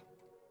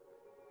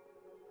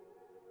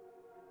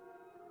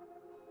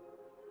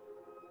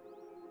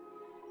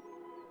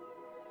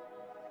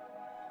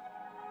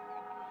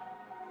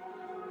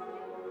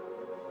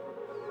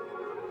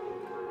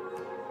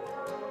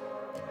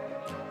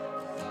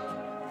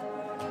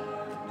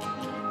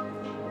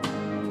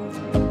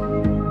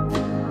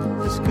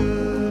 As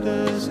good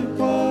as it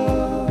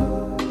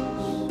was,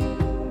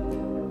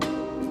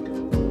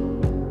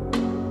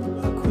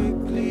 how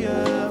quickly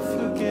I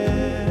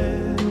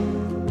forget.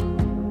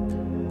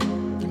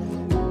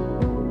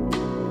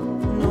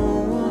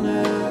 No one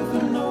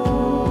ever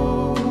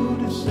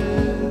notices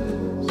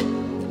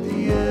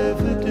the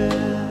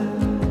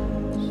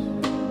evidence.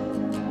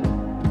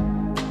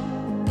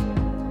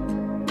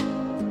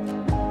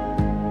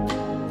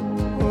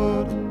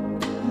 What a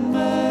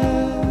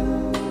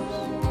mess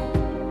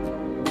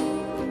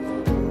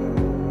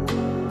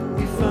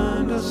we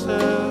find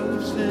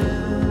ourselves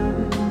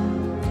in.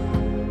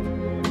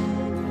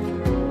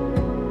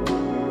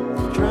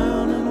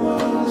 Drowning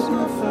was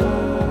my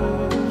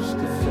first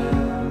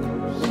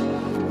offense,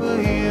 but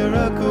here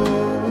I go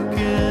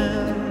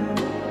again.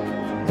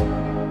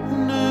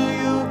 Now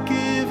you're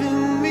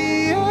giving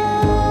me I'm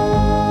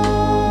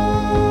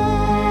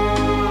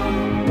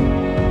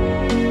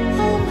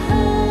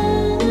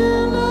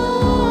hanging on.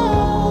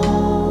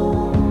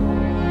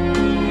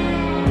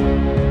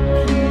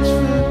 Please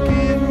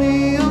forgive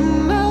me,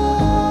 I'm not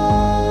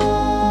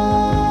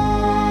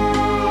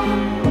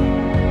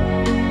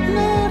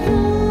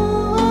who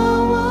I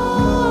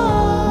was.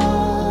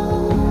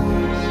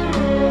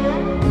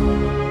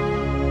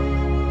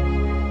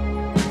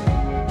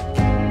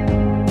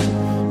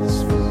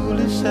 As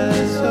foolish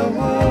as I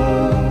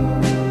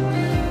was,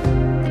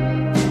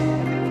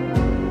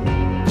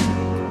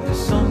 there's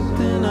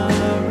something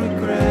I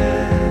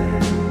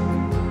regret.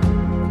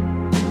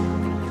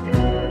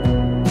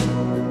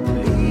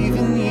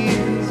 Leaving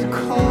you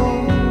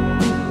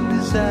cold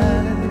as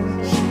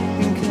ice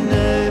in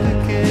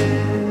Connecticut.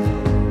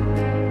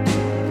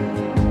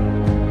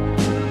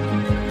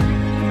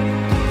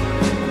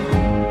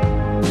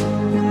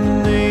 In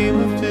the name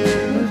of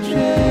diligence,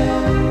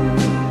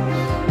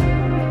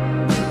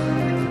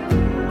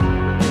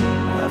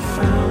 I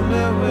found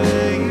out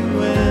where you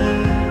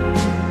went.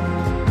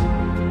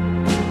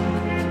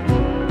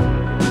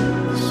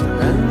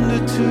 Surrender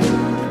to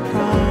the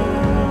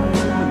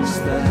promise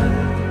that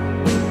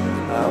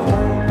I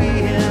won't be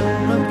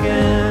him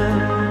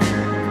again.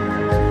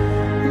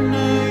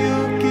 Now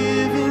you're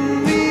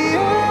giving me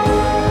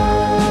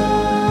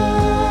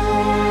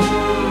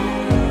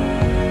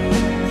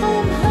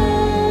I'm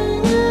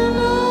hanging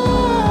on.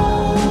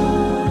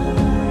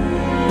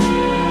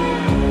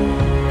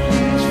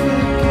 Please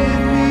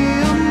forgive me,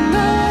 I'm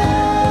not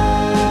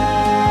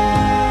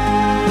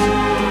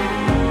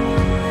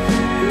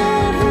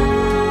who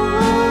I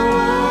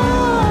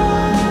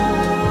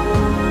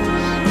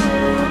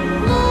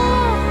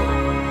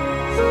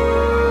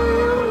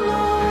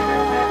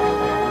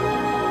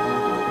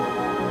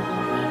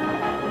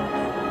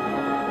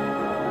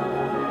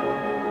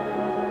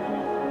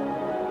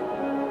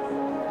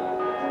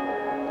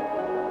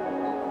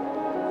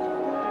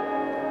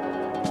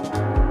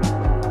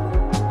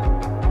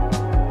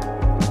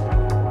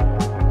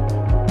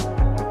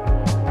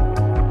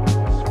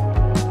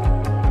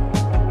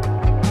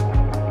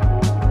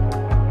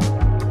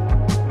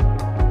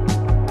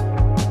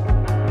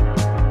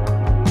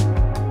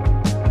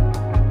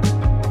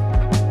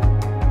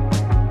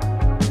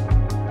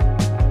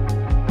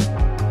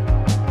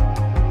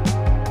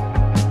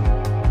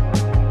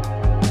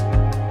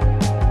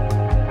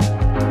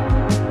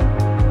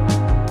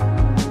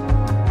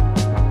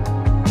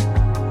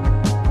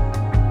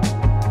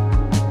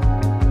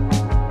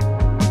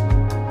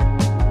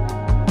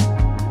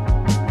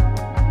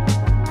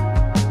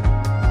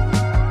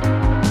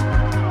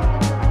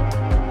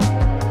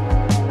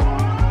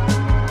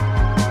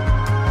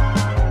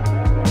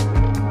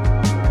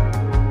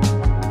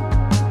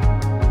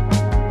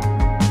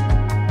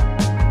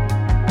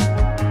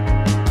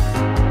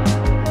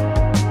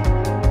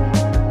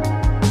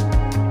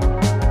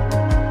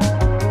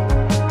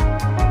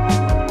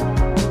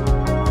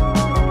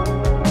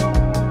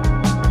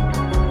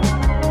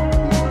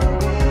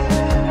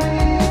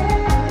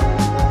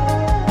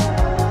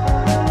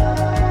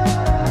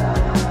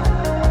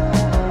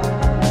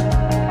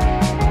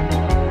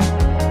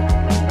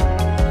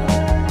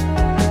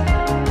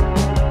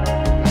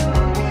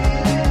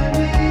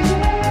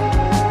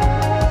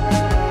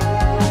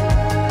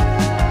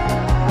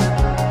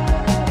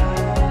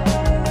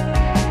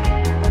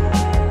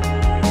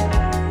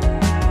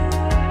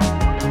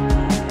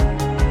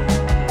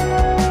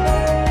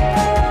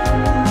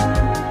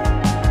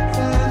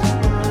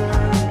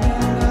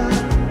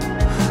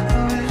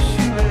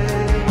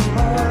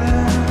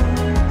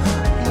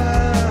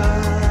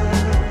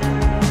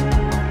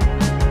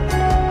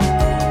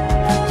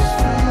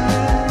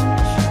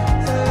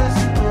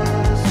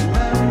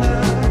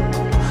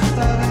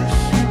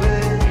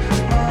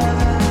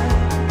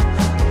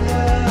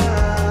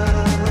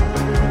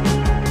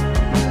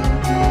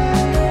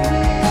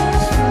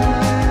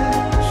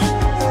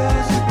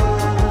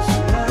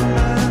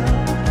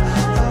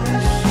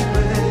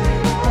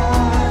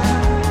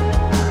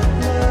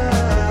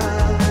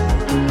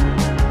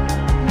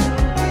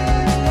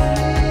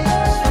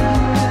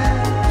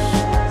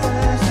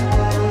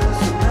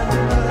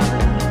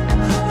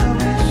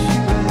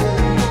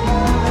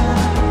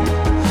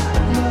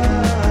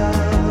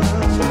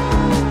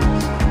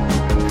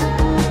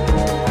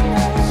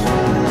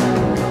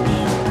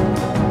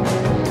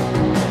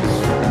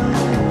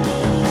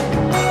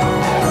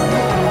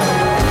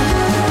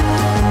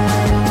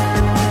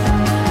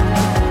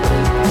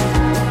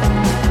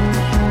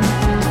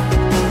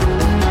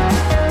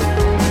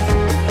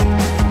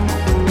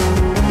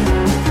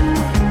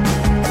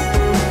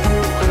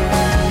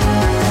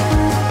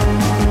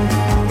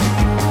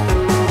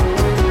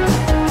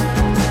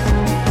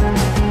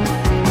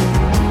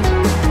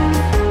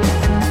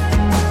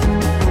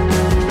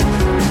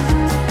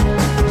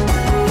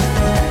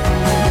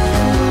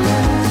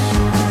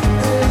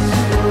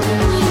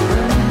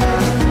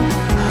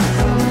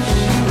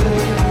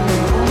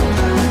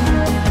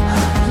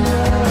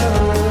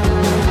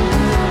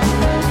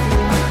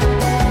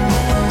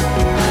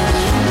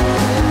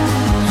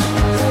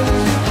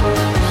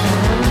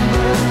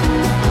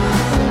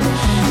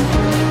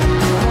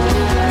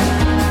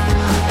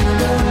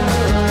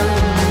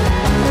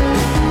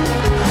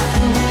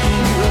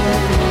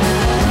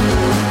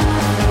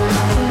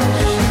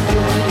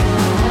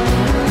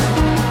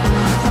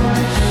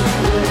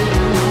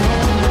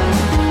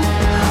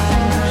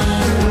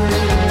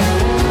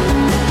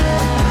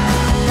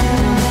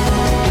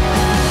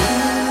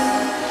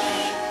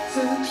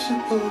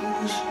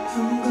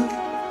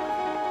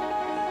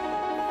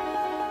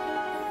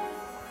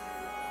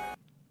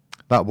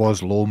That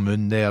was Low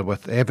Moon there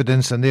with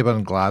Evidence, and they were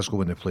in Glasgow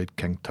when they played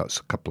King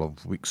Tut's a couple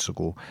of weeks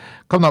ago.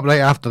 Coming up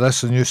right after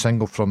this, a new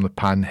single from the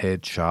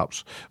Panhead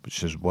Sharps,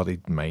 which is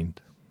Worried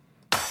Mind.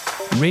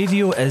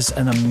 Radio is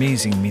an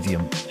amazing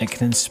medium. It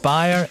can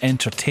inspire,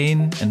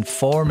 entertain,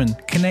 inform and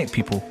connect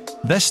people.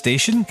 This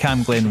station,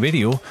 Cam Glen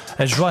Radio,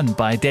 is run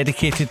by a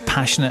dedicated,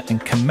 passionate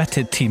and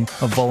committed team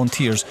of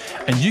volunteers,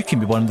 and you can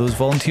be one of those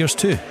volunteers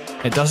too.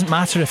 It doesn't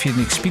matter if you're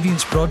an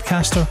experienced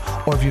broadcaster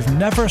or if you've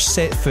never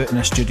set foot in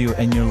a studio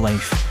in your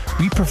life.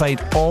 We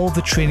provide all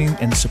the training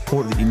and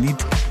support that you need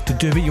to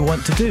do what you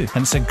want to do.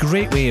 And it's a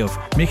great way of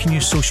making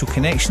new social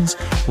connections,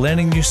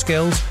 learning new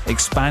skills,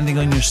 expanding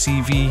on your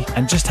CV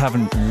and just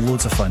having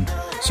loads of fun.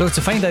 So to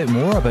find out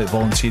more about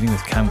volunteering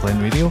with Cam Glen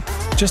Radio,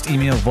 just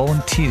email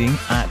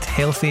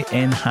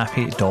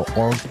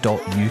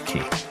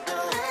volunteering@healthynhappy.org.uk.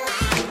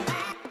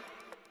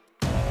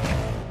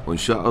 On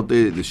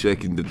Saturday, the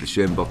 2nd of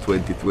December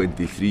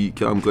 2023,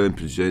 Cam Glen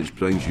Presents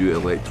brings you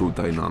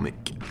Electrodynamic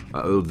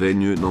at our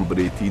venue at number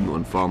 18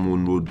 on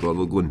Farmlone Road,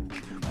 Rutherglen.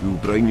 We will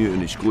bring you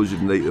an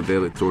exclusive night of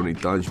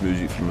electronic dance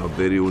music from our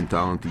very own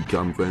talented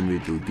Cam Glen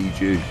Radio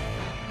DJs.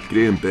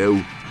 Graham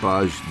Bell,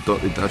 Baz,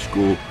 Dirty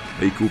Disco,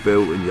 Michael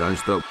Bell and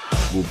Janster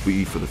will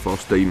be for the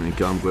first time in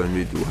Cam Glen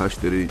Radio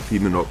history,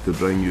 teaming up to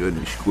bring you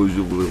an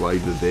exclusively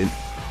live event,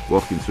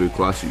 working through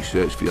classic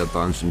sets for your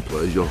dancing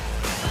pleasure.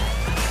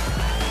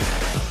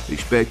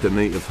 Expect a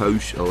night of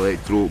house,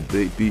 electro,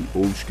 breakbeat,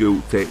 old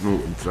school, techno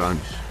and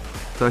trance.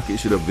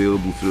 Tickets are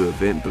available through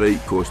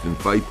Eventbrite, costing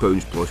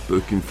 £5 plus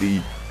booking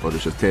fee, or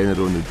it's a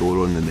tenner on the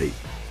door on the night.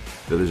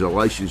 There is a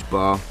licensed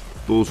bar,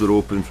 doors are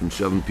open from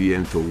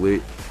 7pm till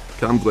late.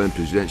 Cam Glen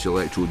Presents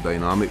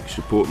Electrodynamic,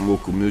 supporting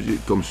local music,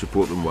 come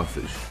support them with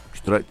us.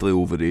 Strictly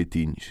over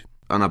 18s.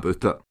 And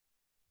about it.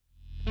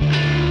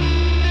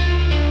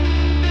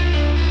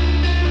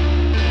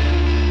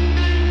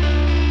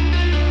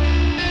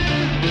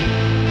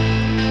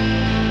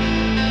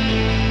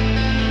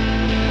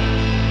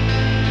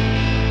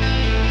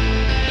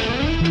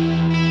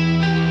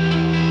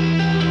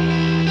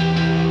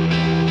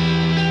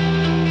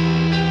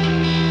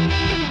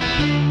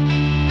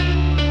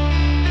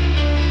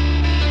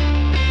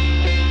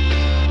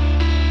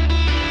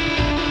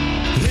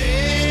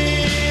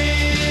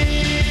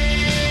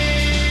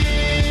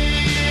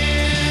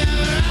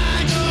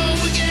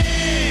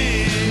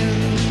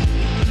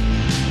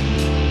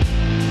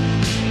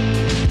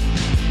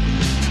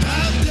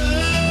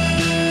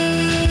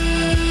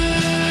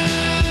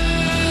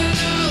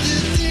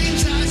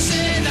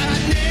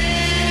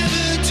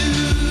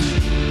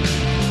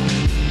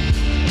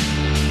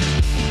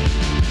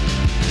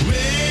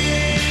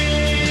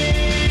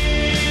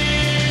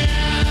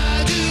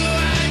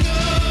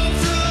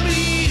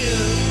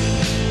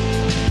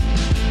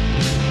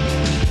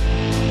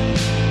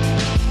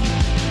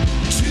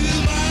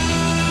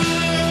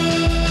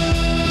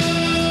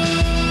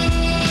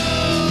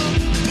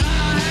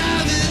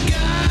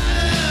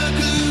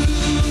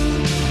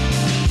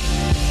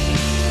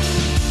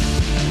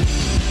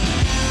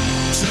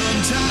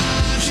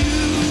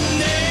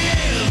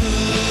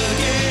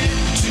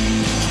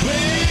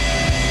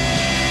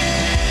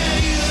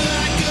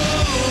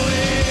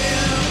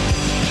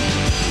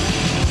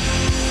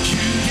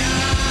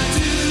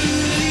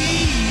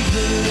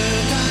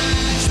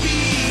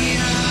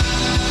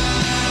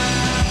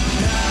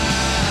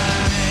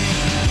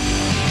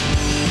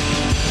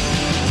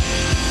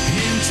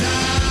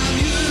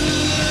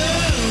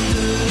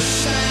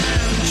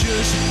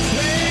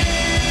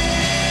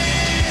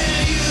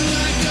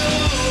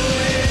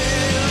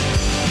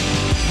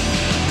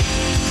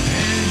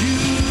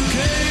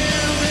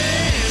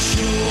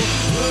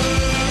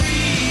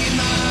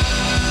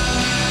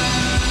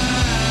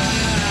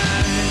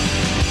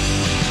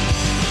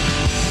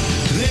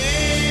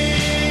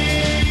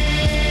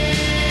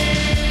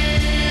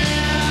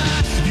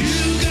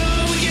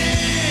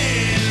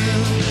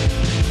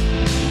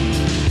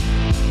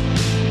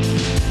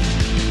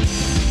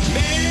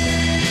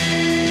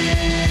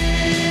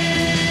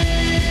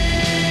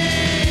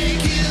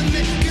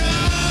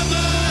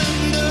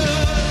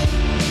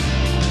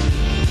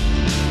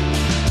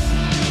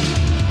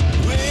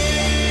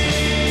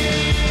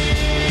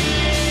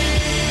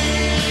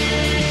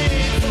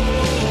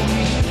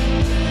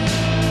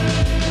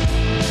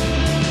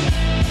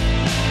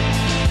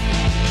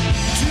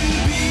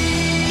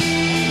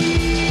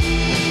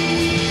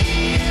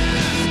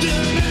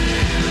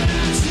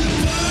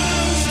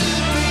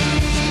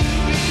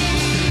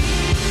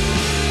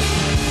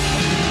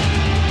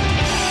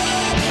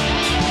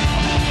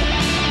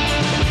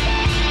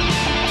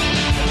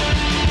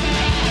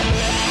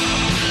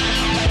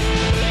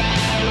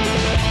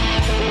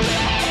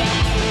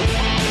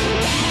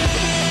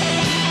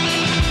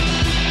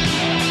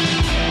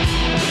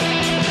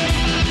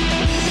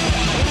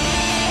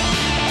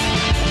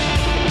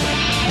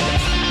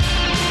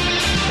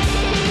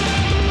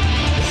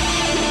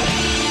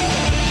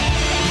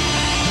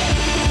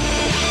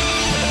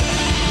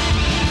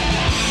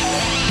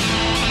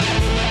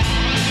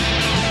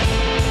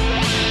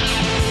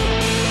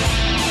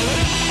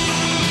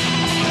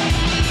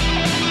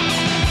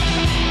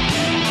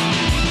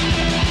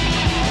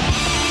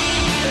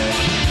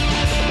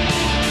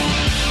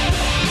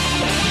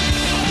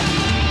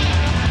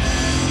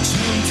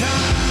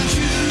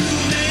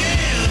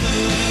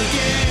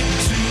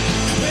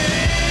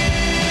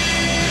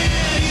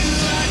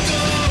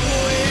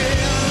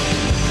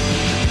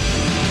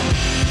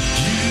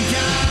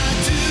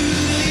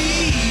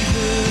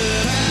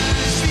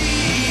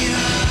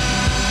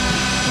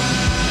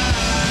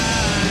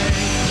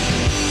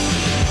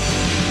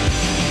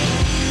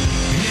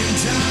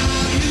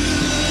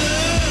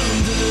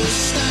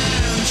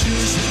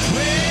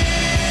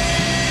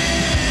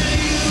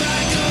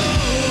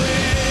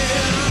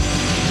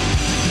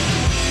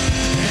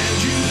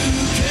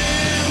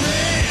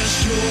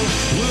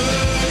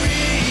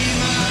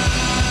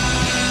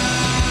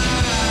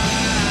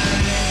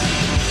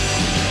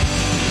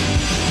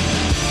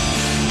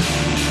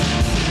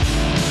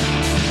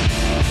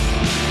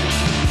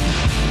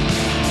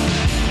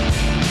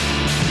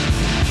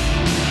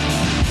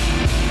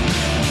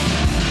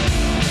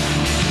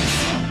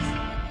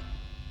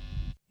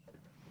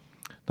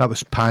 That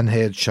was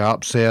Panhead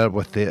Sharps there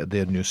with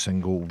their new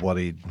single,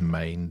 Worried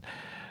Mind.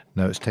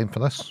 Now it's time for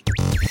this.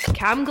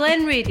 Cam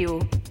Glen Radio.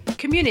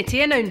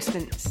 Community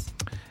announcements.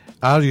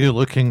 Are you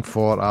looking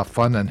for a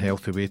fun and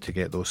healthy way to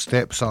get those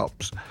steps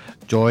ups?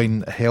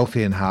 Join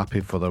Healthy and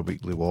Happy for their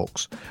weekly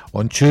walks.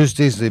 On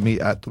Tuesdays, they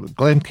meet at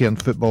Glencairn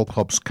Football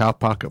Club's car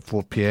park at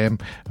 4 p.m.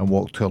 and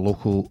walk to a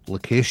local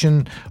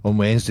location. On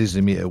Wednesdays,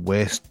 they meet at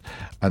West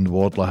and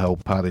Wardler Hill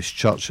Parish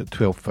Church at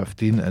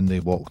 12:15 and they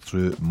walk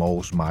through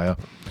Mallsmire.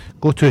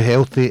 Go to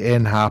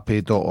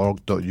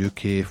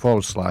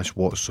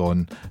healthynhappy.org.uk/what's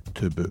on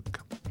to book.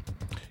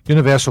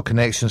 Universal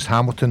Connections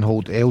Hamilton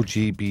hold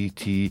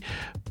LGBTI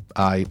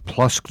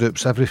plus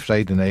groups every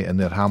Friday night in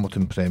their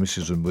Hamilton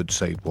premises on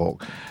Woodside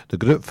Walk. The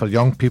group for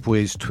young people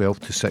aged 12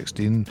 to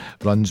 16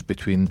 runs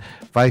between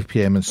 5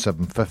 p.m. and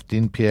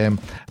 7:15 p.m.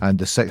 and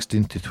the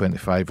 16 to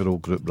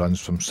 25-year-old group runs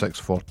from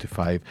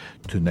 6:45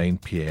 to 9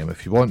 p.m.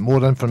 If you want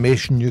more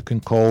information, you can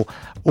call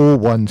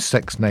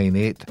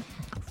 01698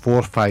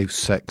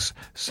 456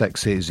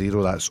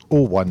 680. That's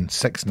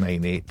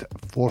 01698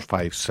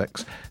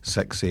 456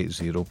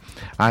 680.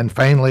 And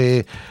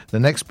finally, the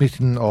next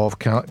meeting of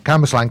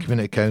Cambuslang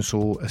Community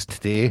Council is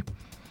today,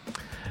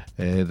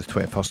 the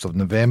 21st of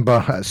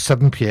November at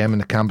 7 p.m. in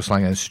the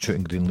Cambuslang Institute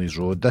in Greenleys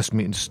Road. This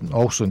meeting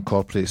also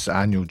incorporates the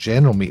annual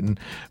general meeting,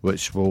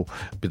 which will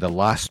be the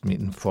last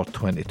meeting for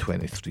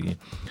 2023.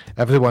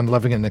 Everyone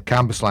living in the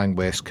Cambuslang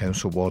West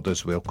Council ward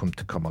is welcome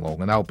to come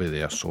along, and I'll be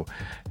there, so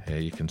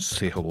you can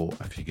say hello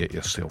if you get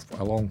yourself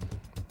along.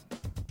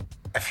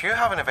 If you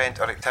have an event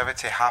or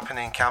activity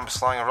happening in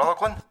Cambuslang or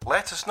Rutherglen,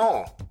 let us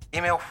know.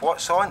 Email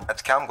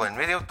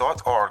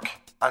whatson@camglenradio.org.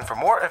 And for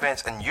more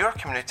events in your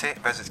community,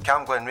 visit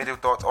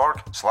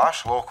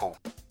camglenradio.org/local.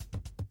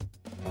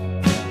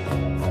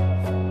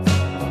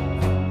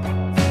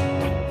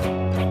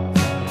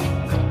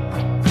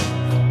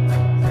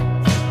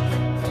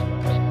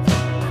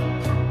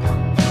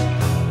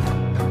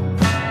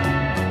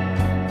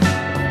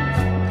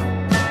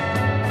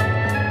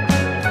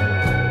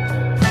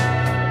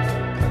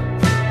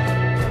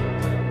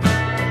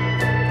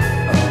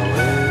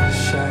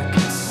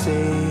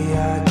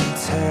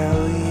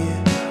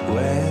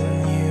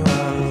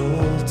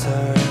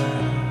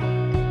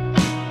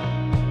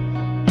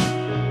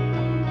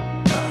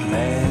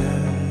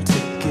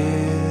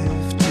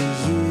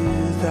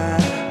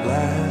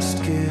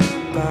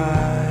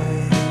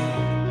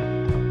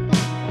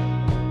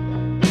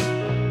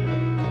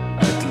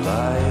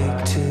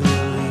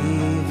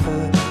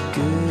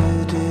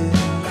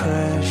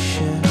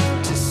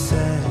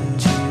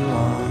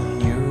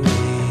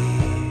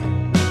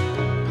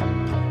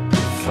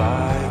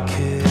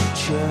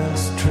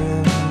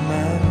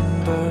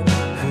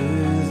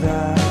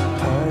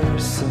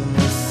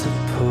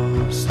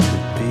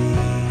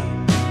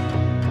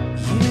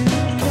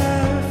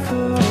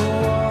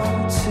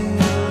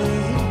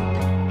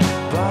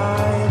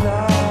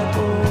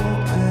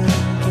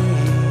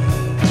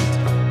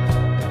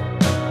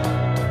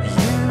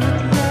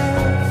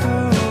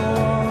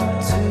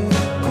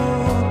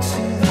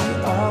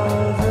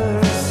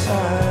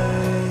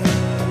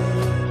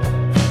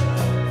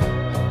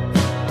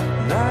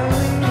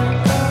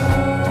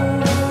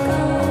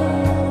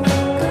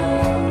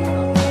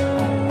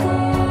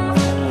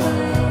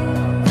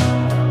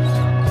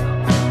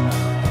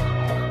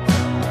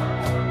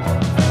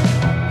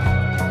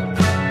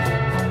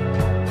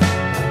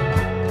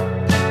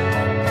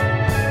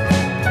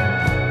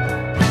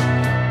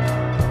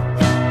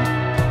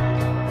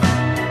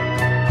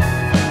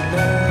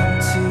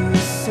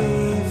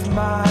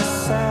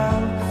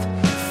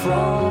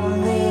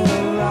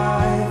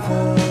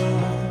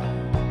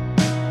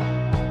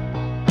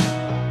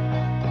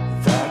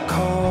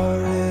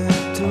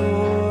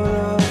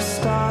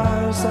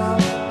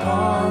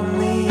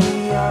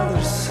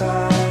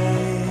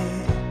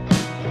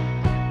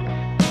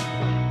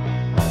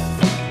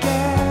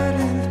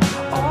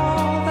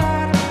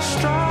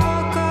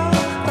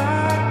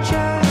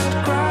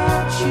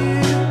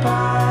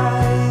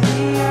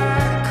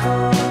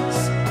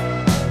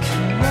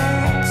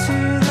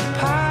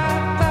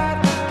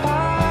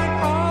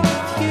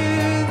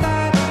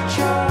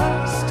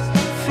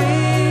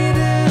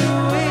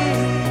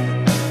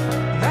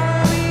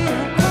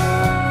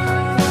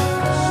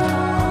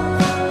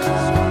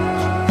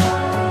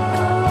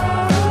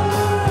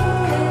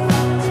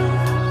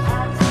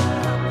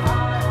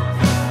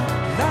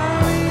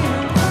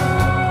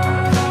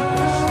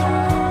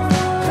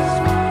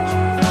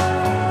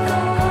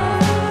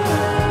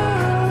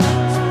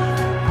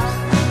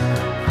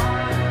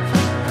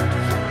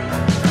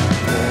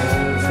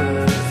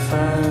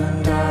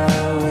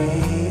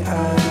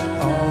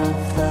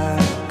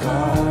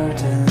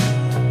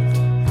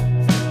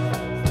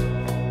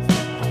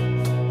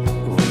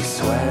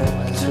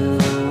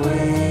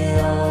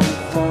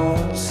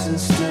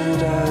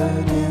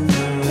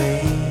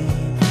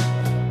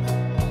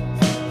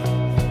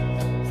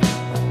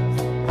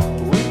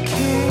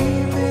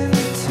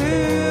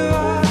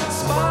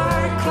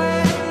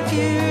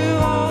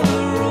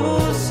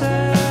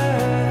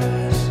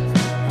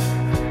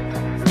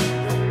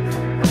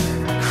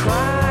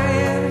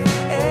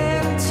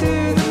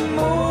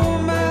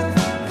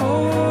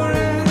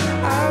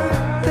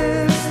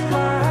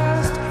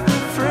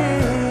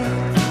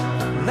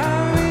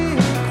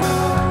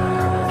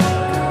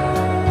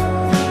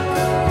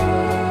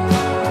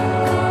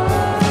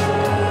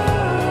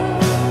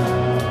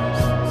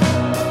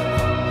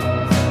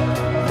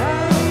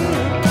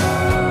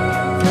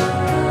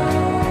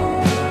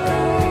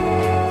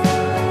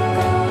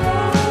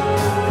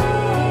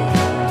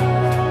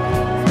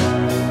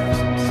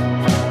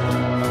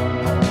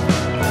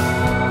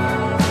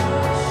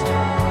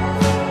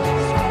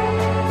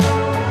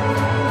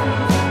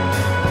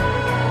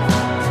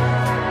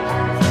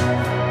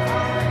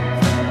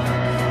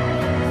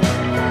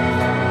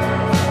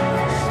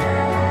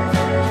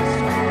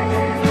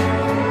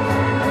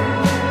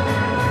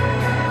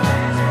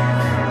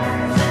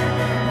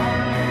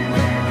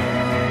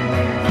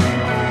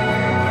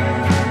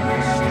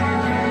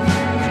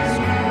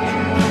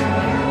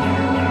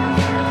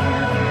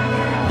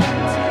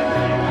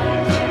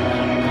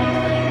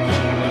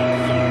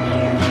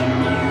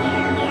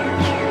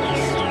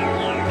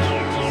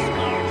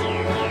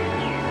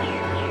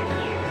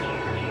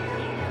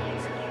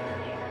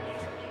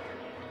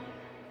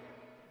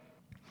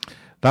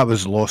 That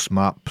was Lost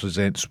Map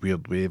presents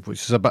Weird Wave,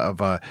 which is a bit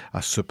of a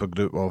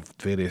supergroup of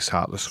various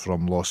artists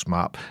from Lost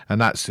Map,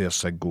 and that's their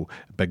single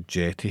Big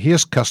Jetty.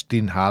 Here's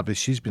Kirstine Harvey.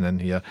 She's been in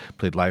here,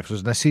 played live for us,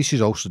 and I see she's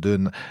also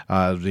doing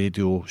a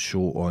radio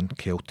show on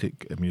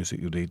Celtic Music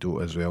Radio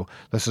as well.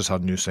 This is her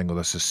new single.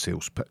 This is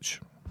Sales Pitch.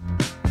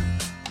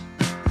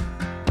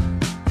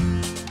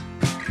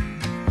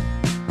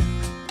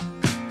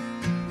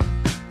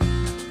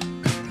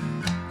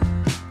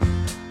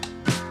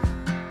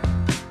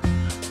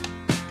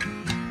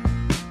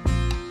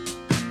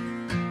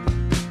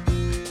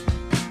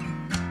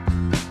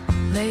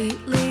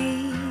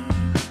 Lately,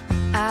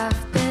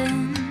 I've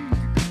been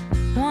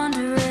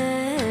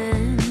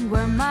wondering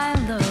where my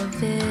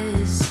love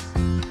is.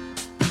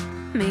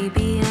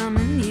 Maybe I'm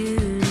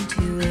immune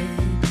to it.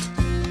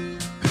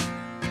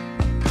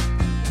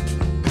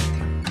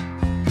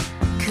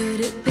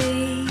 Could it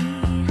be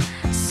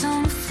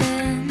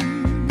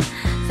something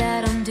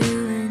that I'm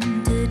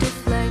doing to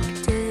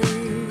deflect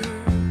it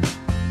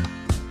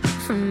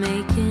from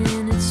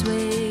making its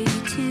way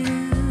to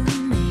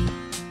me?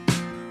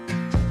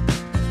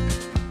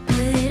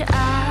 But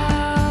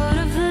out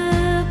of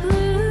the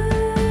blue,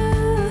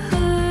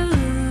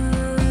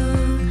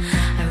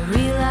 I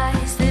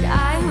realized that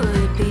I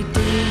would be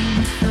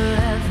doomed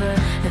forever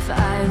if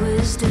I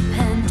was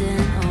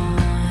dependent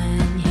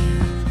on you.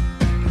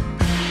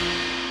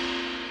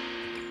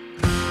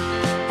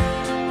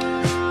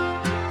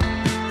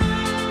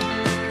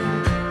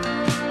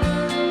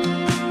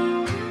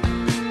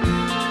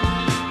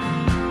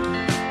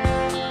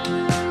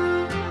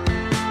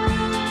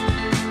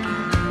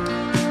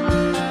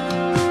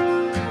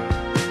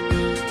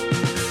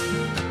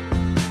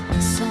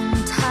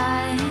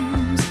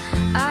 Sometimes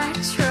I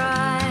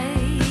try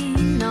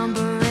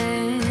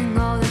numbering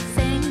all the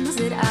things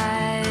that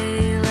I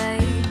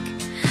like.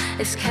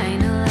 It's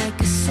kinda like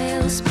a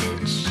sales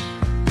pitch.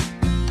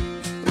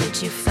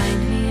 Would you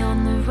find me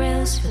on the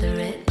rails for the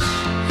rich?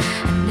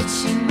 An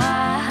itchy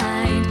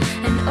mind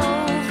and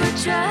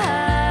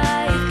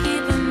overdrive,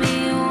 keeping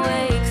me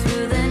awake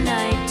through the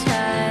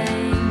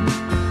nighttime,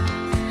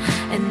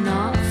 and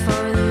not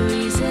for the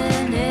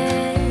reason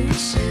it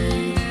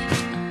should.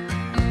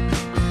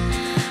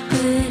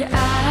 But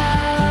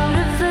out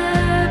of the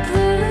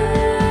blue,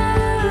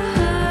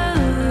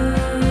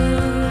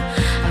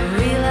 I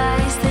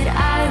realized that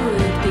I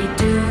would be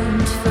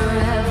doomed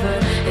forever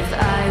if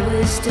I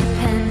was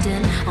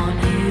dependent on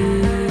you.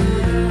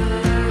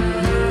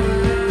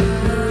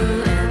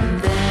 And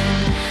then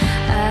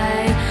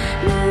I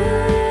knew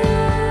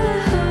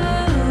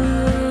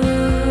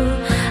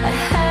I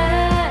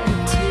had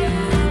to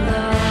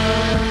love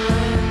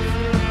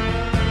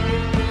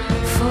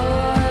for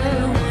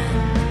one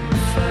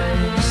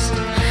first.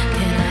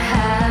 Can I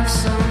have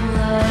some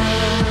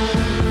love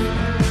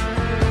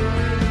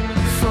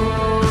for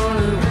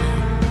one?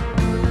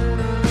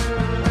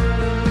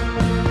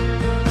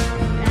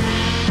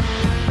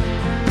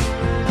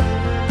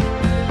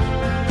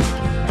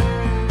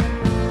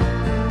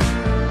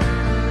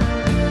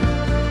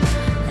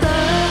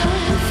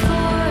 Love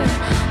for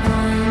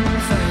one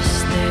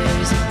first.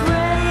 There's a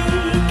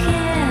break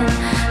in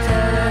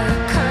the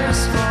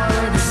curse for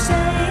the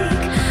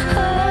sake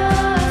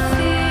of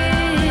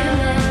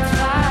feeling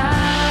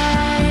fine.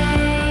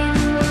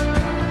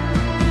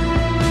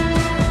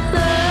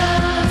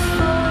 Love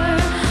for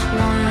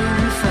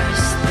one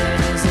first.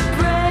 There's a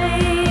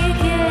break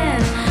in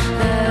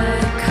the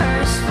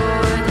curse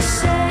for the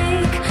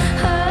sake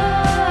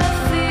of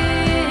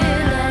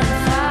feeling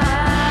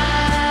fine.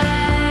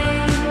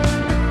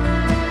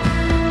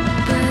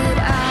 But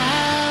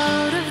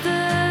out of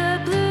the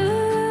blue,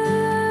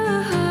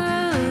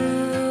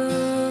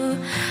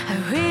 I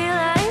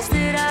realized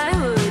that I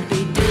would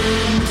be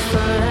doomed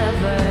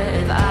forever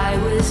if I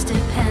was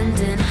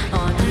dependent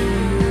on you.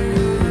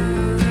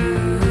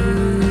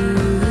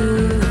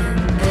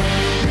 And then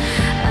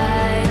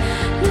I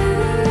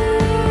knew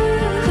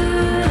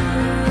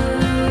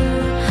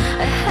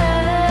I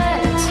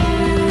had to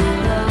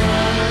love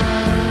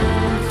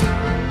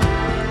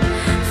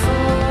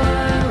for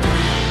one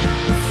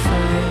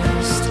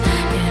first.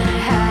 Can I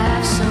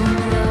have some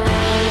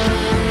love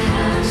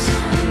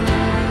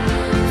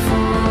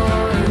for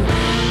one?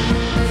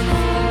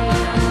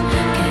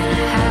 Can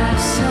I have some love for one? Can I have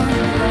some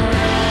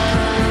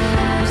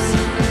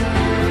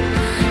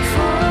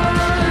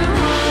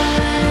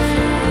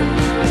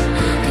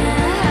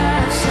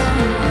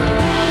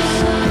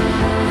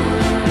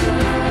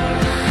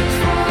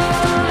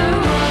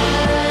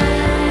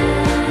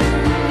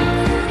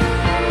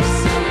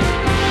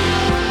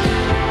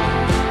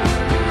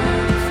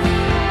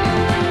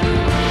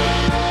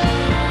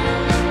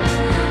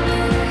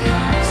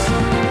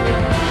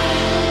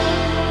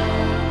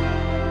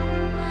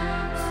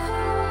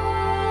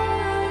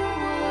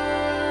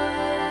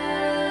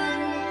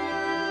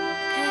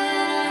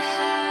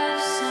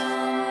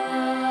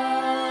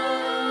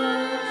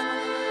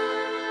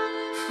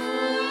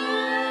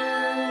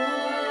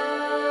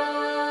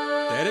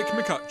Derek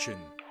McCutcheon.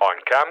 On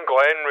Cam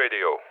Glen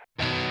Radio.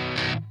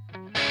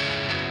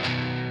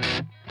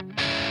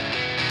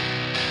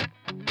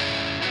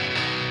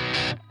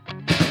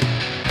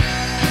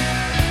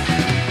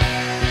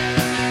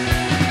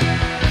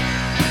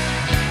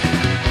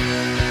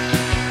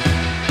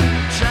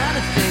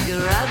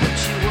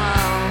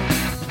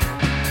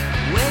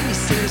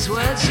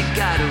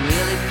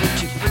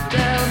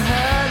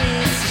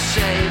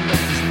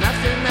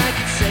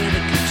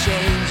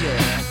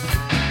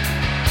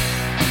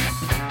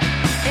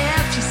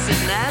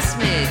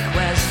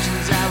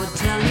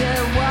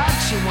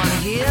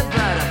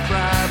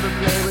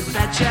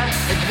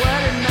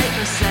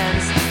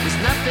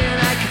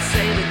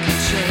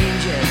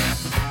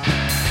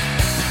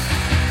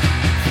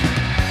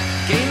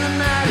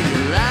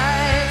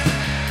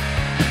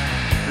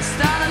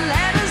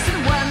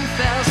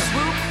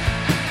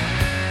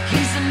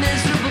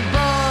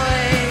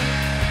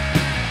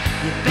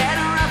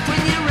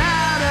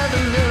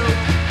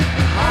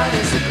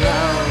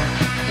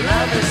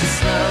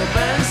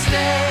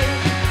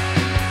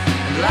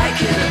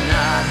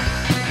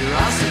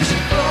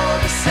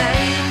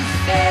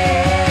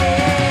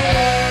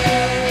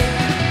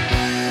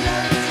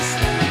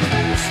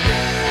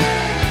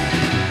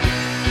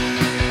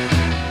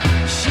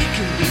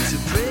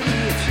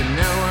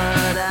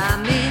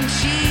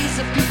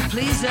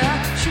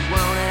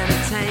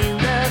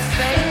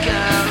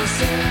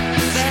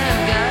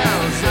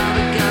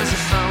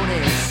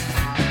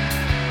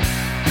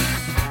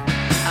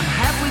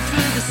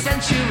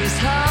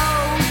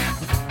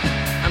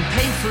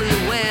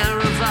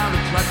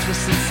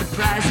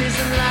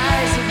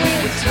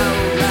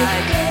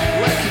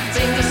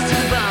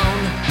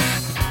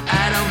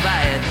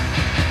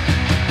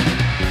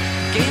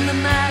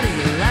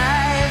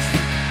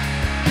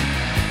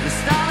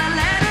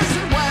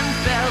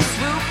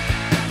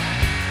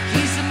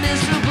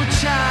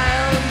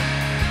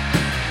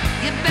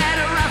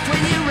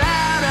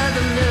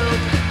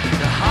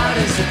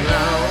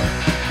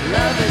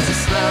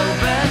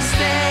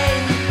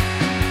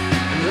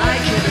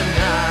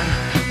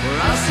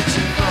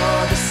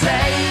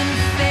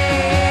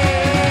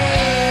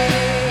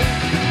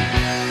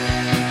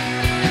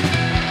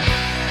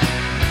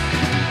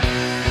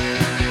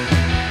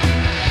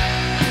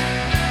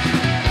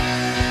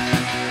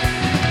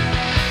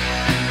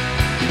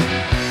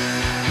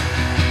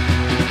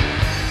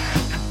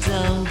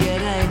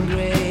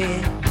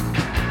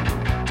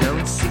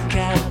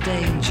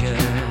 danger.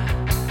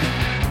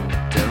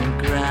 Don't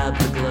grab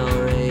the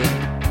glory.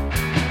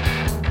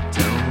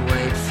 Don't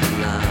wait for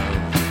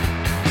love.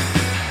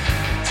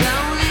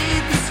 Don't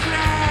lead the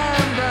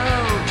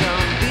scramble.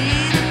 Don't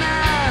beat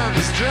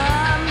another's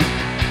drum.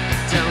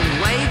 Don't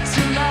wait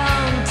too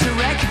long to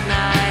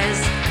recognize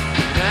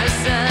the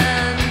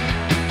person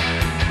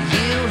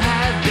you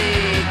have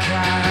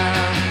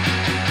become.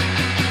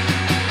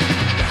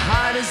 The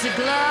heart is a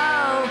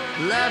glow,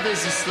 love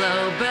is a slow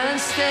burn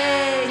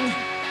sting.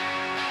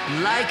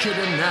 Like it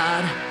or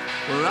not,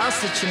 we're all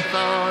searching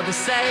for the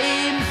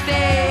same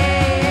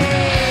thing.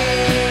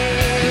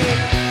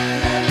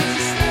 Love is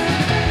a slow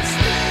burn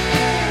sting.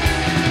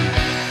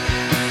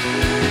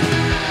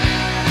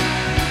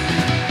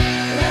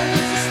 Love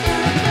is a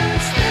slow burn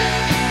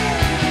sting.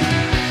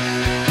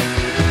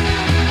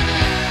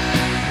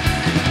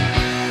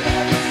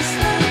 Love is a slow burn sting. Love is a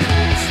slow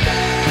burn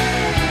sting.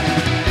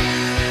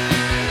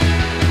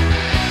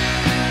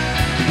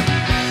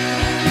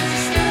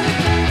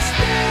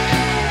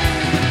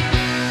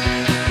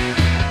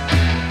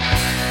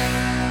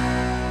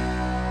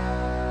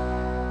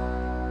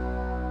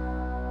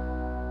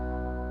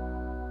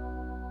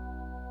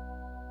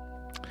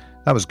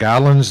 That was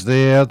Garland's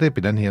there. They've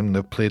been in here and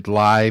they've played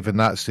live, and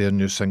that's their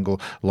new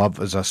single, Love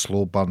is a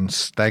Slow Burn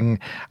Sting.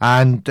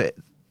 And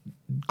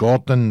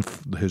Gordon,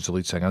 who's the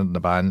lead singer in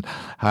the band,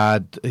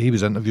 he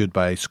was interviewed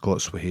by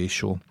Scott Swahey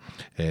Show.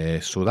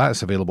 So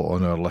that's available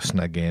on our Listen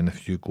Again.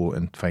 If you go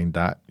and find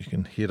that, you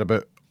can hear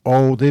about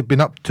all they've been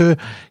up to.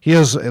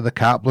 Here's the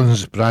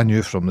Caplins, brand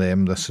new from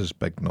them. This is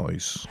Big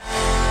Noise.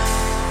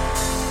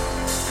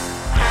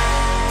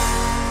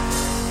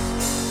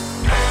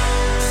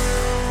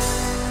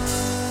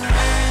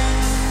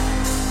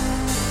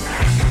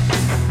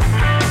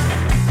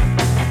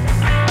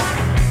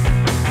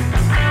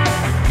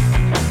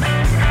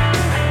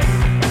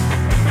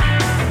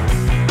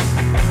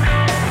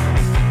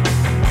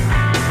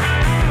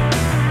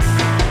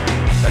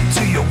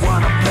 Do you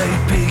wanna play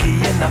piggy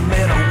in the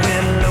middle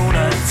with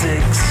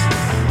lunatics?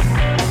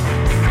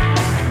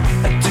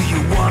 Do you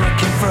wanna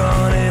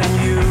confront it in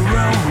your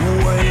own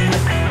way?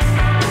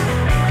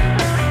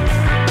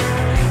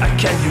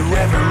 Can you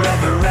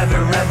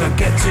ever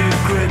get to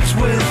grips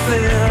with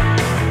it?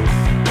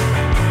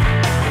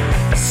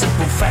 A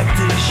simple fact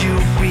is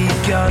you'll be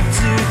gone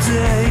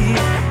today.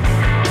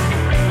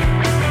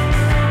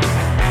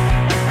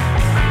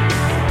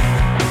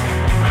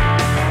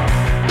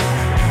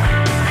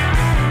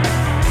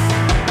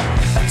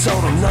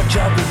 Told him no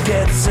job to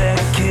get their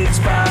kids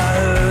by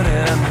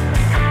hurting.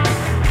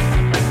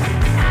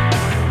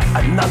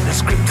 And not the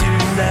script who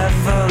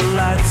never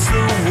lights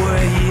the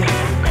way.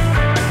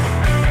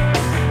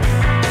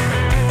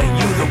 And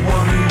you the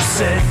one who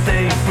said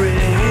they bring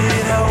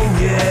it home,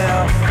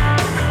 yeah.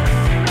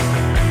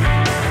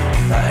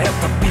 I help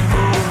the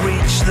people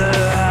reach the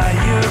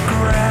higher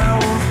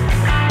ground.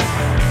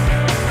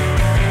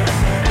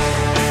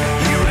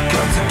 Here it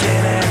comes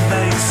again and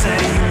they say,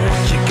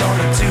 what you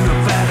gonna do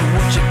about it?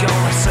 What you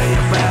gonna say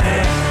about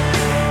it?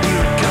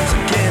 Here it comes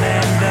again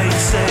and they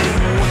say,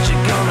 what you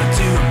gonna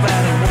do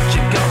about it? What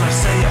you gonna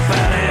say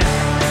about it?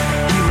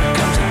 Here it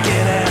comes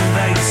again and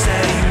they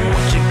say,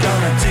 what you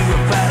gonna do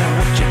about it?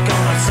 What you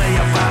gonna say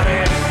about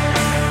it?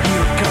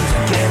 Here it comes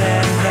again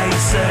and they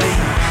say.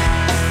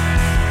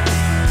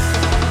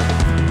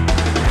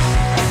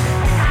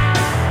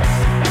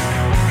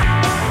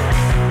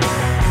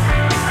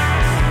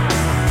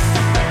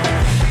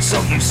 So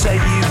you say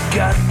you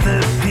got the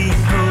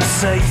people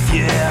safe,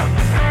 yeah.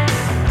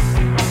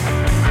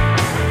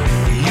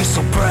 You're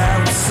so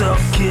proud,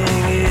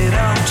 sucking it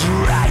on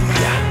dry.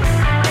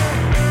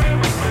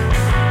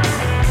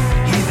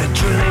 Either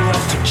drilling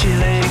off to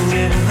chilling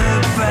in the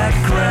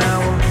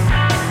background.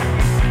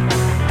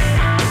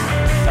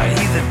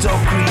 Either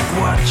Dog Creek,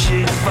 watch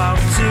it fall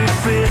to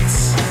bits.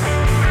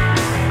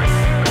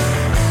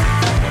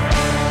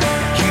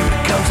 Here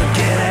it comes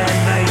again and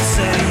they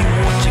say,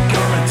 what you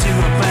gonna do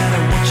about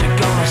it? What you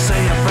gonna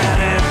say about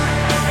it?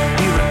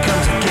 Here it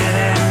comes again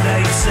and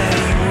they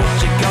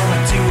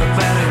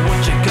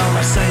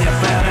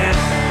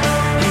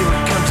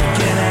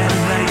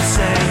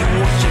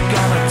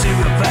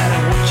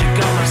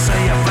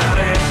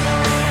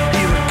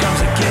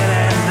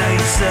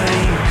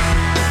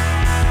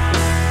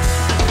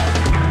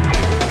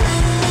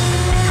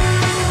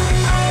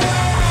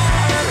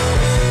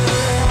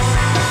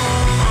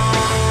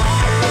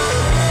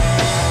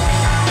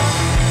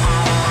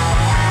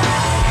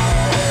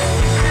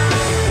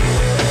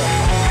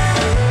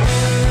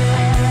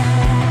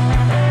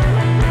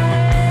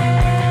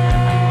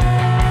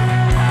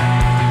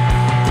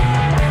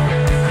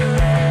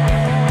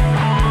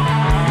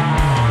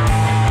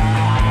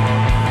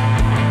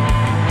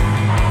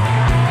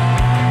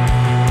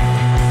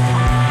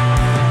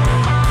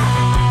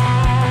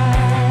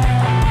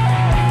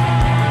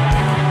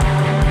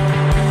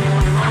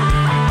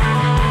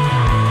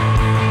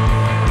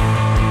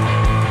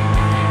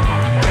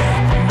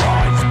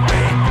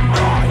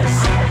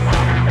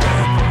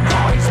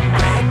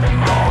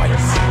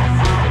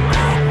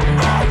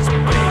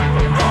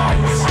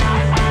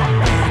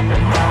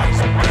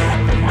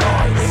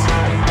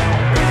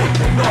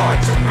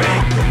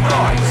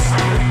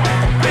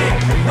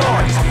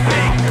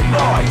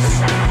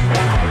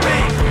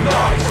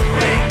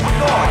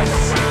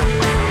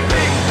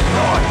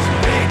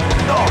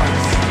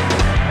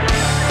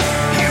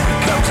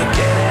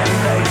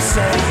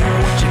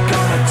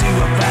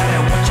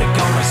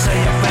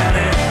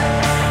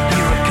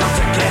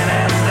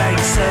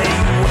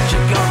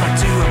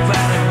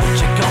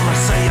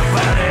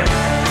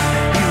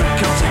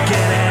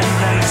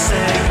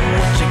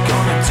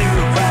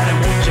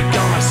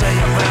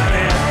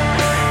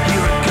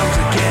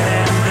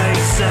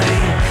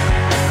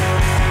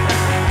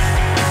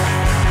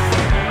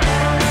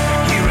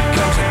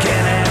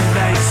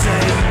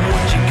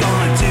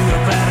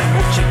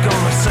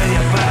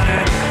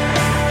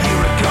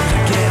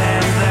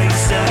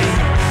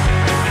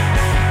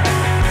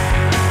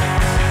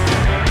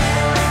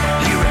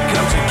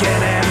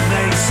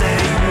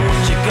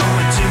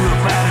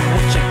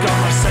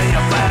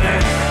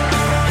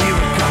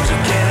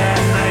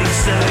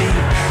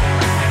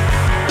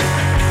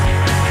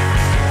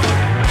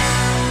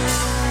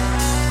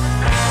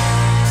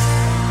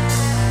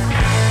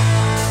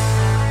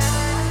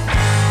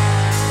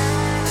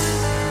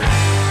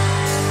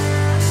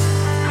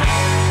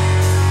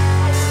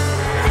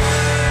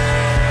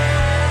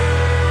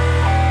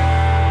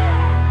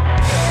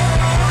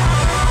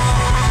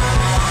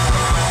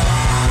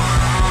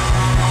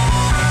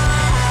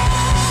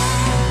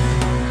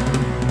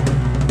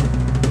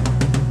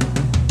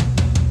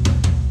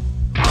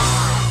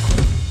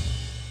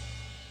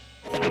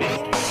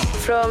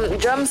From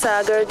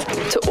Drumsagard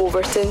to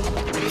Overton,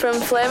 from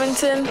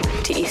Flemington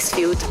to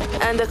Eastfield,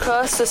 and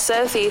across the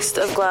southeast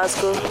of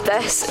Glasgow,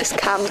 this is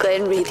Cam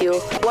Glen Radio,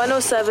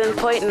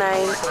 107.9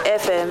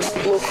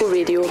 FM, local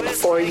radio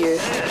for you.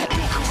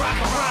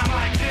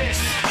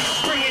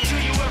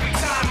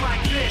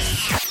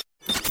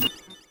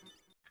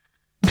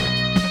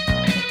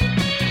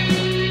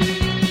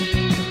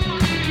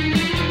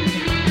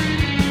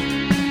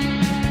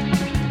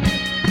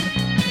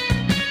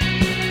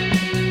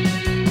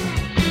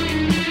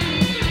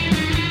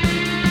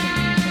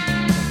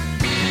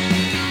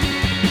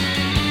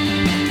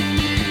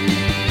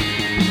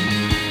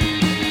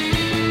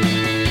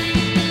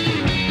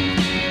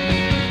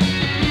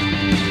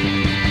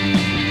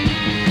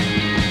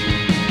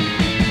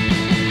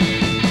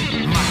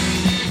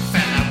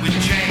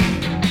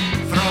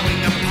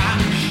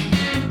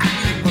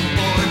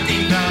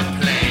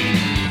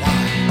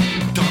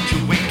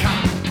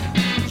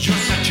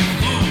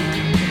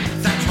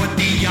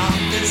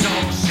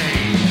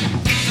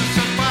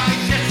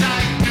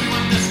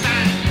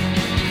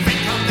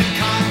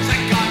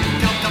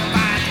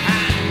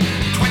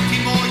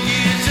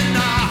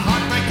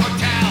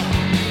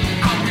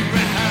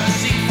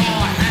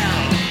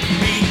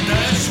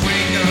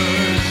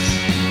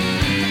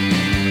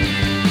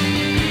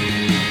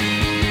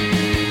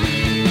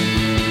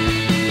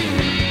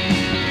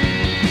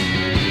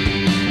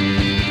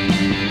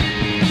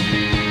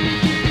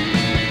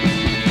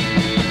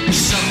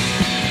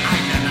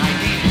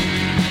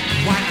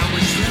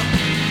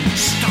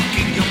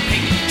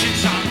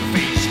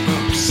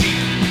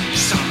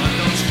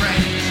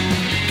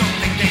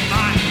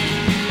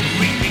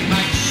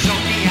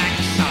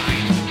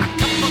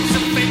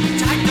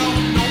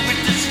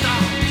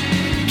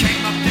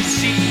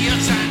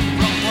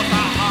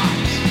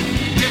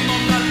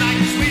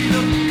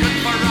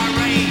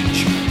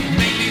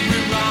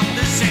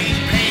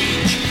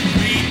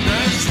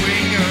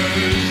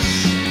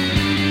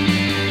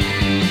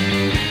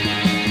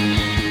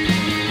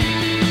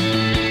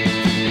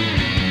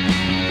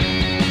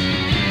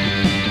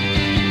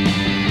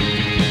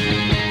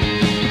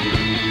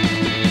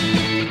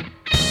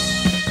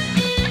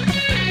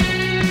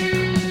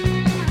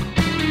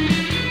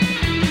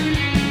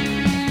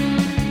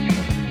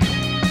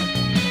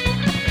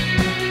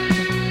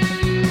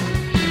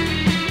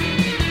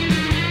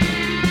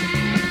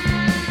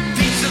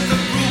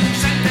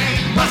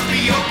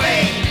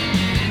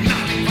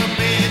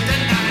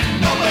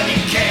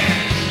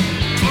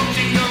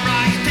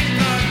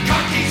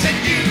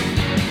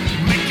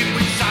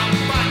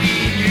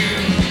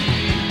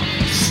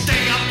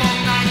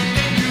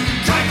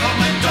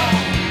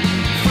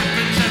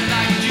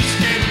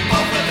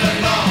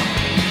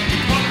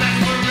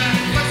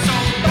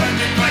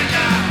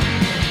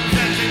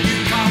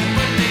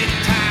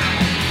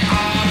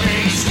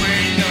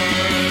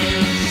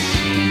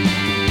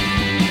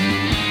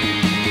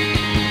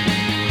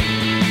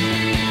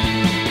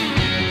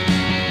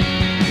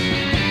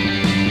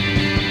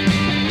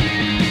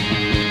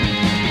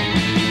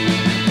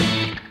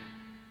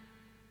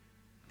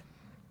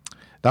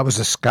 That was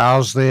the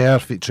Scars there,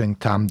 featuring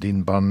Tam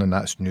Dean Byrne, and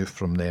that's new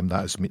from them.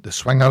 That is Meet the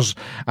Swingers.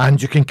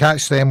 And you can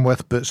catch them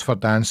with Boots for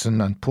Dancing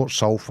and Port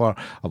Sulphur,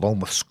 along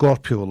with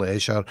Scorpio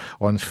Leisure,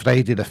 on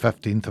Friday the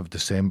 15th of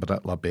December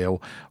at La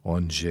Belle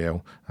on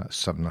Gel at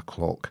 7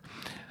 o'clock.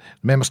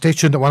 Remember, stay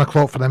tuned at 1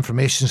 o'clock for the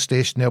information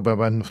station. They'll be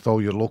in with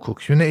all your local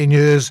community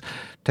news.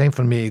 Time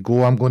for me to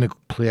go. I'm going to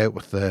play out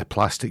with the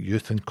Plastic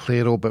Youth and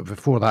Claro, but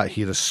before that,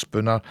 here is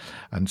Spooner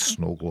and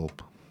Snow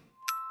Globe.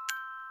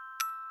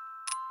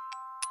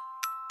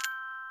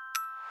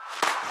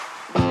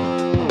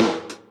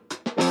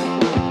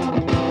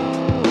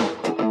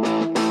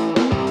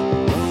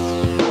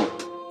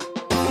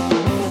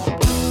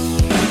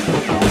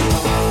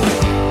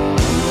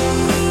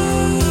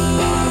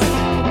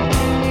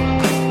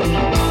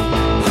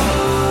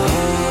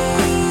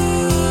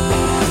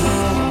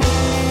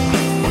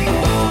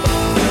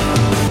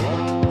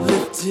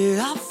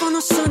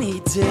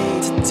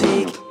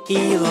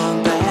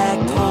 Elon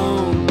back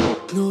home.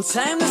 No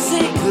time to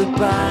say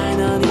goodbye,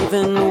 not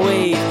even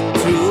wave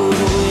through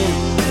the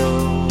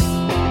window.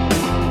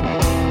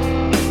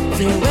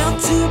 Farewell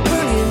to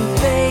burning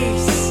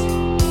face,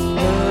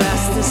 the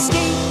last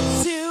escape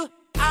to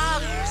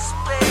outer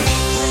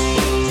space.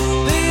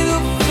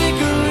 Little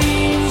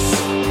figurines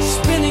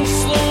spinning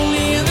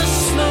slowly in the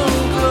snow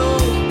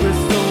globe,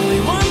 with only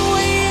one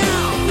way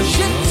out, the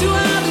ship to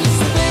outer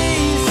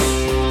space.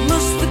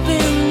 Must have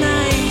been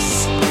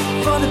nice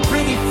for the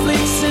pretty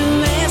flicks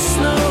in their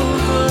snow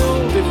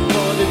globe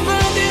before they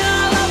burned it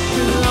all up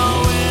and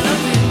blowing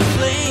up in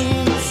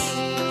flames.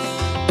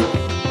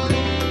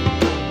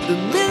 The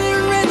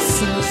minarets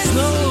and the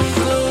snow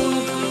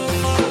globe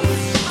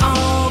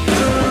all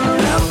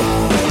burn up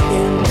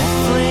in the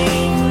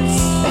flames.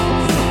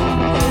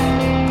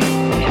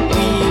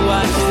 We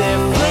watch their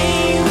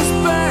flames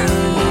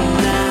burning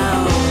now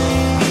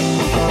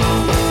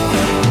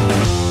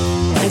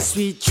as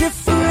we drift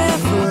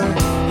forever.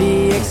 The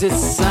exit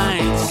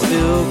signs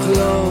still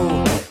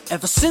glow.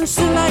 Ever since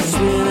the lights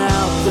went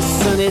out, the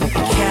sun had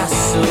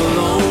cast a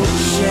long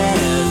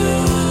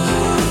shadow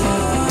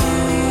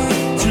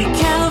through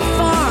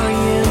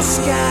Californian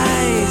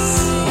skies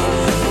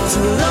to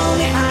a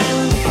lonely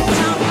island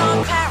down on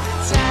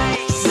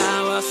paradise.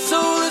 Now our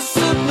solar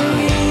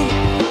submarine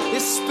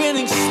is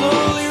spinning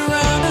slowly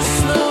around a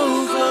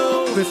snow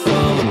globe.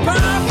 Before the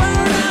power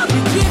burn out, we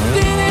drift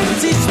in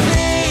empty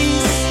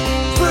space.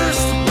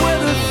 First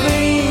weather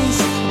flames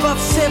above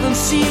 7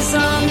 seas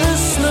on the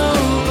snow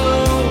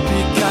globe.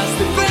 Because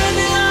they burned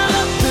it all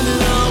up and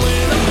it all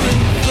went up in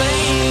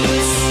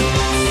flames.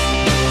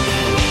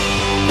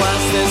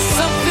 Was there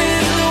something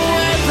in the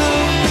weather?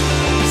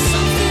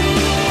 Something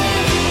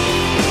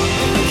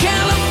in the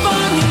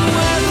California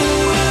weather.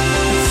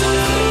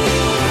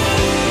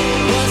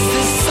 Was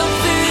there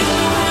something in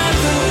the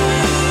weather?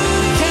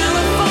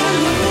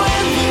 California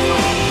weather.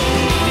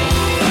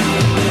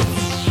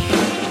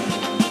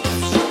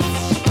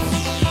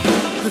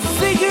 The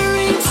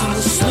figurines on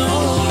the snow.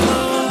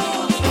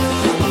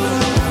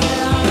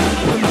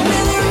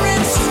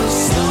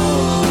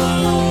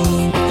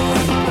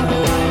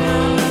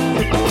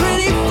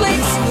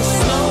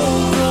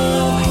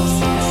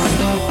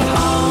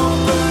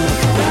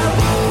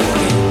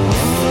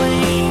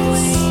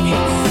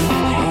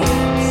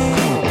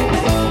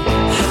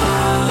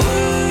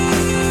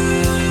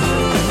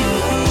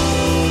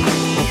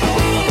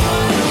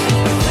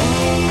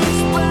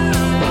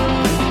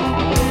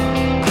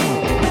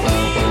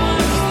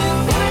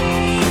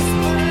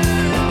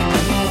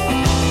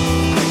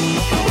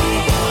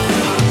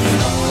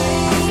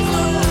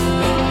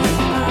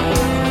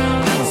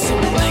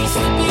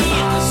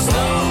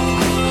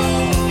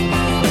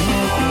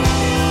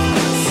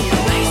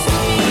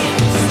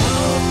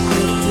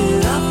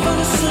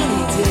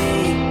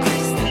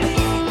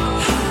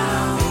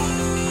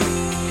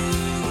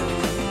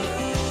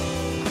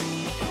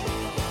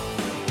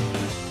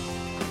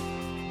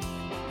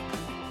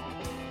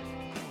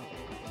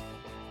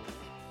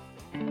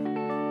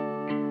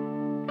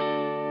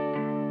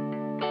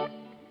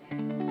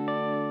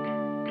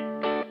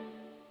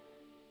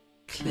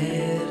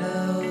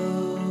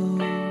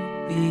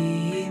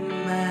 Be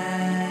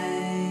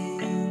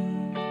mine.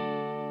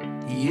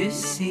 You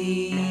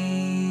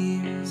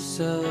seem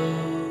so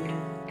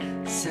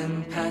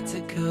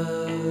simpatico,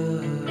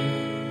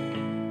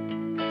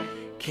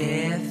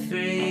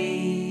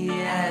 carefree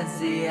as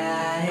the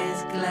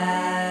eyes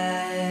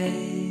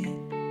glide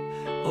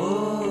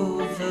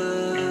over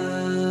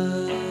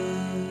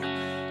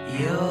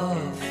your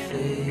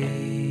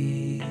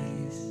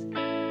face,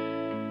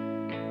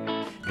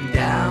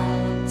 down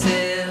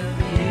till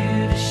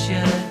you to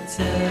shut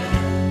up.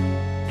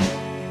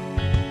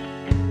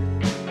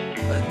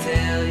 I'll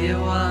tell you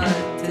what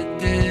to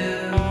do.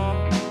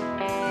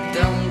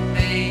 Don't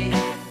be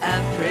a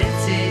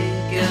pretty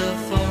girl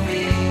for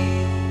me,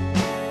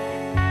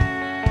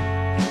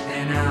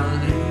 then I'll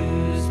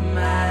lose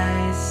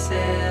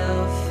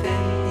myself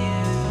in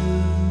you.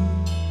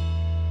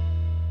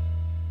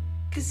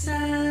 'Cause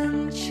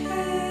I'm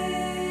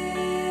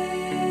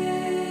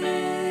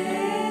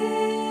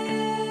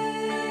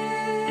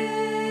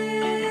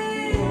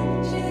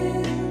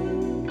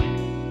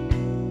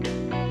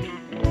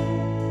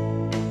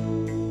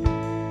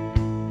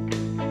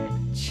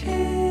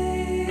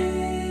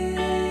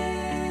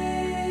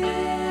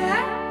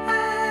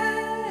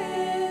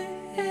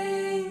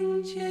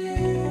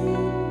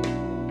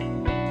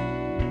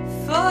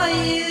for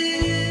you.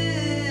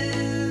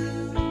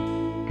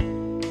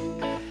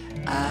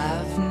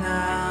 I've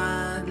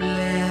not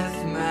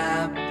left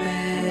my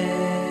bed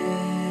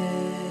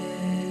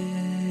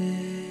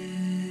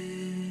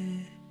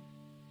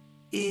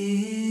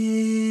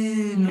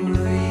in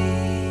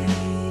weeks.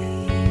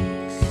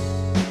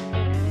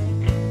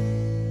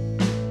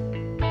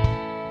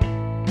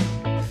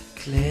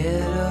 Clear